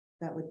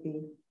that would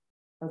be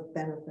of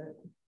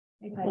benefit.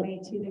 If I may,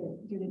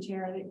 to the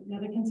chair,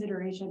 another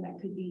consideration that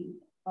could be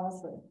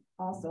also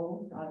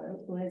thought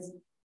of was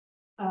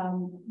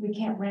we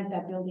can't rent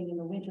that building in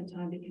the winter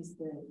time because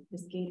the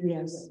skaters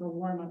use it for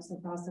warm-ups, so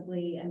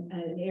possibly an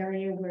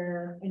area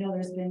where I know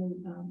there's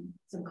been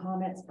some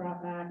comments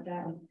brought back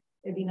that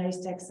it'd be nice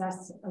to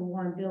access a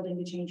warm building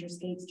to change your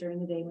skates during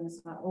the day when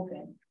it's not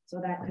open.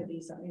 So that could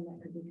be something that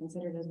could be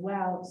considered as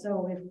well.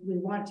 So if we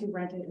want to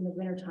rent it in the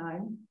winter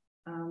time,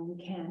 we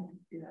can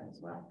do that as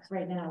well. Because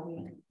right now we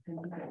can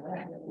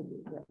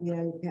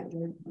you can't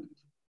do it.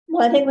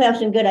 Well, I think we have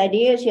some good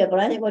ideas here, but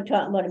I think we're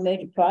talking about a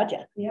major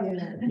project. Yeah. You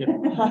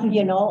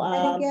know,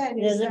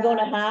 it isn't going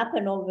to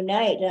happen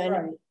overnight.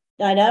 And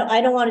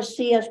I don't want to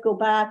see us go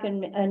back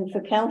and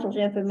for council's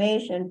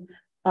information,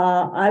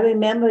 I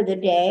remember the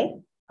day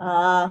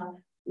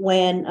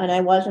when, and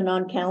I wasn't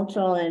on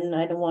council, and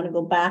I don't want to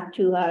go back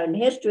too hard in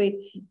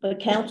history, but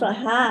council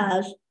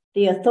has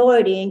the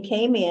authority and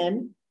came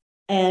in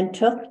and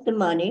took the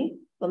money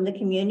from the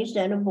community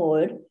center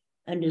board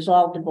and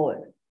dissolved the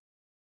board.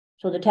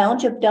 So the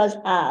township does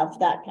have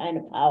that kind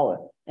of power,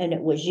 and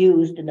it was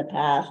used in the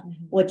past,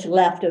 which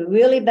left a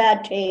really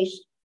bad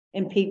taste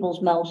in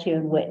people's mouths here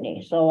in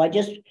Whitney. So I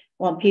just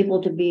want people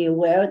to be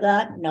aware of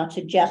that, not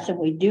suggesting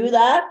we do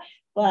that,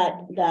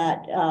 but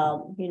that,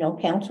 you know,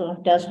 council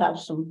does have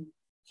some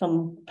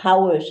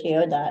powers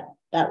here that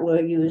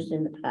were used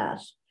in the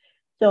past.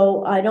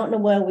 So I don't know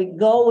where we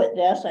go with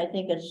this. I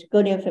think it's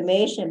good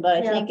information,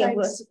 but I think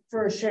thanks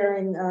for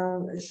sharing,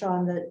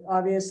 Sean, that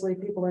obviously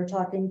people are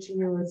talking to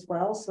you as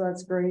well. So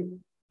that's great.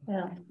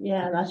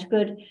 Yeah, that's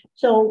good.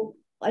 So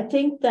I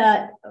think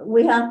that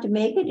we have to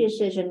make a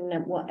decision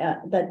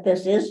that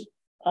this is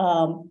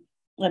a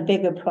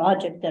bigger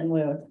project than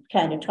we're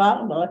kind of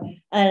talking about.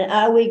 And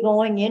are we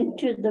going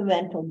into the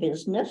rental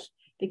business?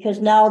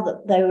 Because now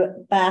that they're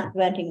back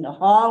renting the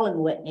hall in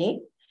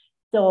Whitney.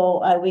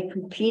 So are we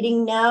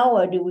competing now,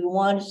 or do we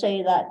want to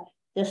say that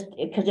this,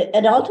 because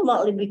it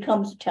ultimately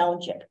becomes a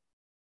township.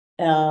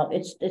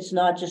 It's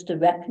not just a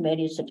rec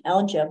committee, it's a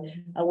township.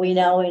 Are we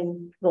now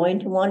going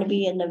to want to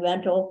be in the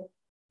rental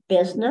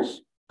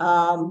business?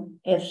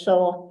 If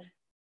so,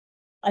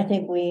 I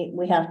think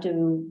we have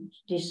to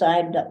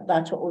decide that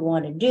that's what we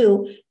want to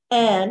do.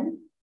 And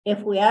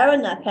if we are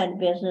in that kind of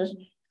business,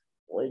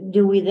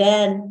 do we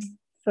then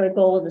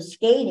forgo the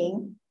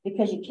skating?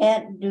 Because you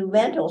can't do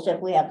rentals if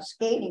we have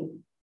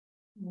skating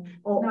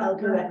or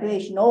outdoor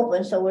recreation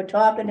open. So we're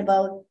talking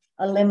about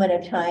a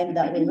limited time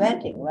that we're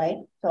renting, right?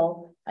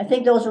 So I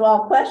think those are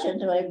all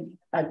questions,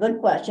 are good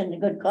questions and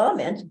good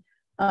comments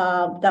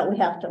that we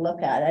have to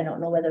look at. I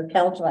don't know whether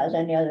council has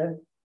any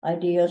other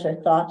ideas or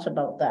thoughts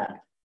about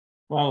that.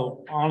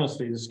 Well,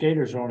 honestly, the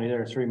skaters are only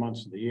there 3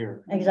 months of the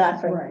year.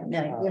 Exactly. Right.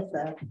 If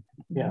that.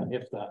 Yeah,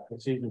 if that.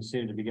 It even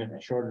seems to be getting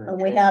shorter. And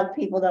we have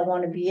people that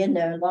want to be in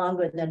there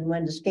longer than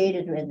when the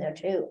skaters are in there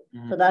too.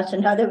 So that's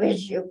another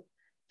issue.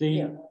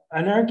 An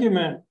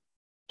argument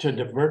to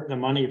divert the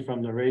money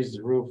from the raise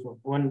the roof,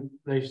 when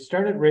they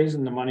started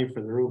raising the money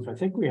for the roof, I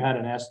think we had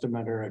an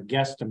estimate or a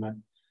guesstimate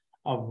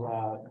of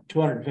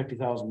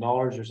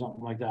 $250,000 or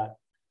something like that.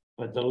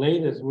 But the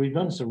latest, we've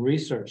done some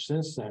research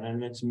since then,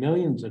 and it's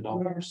millions of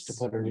dollars to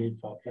put a roof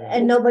up there.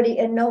 And nobody,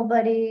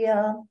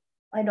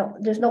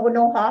 there's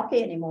no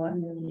hockey anymore,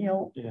 you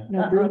know,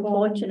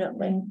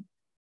 unfortunately.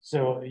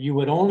 So you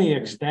would only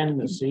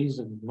extend the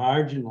season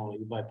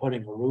marginally by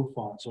putting a roof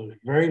on. So there's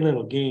very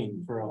little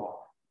gain for a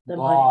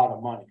lot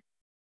of money.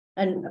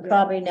 And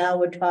probably now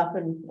we're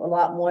talking a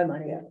lot more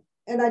money.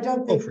 And I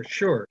don't think for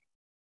sure.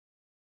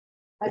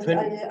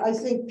 I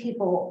think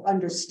people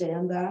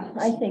understand that.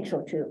 I think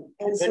so too.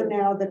 And so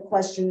now the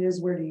question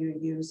is, where do you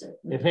use it?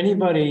 If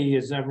anybody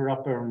is ever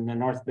up in the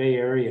North Bay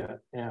area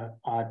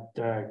at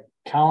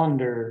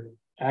Calendar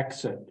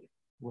exit,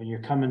 when you're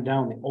coming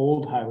down the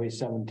old Highway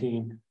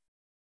 17,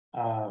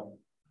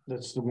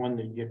 that's the one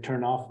that you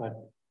turn off at.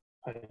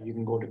 You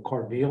can go to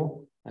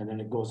Corbeil, and then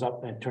it goes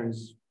up and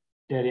turns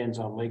dead ends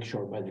on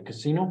Lakeshore by the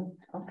casino.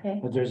 Okay.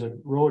 But there's a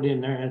road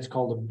in there, and it's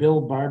called the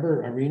Bill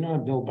Barber Arena.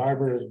 Bill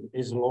Barber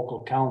is a local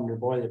Calendar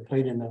boy that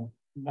played in the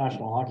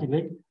National Hockey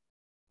League,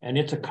 and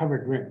it's a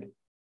covered rink,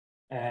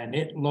 and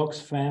it looks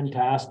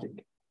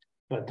fantastic.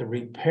 But the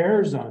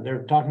repairs on,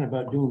 they're talking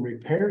about doing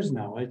repairs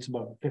now. It's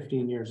about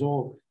 15 years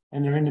old,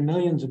 and they're in the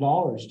millions of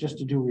dollars just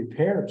to do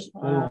repairs.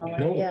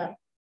 Yeah.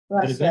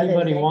 But if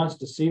anybody wants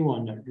to see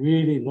one that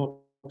really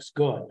looks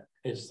good,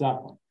 it's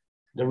that one.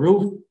 The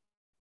roof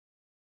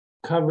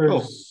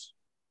covers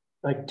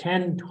like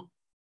 10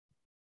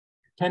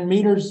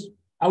 meters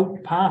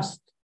out past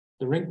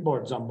the rink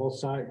boards on both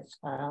sides.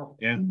 Wow.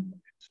 Yeah,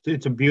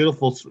 it's a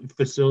beautiful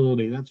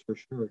facility, that's for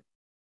sure.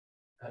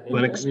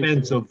 But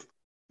expensive,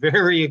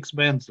 very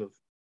expensive.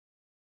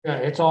 Yeah,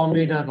 it's all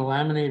made out of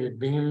laminated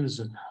beams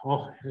and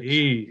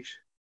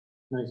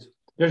nice.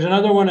 There's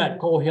another one at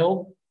Coal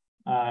Hill.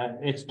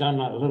 It's done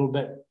a little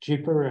bit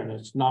cheaper, and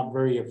it's not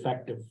very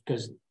effective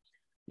because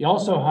you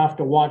also have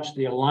to watch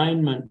the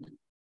alignment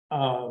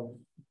of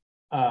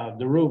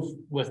the roof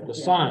with the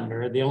sun,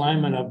 or the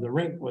alignment of the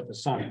rink with the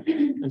sun.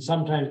 And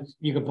sometimes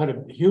you can put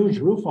a huge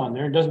roof on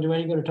there, it doesn't do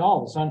any good at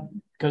all. The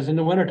sun, because in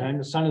the wintertime,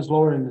 the sun is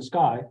lower in the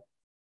sky.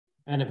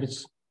 And if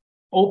it's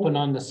open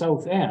on the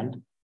south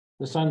end,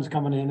 the sun's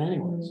coming in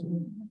anyways.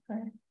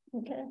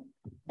 Okay.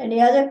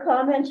 Any other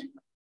comments?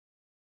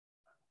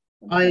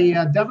 I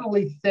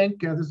definitely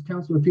think, this is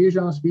Councillor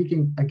Pigeon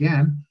speaking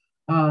again,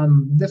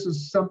 this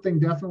is something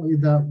definitely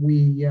that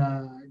we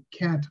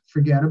can't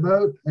forget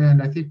about,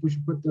 and I think we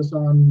should put this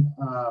on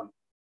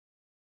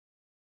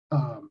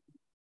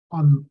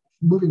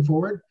moving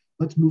forward.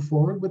 Let's move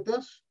forward with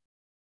this,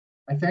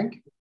 I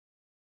think.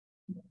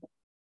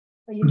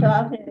 Are you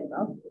talking?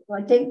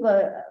 I think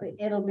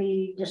it'll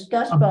be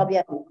discussed probably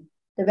at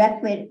the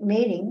rec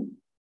meeting.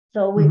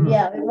 So we,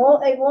 yeah, it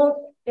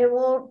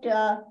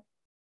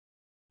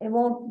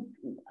won't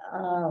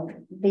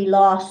be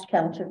lost,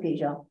 Councillor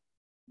Pigeon.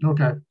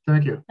 Okay,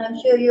 thank you. I'm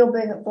sure you'll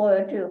bring it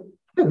forward too.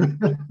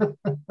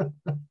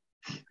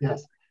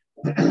 Yes.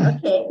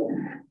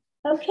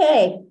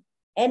 Okay.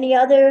 Any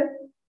other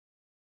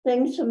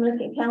things from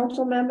the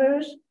council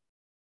members?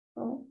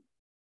 Oh.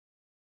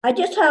 I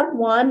just have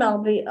one.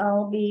 I'll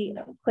be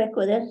quick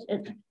with this.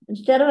 It's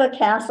instead of a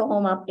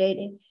Castleholm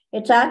update,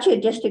 it's actually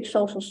a district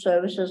social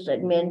services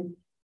admin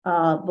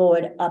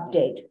board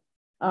update.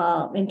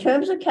 In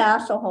terms of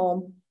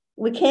Castleholm,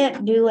 we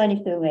can't do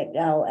anything right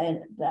now,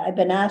 and I've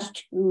been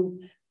asked to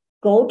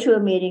go to a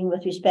meeting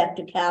with respect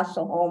to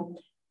Castleholm,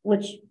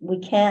 which we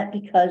can't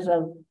because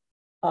of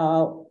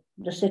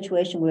the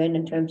situation we're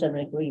in terms of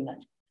an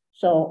agreement.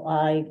 So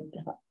I'm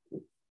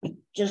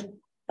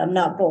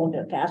not going to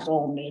a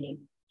Castleholm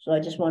meeting. So I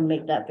just want to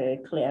make that very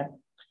clear.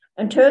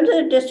 In terms of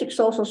the district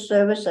social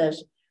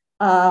services,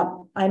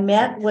 I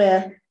met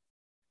with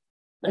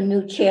the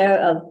new chair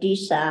of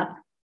DSAP,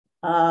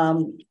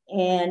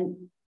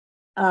 and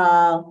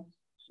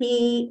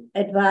he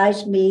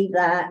advised me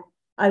that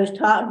I was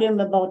talking to him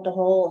about the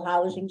whole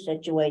housing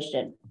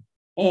situation,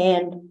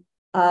 and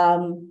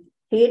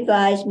he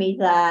advised me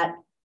that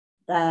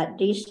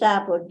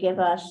DSAP would give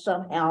us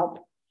some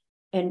help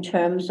in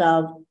terms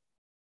of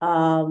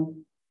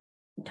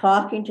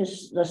talking to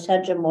the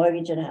Central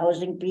Mortgage and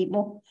Housing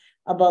people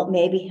about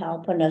maybe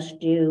helping us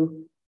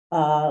do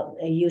a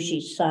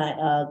usage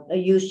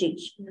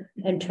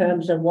in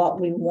terms of what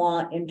we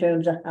want in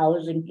terms of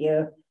housing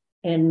here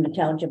in the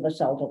township of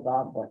South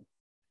Algonquin.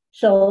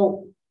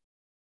 So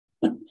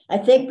I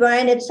think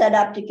Brian had set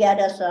up to get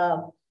us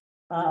a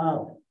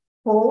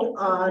quote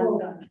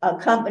on a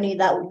company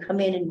that would come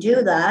in and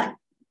do that.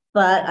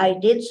 But I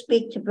did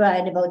speak to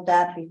Brian about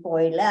that before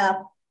he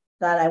left,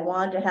 that I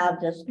wanted to have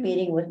this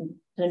meeting with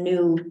the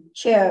new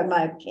chair,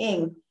 Mark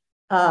King,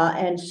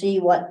 and see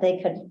what they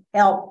could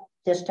help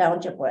this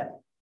township with.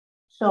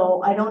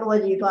 So I don't know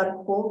whether you got a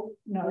quote.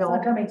 No, it's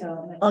not coming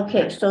to.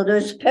 Okay, so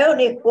there's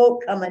apparently a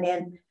quote coming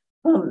in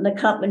from the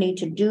company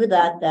to do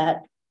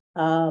that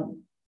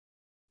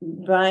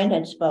Brian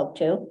had spoke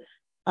to.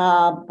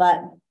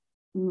 But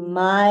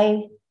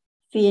my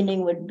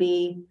feeling would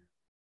be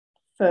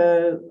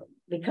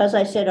because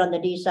I sit on the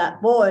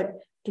DSAP board,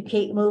 to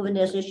keep moving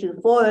this issue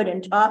forward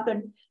and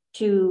talking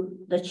to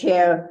the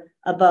chair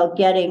about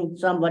getting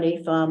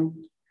somebody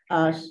from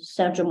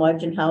Central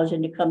Margin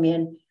Housing to come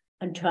in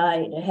and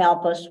try to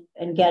help us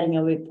in getting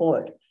a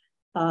report.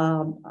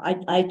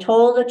 I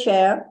told the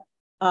chair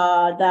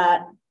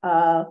that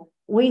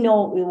we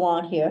know what we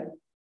want here,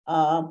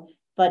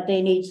 but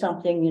they need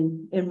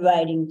something in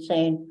writing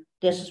saying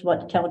this is what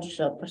the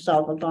township of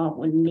South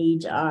Algonquin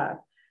needs are.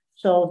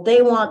 So if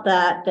they want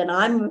that, then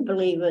I'm a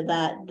believer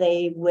that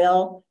they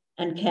will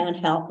and can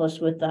help us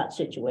with that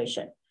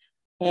situation.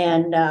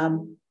 And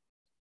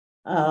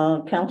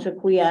Councillor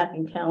Kuyak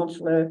and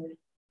Councillor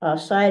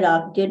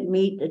Sydock did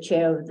meet the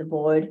chair of the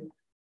board.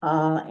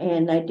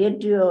 And I did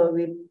do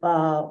a,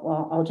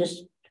 well,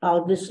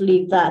 I'll just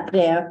leave that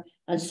there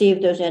and see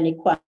if there's any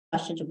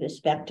questions with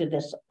respect to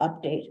this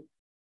update.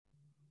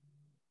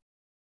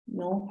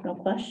 No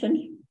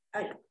questions?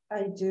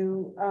 I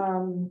do.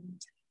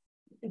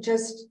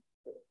 Just,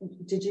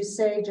 did you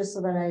say, just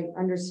so that I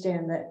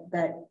understand,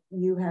 that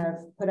you have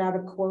put out a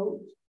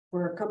quote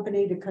for a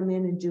company to come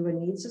in and do a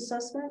needs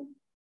assessment?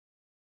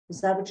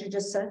 Is that what you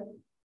just said?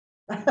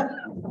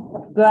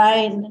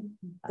 Brian,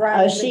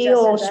 our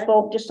CEO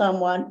spoke to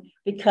someone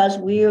because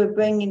we were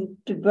bringing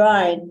to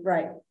Brian,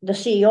 right, the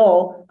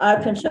CEO,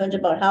 our concerns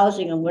about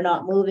housing, and we're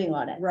not moving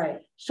on it. Right.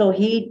 So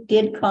he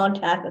did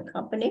contact a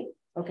company.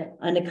 Okay.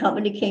 And the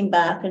company came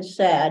back and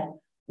said,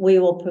 we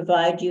will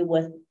provide you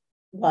with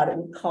what it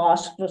would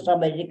cost for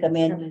somebody to come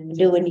in and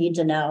do a needs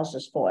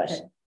analysis for us.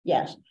 Okay.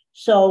 Yes.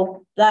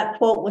 So that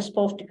quote was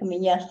supposed to come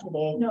in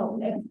yesterday. No,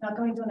 it's not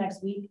going till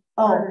next week.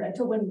 Oh. Or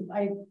until when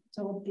I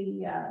told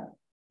the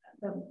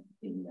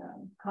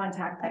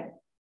contact that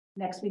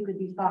next week would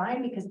be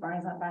fine because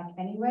Brian's not back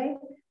anyway.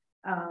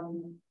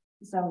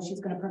 So she's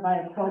going to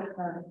provide a quote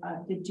for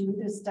to do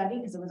this study,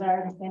 because it was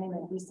our understanding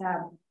that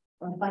DSAB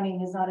or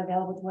funding is not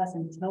available to us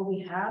until we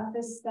have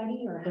this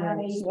study or have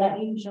a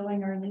study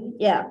showing our needs.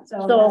 Yeah.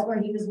 So that's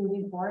where he was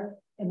moving forward.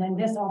 And then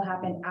this all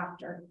happened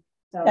after.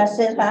 So that's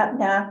it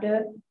happened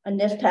after, and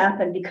this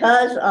happened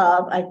because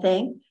of, I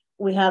think,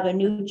 we have a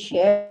new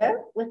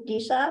chair with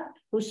DSAP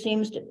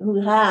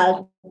who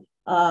has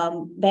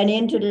been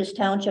into this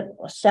township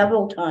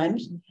several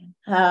times,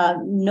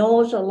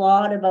 knows a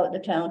lot about the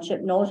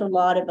township, knows a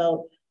lot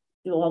about,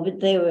 you know,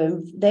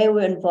 they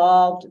were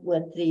involved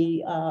with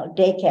the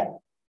daycare,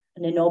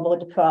 and they know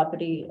about the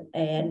property,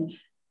 and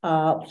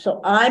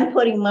so I'm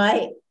putting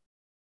my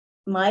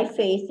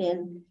faith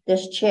in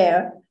this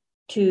chair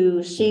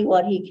to see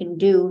what he can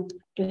do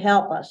to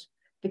help us,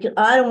 because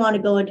I don't want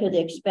to go into the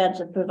expense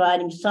of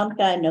providing some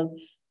kind of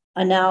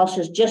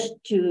analysis just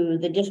to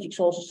the District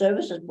Social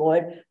Services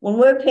Board when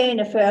we're paying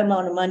a fair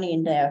amount of money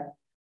in there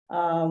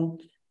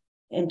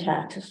in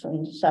taxes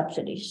and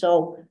subsidies.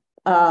 So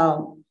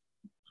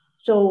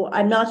so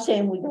I'm not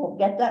saying we don't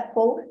get that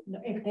quote.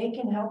 If they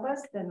can help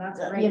us, then that's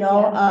great. You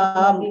know,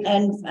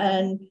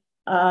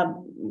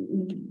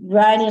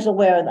 Ryan is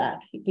aware of that.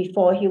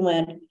 Before he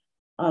went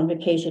on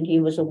vacation, he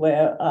was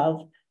aware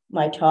of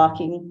my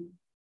talking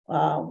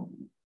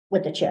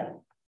with the chair.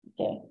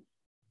 Okay,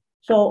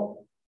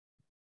 so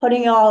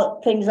putting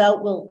all things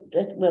out,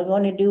 we're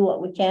going to do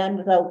what we can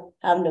without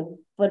having to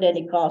put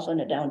any costs on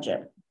the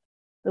township.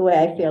 The way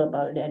I feel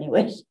about it,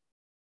 anyways.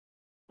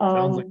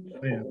 Sounds like a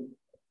plan.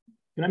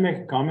 Can I make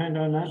a comment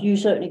on that? You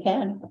certainly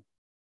can.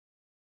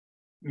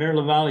 Mayor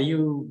LaValle,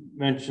 you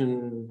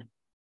mentioned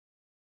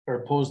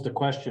or posed the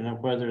question of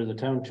whether the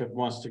township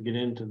wants to get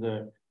into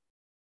the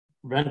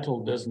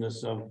rental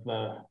business of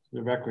the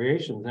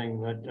recreation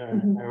thing, but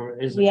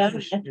is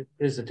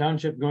the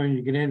township going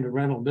to get into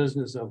rental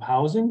business of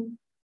housing?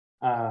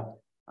 I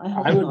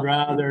would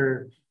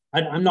rather,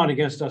 I'm not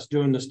against us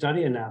doing the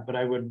study in that, but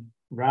I would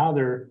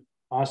rather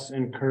us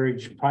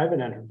encourage private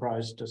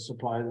enterprise to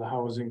supply the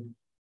housing,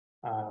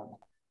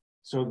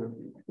 so that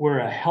we're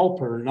a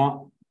helper,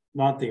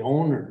 not the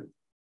owner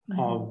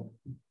of.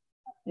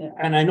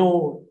 And I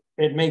know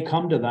it may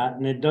come to that,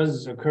 and it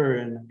does occur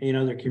in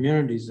other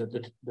communities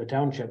that the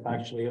township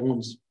actually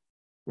owns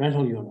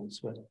rental units,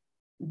 but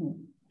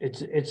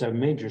it's a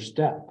major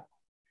step.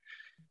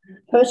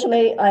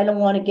 Personally, I don't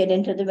want to get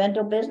into the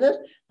rental business.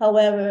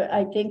 However,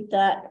 I think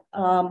that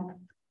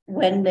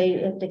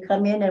if they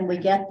come in and we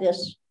get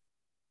this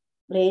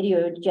lady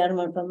or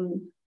gentleman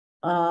from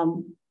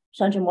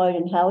Central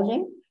Moreton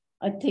Housing,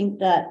 I think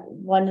that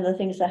one of the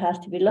things that has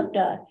to be looked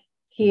at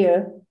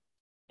here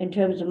in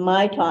terms of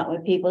my talk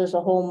with people is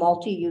a whole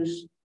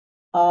multi-use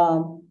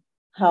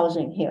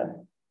housing here.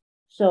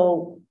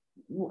 So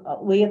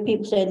we have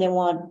people saying they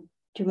want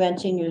to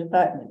rent seniors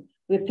apartment.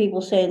 We have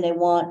people saying they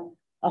want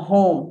a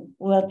home.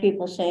 We have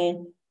people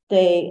saying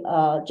they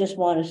just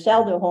want to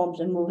sell their homes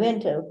and move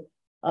into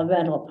a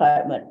rental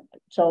apartment.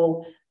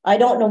 So I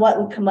don't know what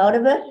would come out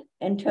of it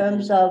in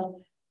terms of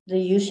the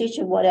usage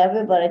or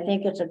whatever, but I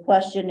think it's a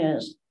question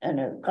and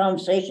a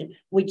conversation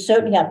we'd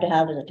certainly have to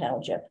have as a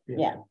township.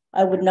 Yeah.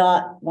 I would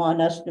not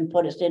want us to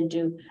put us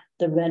into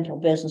the rental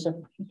business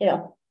of,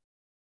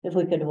 if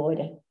we could avoid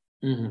it.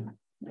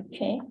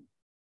 Okay.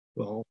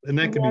 Well, and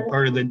that could be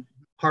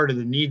part of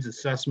the needs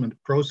assessment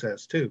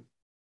process too.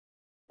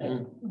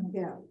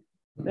 Yeah.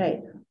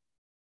 Right.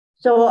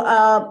 So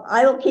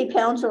I will keep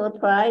council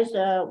apprised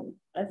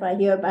if I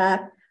hear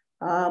back.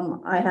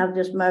 I have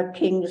this Mark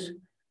King's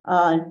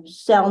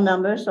cell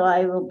number, so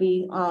I will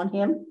be on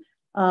him.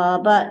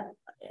 But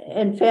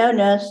in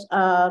fairness,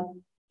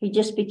 he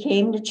just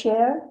became the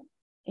chair,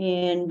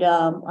 and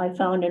I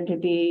found him to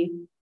be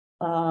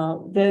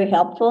very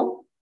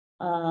helpful.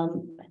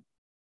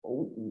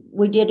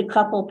 We did a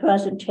couple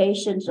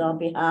presentations on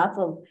behalf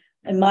of,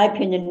 in my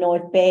opinion,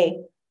 North Bay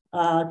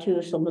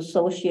to some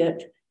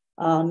associate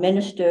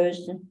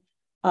ministers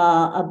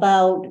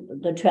about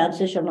the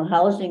transitional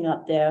housing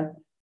up there.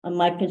 And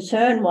my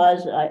concern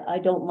was I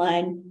don't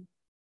mind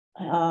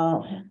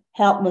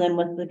helping them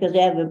with, because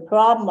they have a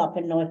problem up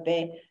in North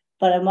Bay,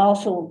 but I'm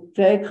also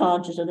very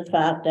conscious of the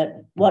fact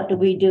that what do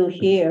we do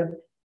here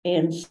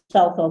in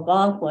South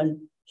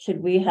Algonquin?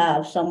 Should we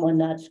have someone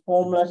that's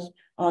homeless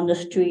on the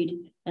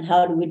street, and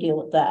how do we deal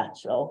with that?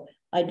 So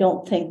I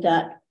don't think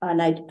that, and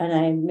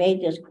I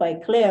made this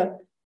quite clear,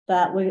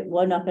 that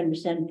we're not going to be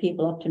sending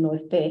people up to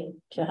North Bay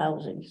to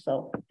housing,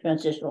 so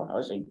transitional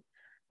housing.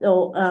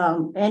 So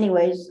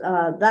anyways,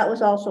 that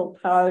was also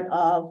part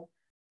of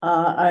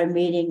our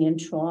meeting in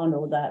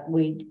Toronto, that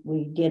we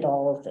did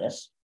all of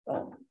this.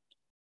 So.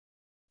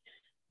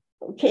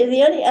 Okay,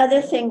 the only other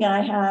thing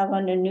I have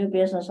under new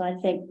business, I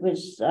think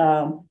was,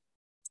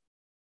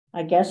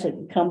 I guess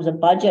it becomes a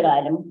budget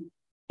item,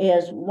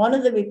 is one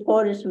of the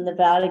reporters from the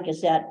Valley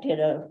Gazette did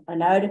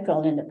an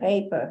article in the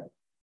paper.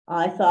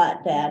 I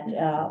thought that,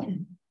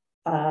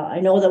 I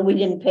know that we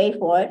didn't pay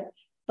for it,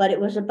 but it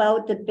was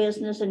about the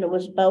business and it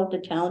was about the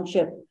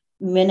township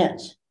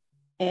minutes.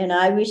 And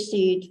I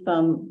received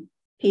from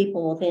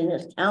people within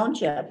this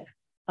township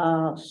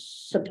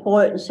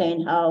support and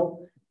saying how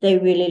they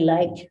really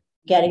liked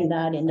getting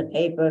that in the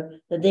paper,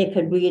 that they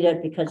could read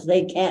it because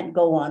they can't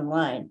go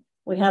online.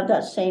 We have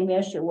that same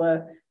issue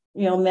where,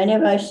 you know, many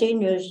of our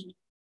seniors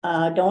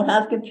don't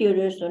have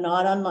computers, they're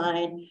not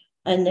online,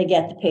 and they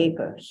get the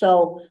paper.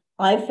 So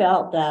I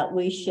felt that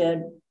we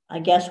should, I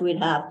guess we'd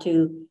have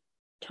to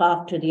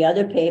talk to the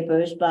other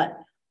papers, but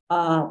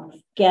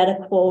get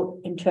a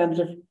quote in terms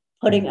of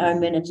putting our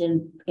minutes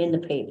in the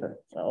paper.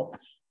 So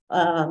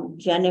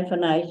Jennifer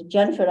and I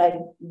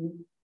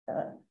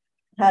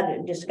had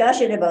a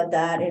discussion about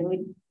that, and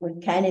we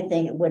kind of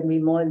think it wouldn't be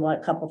more than what,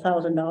 a couple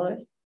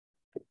 $1,000.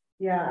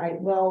 Yeah,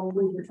 well,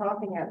 we were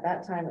talking at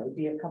that time, it would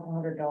be a couple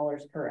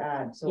 $100 per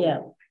ad. So yeah.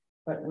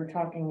 But we're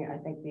talking, I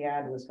think the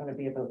ad was going to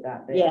be about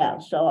that big. Yeah,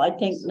 so I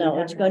think, so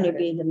no, it's going to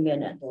be the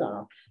minutes.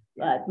 So.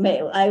 But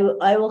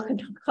I will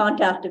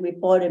contact the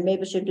reporter.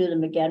 Maybe she'll do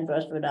them again for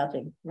us for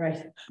nothing.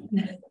 Right.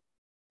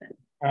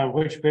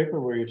 Which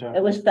paper were you talking?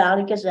 It was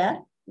Valley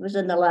Gazette. It was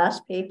in the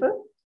last paper.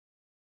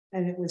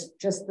 And it was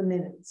just the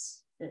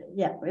minutes.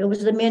 Yeah, it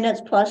was the minutes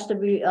plus the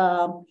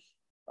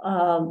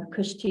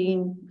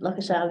Christine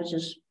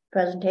Lucasavage's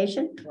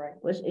presentation. Right.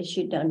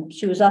 She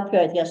was up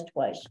here, I guess,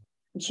 twice.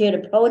 And she had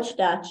approached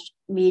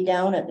me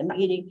down at the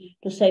meeting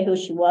to say who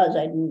she was.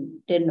 I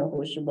didn't know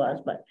who she was,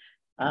 but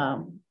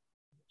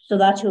so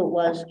that's who it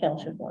was,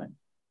 Councillor Warren.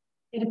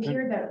 It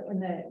appeared that when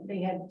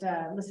they had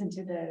listened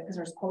to because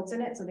there's quotes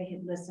in it, so they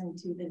had listened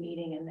to the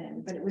meeting, and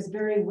then, but it was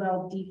very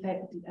well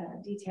detailed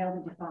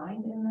and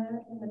defined in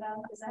the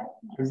Valley Gazette.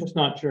 I'm just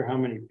not sure how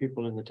many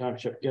people in the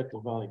township get the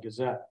Valley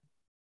Gazette.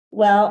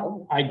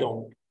 Well, I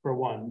don't, for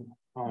one.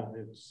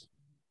 It's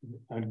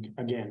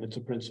again, it's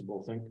a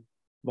principle thing.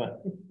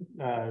 But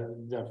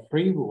the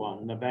free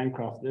one, the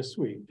Bancroft This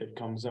Week that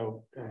comes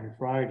out on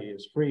Friday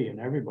is free, and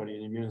everybody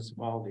in the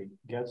municipality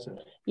gets it.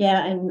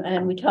 Yeah,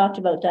 and we talked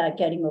about that,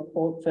 getting a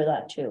quote for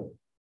that too.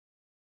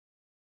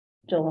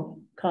 So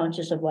I'm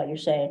conscious of what you're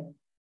saying,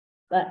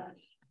 but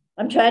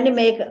I'm trying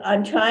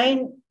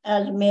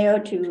as mayor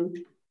to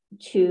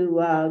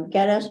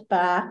get us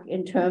back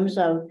in terms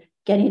of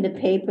getting the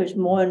papers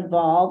more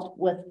involved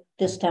with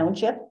this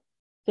township,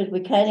 because we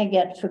kind of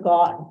get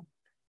forgotten.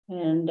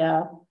 And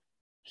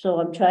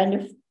so I'm trying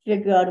to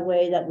figure out a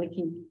way that we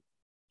can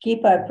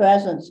keep our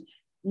presence,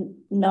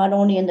 not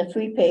only in the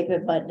free paper,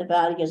 but the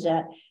Valley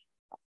Gazette.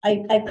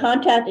 I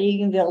contacted the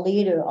Eganville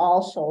Leader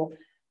also,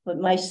 but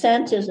my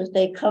sense is that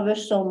they cover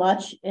so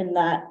much in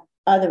that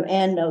other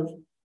end of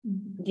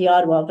the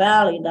Ottawa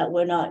Valley that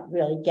we're not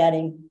really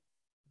getting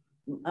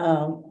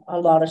a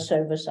lot of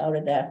service out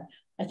of there.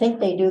 I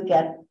think they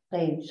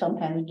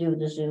sometimes do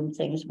the Zoom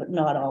things, but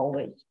not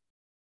always.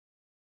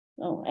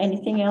 So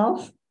anything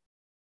else?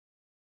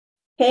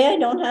 Okay, I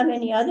don't have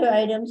any other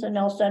items, and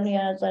else somebody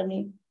has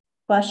any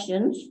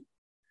questions.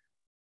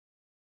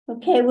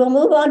 Okay, we'll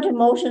move on to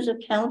motions of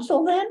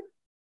council then.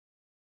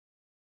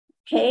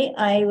 Okay,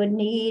 I would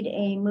need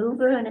a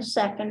mover and a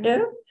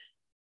seconder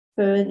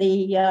for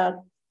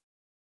the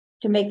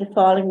to make the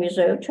following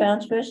reserve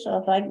transfers. So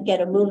if I can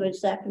get a mover and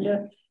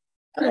seconder,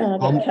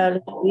 I'll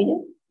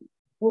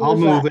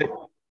move it.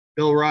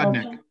 Bill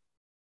Rodnick. Okay.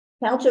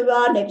 Councillor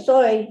Rodnick,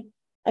 sorry,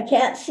 I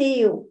can't see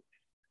you.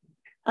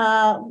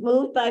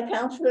 Moved by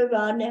Councillor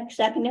Rodnick,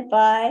 seconded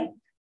by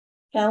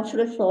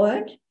Councillor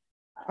Florent.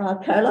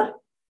 Carla?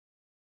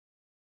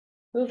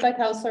 Moved by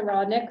Councillor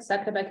Rodnick,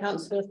 seconded by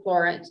Councillor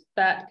Florent,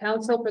 that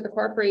Council for the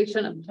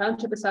Corporation of the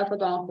Township of South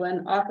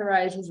Algonquin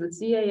authorizes the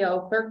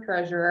CAO Clerk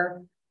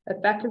Treasurer,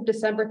 effective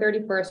December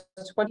 31st,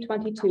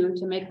 2022,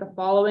 to make the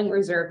following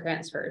reserve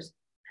transfers: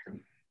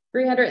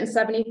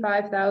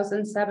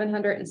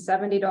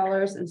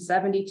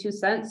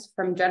 $375,770.72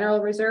 from General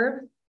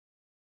Reserve,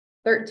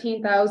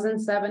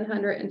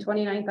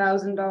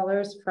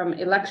 $13,729,000 from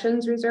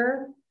Elections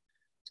Reserve,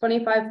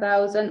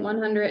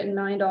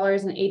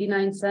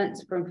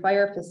 $25,109.89 from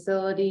Fire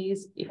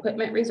Facilities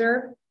Equipment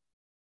Reserve,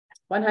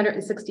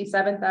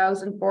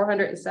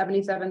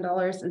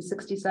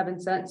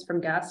 $167,477.67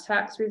 from gas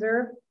tax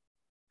reserve,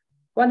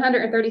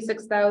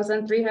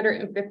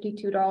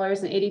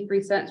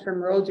 $136,352.83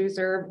 from roads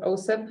reserve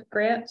OSIP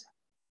grant,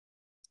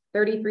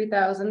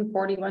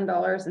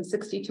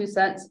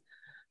 $33,041.62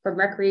 from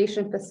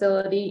recreation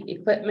facility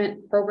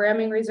equipment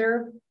programming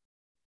reserve,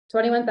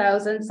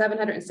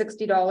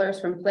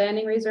 $21,760 from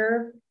planning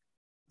reserve,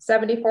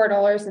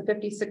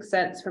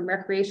 $74.56 from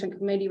recreation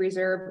committee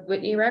reserve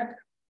Whitney Rec,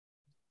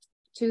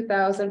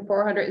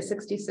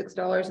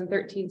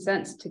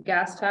 $2,466.13 to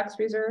gas tax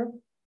reserve,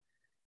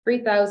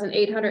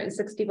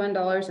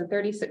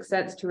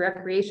 $3,861.36 to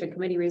recreation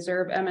committee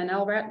reserve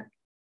MNL Rec,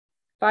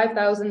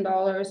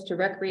 $5,000 to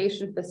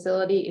recreation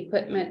facility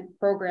equipment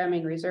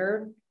programming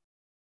reserve.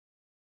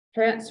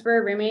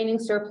 Transfer remaining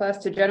surplus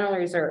to general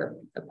reserve.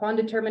 Upon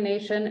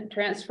determination,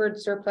 transferred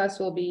surplus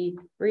will be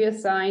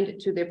reassigned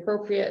to the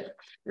appropriate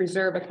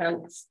reserve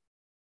accounts.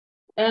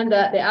 And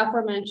that the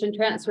aforementioned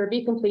transfer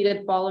be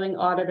completed following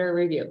auditor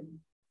review.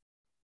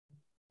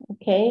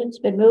 Okay, it's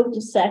been moved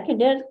and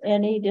seconded.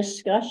 Any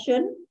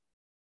discussion?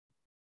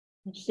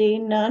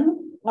 Seeing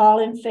none, all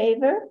in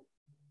favor?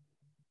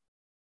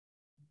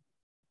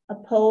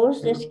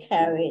 Opposed, is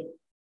carried.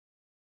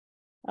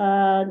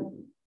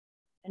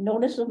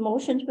 Notice of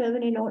motions, we have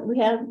any note? We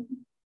have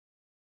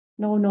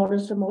no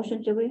notice of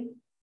motions, do we?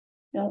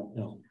 No.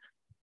 No.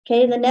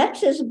 Okay, the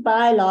next is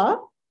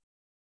bylaw.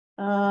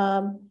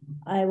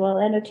 I will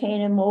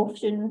entertain a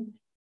motion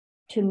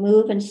to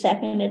move and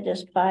second it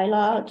this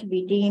bylaw to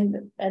be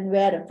deemed and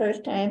read a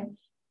first time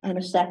and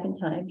a second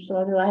time.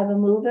 So do I have a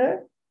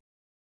mover?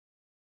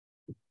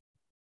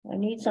 I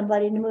need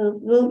somebody to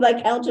move. Moved by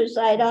Councillor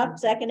Sydock,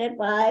 seconded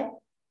by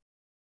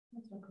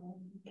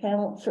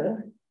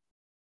Councillor.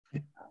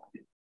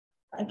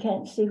 I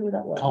can't see who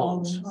that was.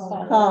 Collins.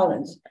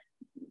 Collins.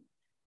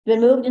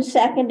 Been moved and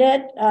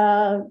seconded.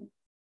 Carla,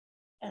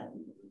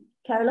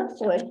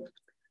 sorry.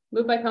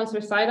 Moved by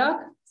Councillor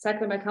Sydock,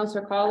 seconded by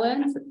Councillor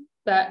Collins,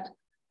 that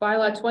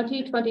bylaw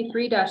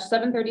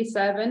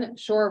 2023-737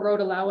 Shore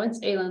Road Allowance,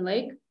 Aylan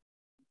Lake,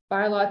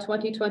 bylaw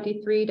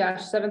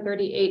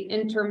 2023-738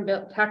 interim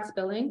tax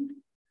billing,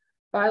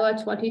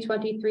 bylaw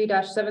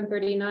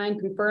 2023-739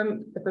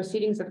 confirm the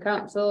proceedings of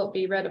council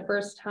be read a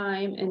first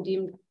time and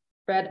deemed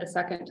read a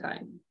second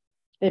time.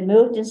 Been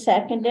moved and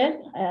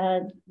seconded,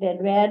 been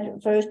read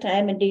first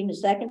time and deemed a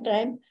second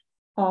time.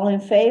 All in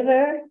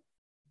favor?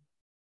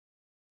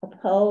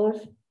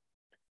 Opposed?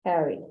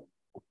 Carried.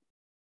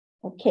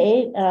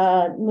 Okay,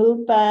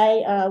 moved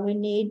by, we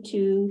need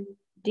to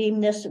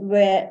deem this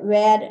read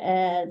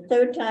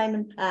third time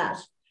and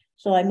passed.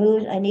 So I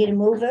need a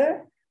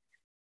mover.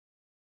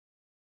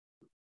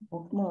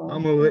 Oh, come on. I'll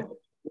move it.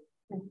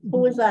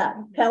 Who is that?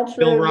 Councillor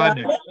Bill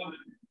Rodnick.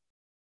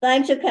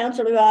 Thanks to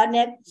Councillor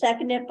Rodnick,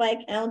 seconded by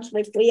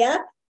Councillor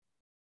Kuya.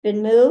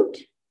 Been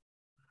moved.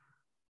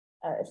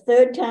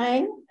 Third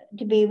time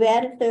to be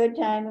read a third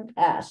time and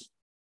passed.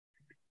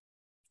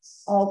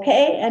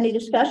 Okay, any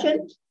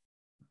discussion?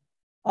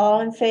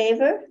 All in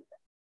favor?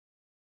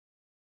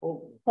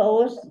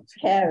 Opposed?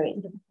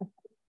 Carried.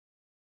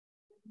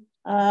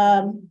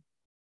 I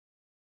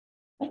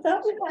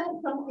thought we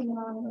had something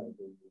on the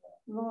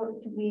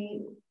road to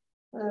be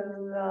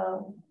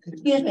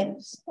excuse me,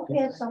 we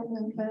had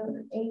something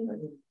for Ava.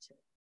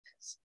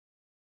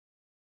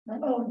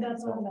 Oh,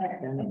 that's on there.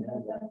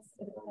 That's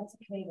a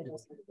committee.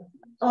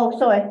 Oh,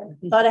 sorry.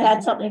 Thought I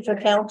had something for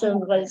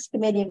council, but it's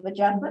committee of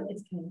adjustment.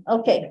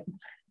 Okay.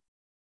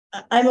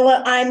 I'm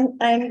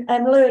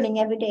learning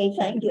every day.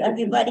 Thank you,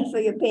 everybody, for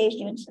your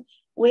patience.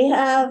 We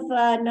have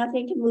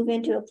nothing to move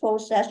into a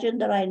closed session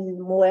that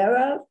I'm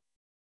aware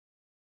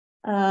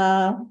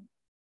of.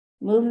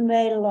 Moving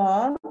right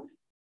along.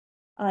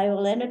 I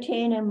will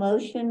entertain a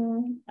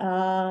motion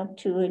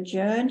to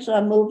adjourn. So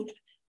I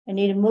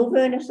need a mover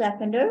and a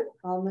seconder.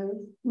 I'll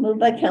move. Moved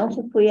by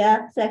Councillor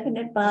Kuyak,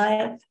 seconded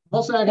by.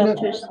 I'll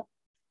second it.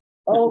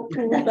 Oh,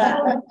 who's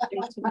that?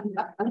 Is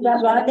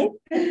that Rodney?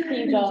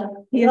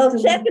 Oh,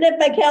 seconded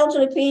by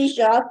Councillor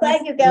Pishaw.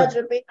 Thank you,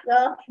 Councillor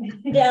Pishaw.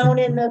 Down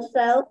in the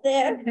south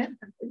there.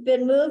 It's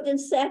been moved and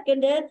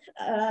seconded.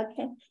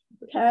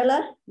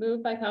 Carla?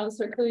 Moved by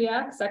Councillor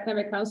Kuyak,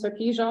 seconded by Councillor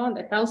Pigeon.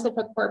 The Council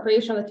for the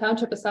Corporation of the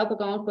Township of South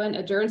Algonquin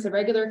adjourns the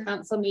regular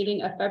council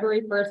meeting of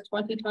February 1st,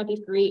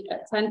 2023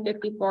 at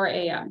 10:54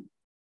 a.m.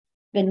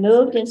 Been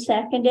moved and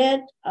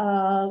seconded.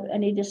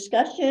 Any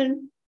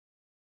discussion?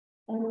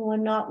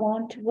 Anyone not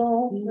want to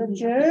go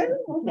adjourn?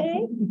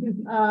 Okay.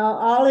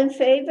 All in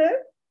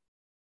favor?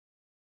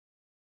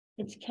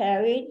 It's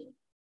carried.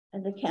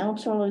 And the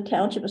council of the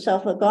Township of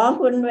South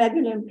Algonquin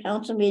regular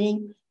council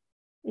meeting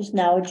is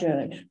now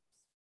adjourned.